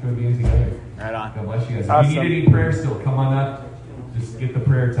 Enjoy being together. Right on. God bless you guys. Awesome. If you need any prayer still, come on up. Just get the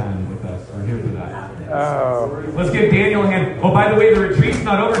prayer time with us. We're here for that. Oh. Let's give Daniel a hand. Oh, by the way, the retreat's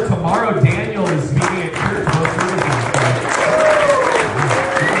not over. Tomorrow, Daniel is speaking at church. Most services.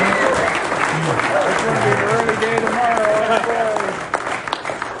 It's going to be an early day tomorrow.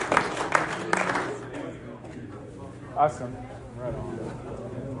 Awesome. Right on.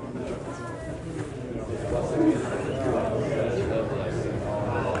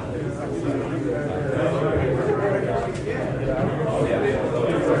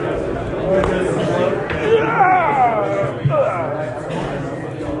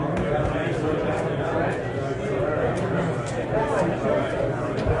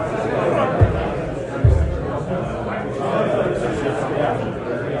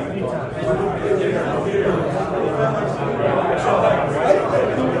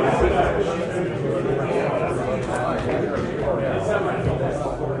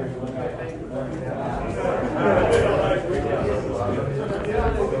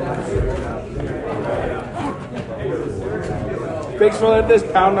 Thanks for letting this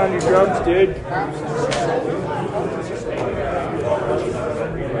pound on your drums, dude.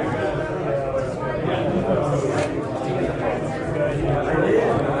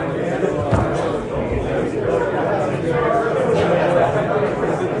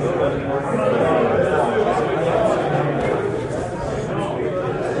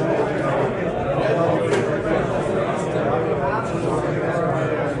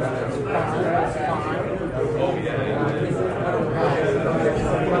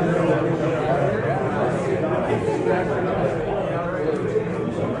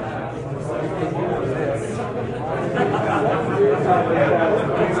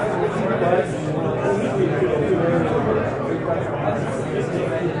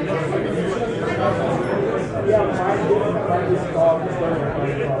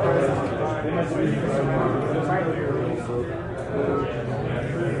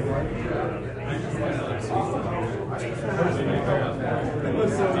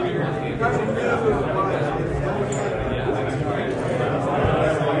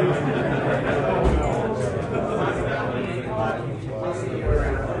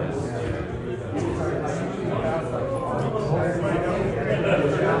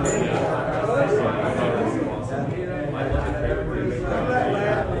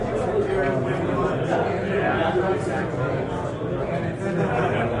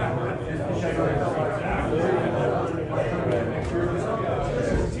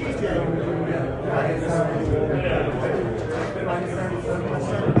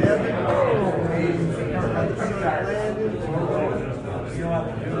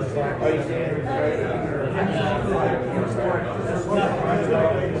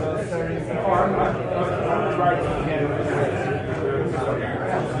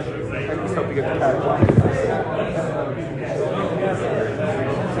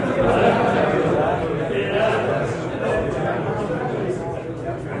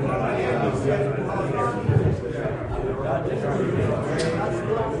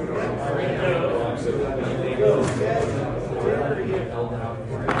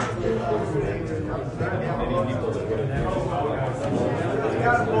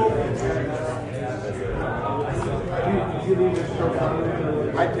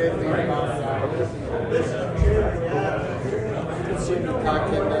 I did think about that. See me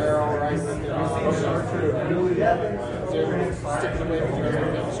tuck in there all right. Stick the way with your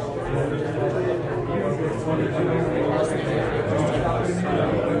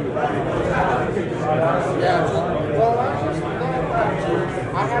yeah, well,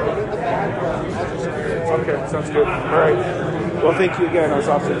 I haven't hit the bag, but I'll just Okay, sounds good. All right. Well, thank you again. That was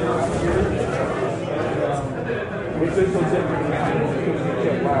awesome.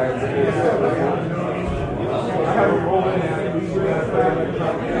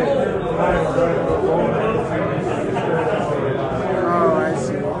 Oh, I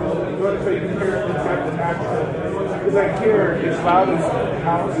see. Because I hear as loud as the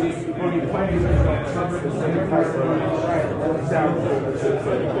house when you play music, it's the same type of sound.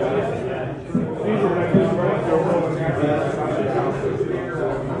 These are like this running to a roll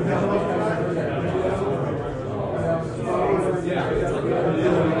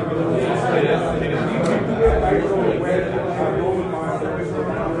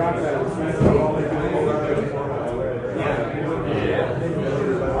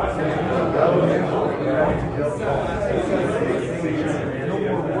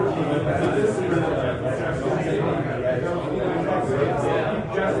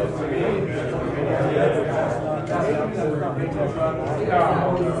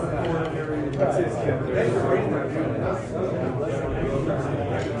That's his kid.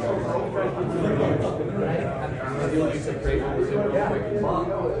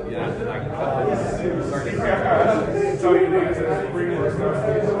 So you need to bring your stuff.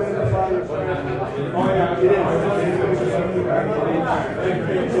 Oh yeah, it is.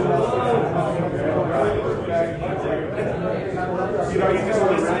 You know, you just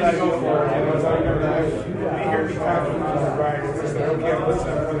listen and go for it. You know, it's like be here, be confident on the ride. It's just like, okay, listen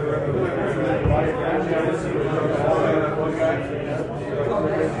for the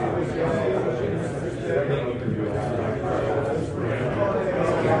Yeah,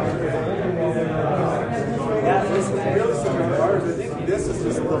 this is really similar to ours. I think this is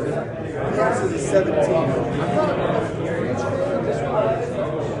just a little bit. This is a 17. I thought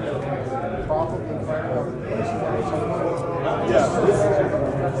probably yeah,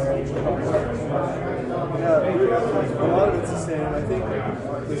 a lot of it's the same. I think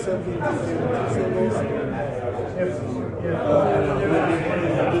the 17 is singles.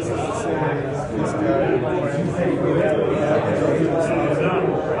 This is the same as this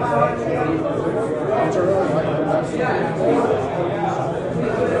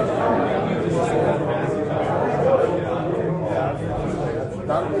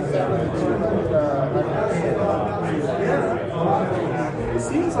It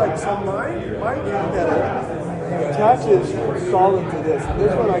seems like some my that attaches solid to this.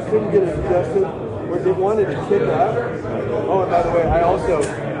 This one I couldn't get it adjusted where it wanted to kick up. Oh, and by the way, I also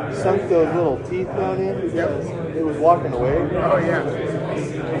sunk those little teeth down in because it was walking away. Oh, yeah.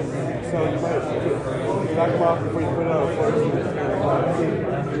 So you might back them off before you put it on a force.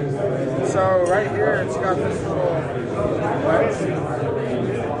 So right here, it's got this little wedge.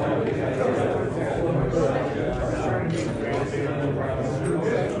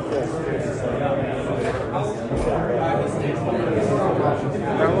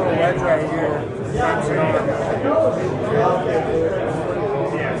 That little wedge right here keeps it on.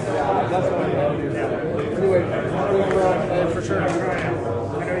 Anyway, for sure. I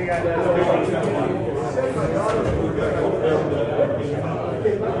know you guys.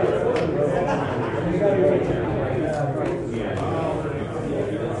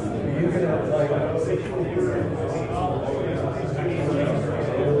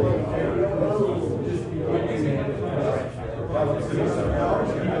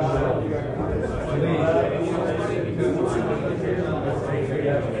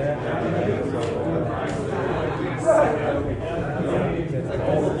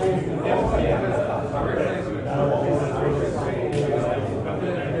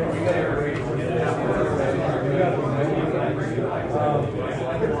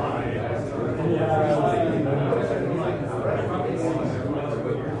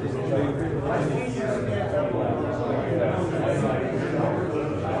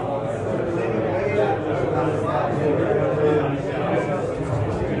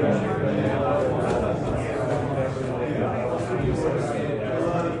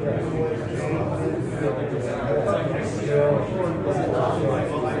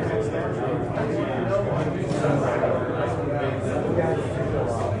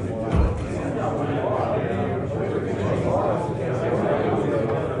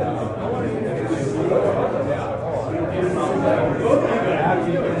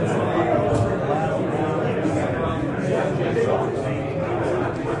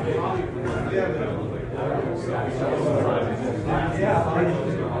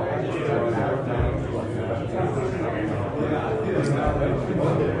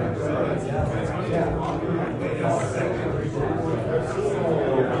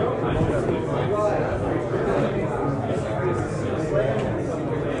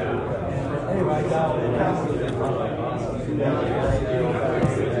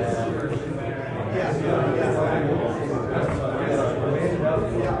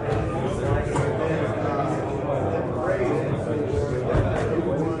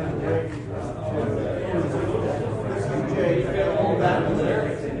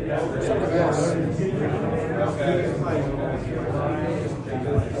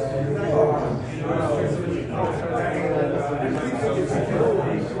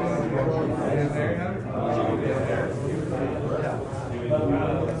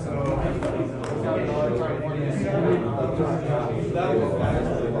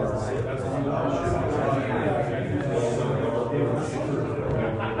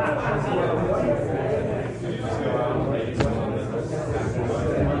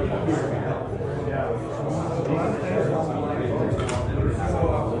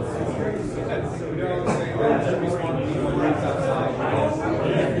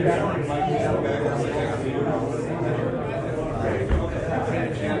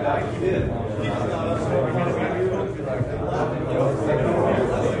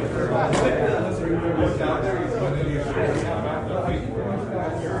 Yeah.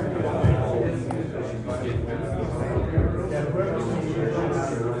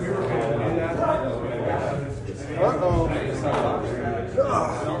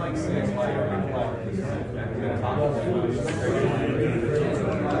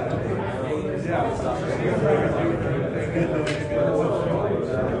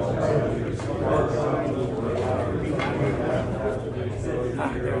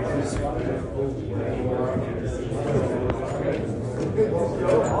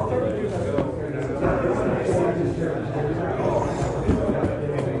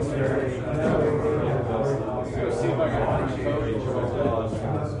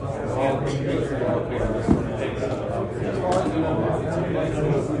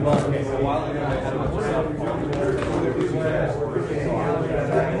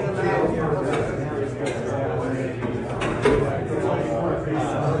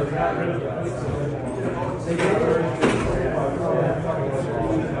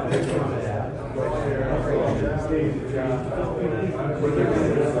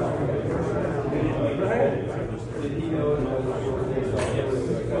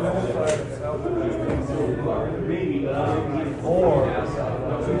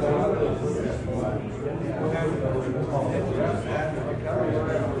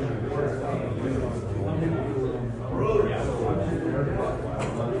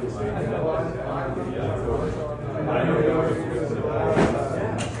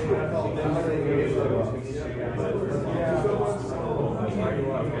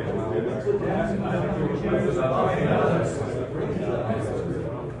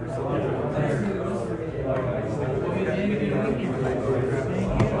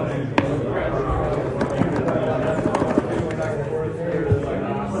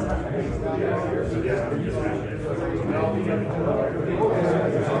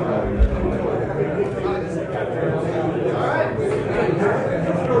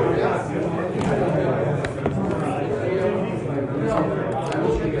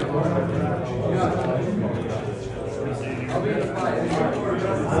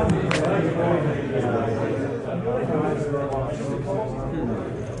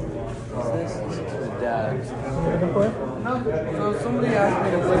 So somebody asked me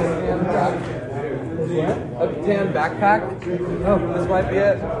to bring a tan backpack. A tan backpack? Oh, this might be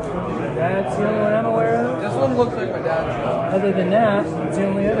it. That's the only one I'm aware of. This one looks like my dad's. Other than that, it's the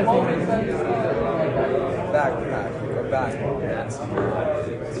only other thing. Backpack. Or backpack.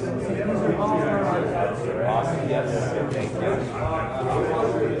 Awesome. Yes. Thank you.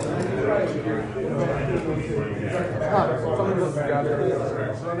 Someone just got it.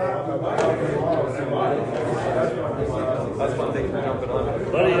 That's fun. Thank you for jumping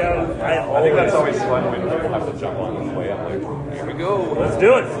on. Buddy, I think that's always fun when people have to jump on the way. I'm like, here we go. Let's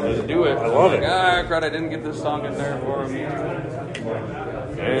do it. Let's do it. I love it. Ah, crud, I didn't get this song in there for him.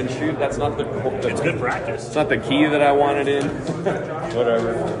 And shoot, that's not the It's good practice. It's not the key that I wanted in.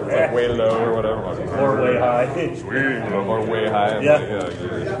 Whatever. It's like way low or whatever. Or way high. Or way high. Yeah.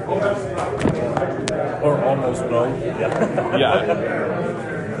 Like, Or almost low. Yeah. yeah.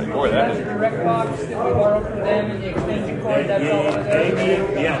 Like, boy, that That's is. the direct box that we borrowed from them and the extension cord. That's all it is.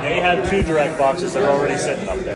 They had 2 direct boxes that are already sitting up there.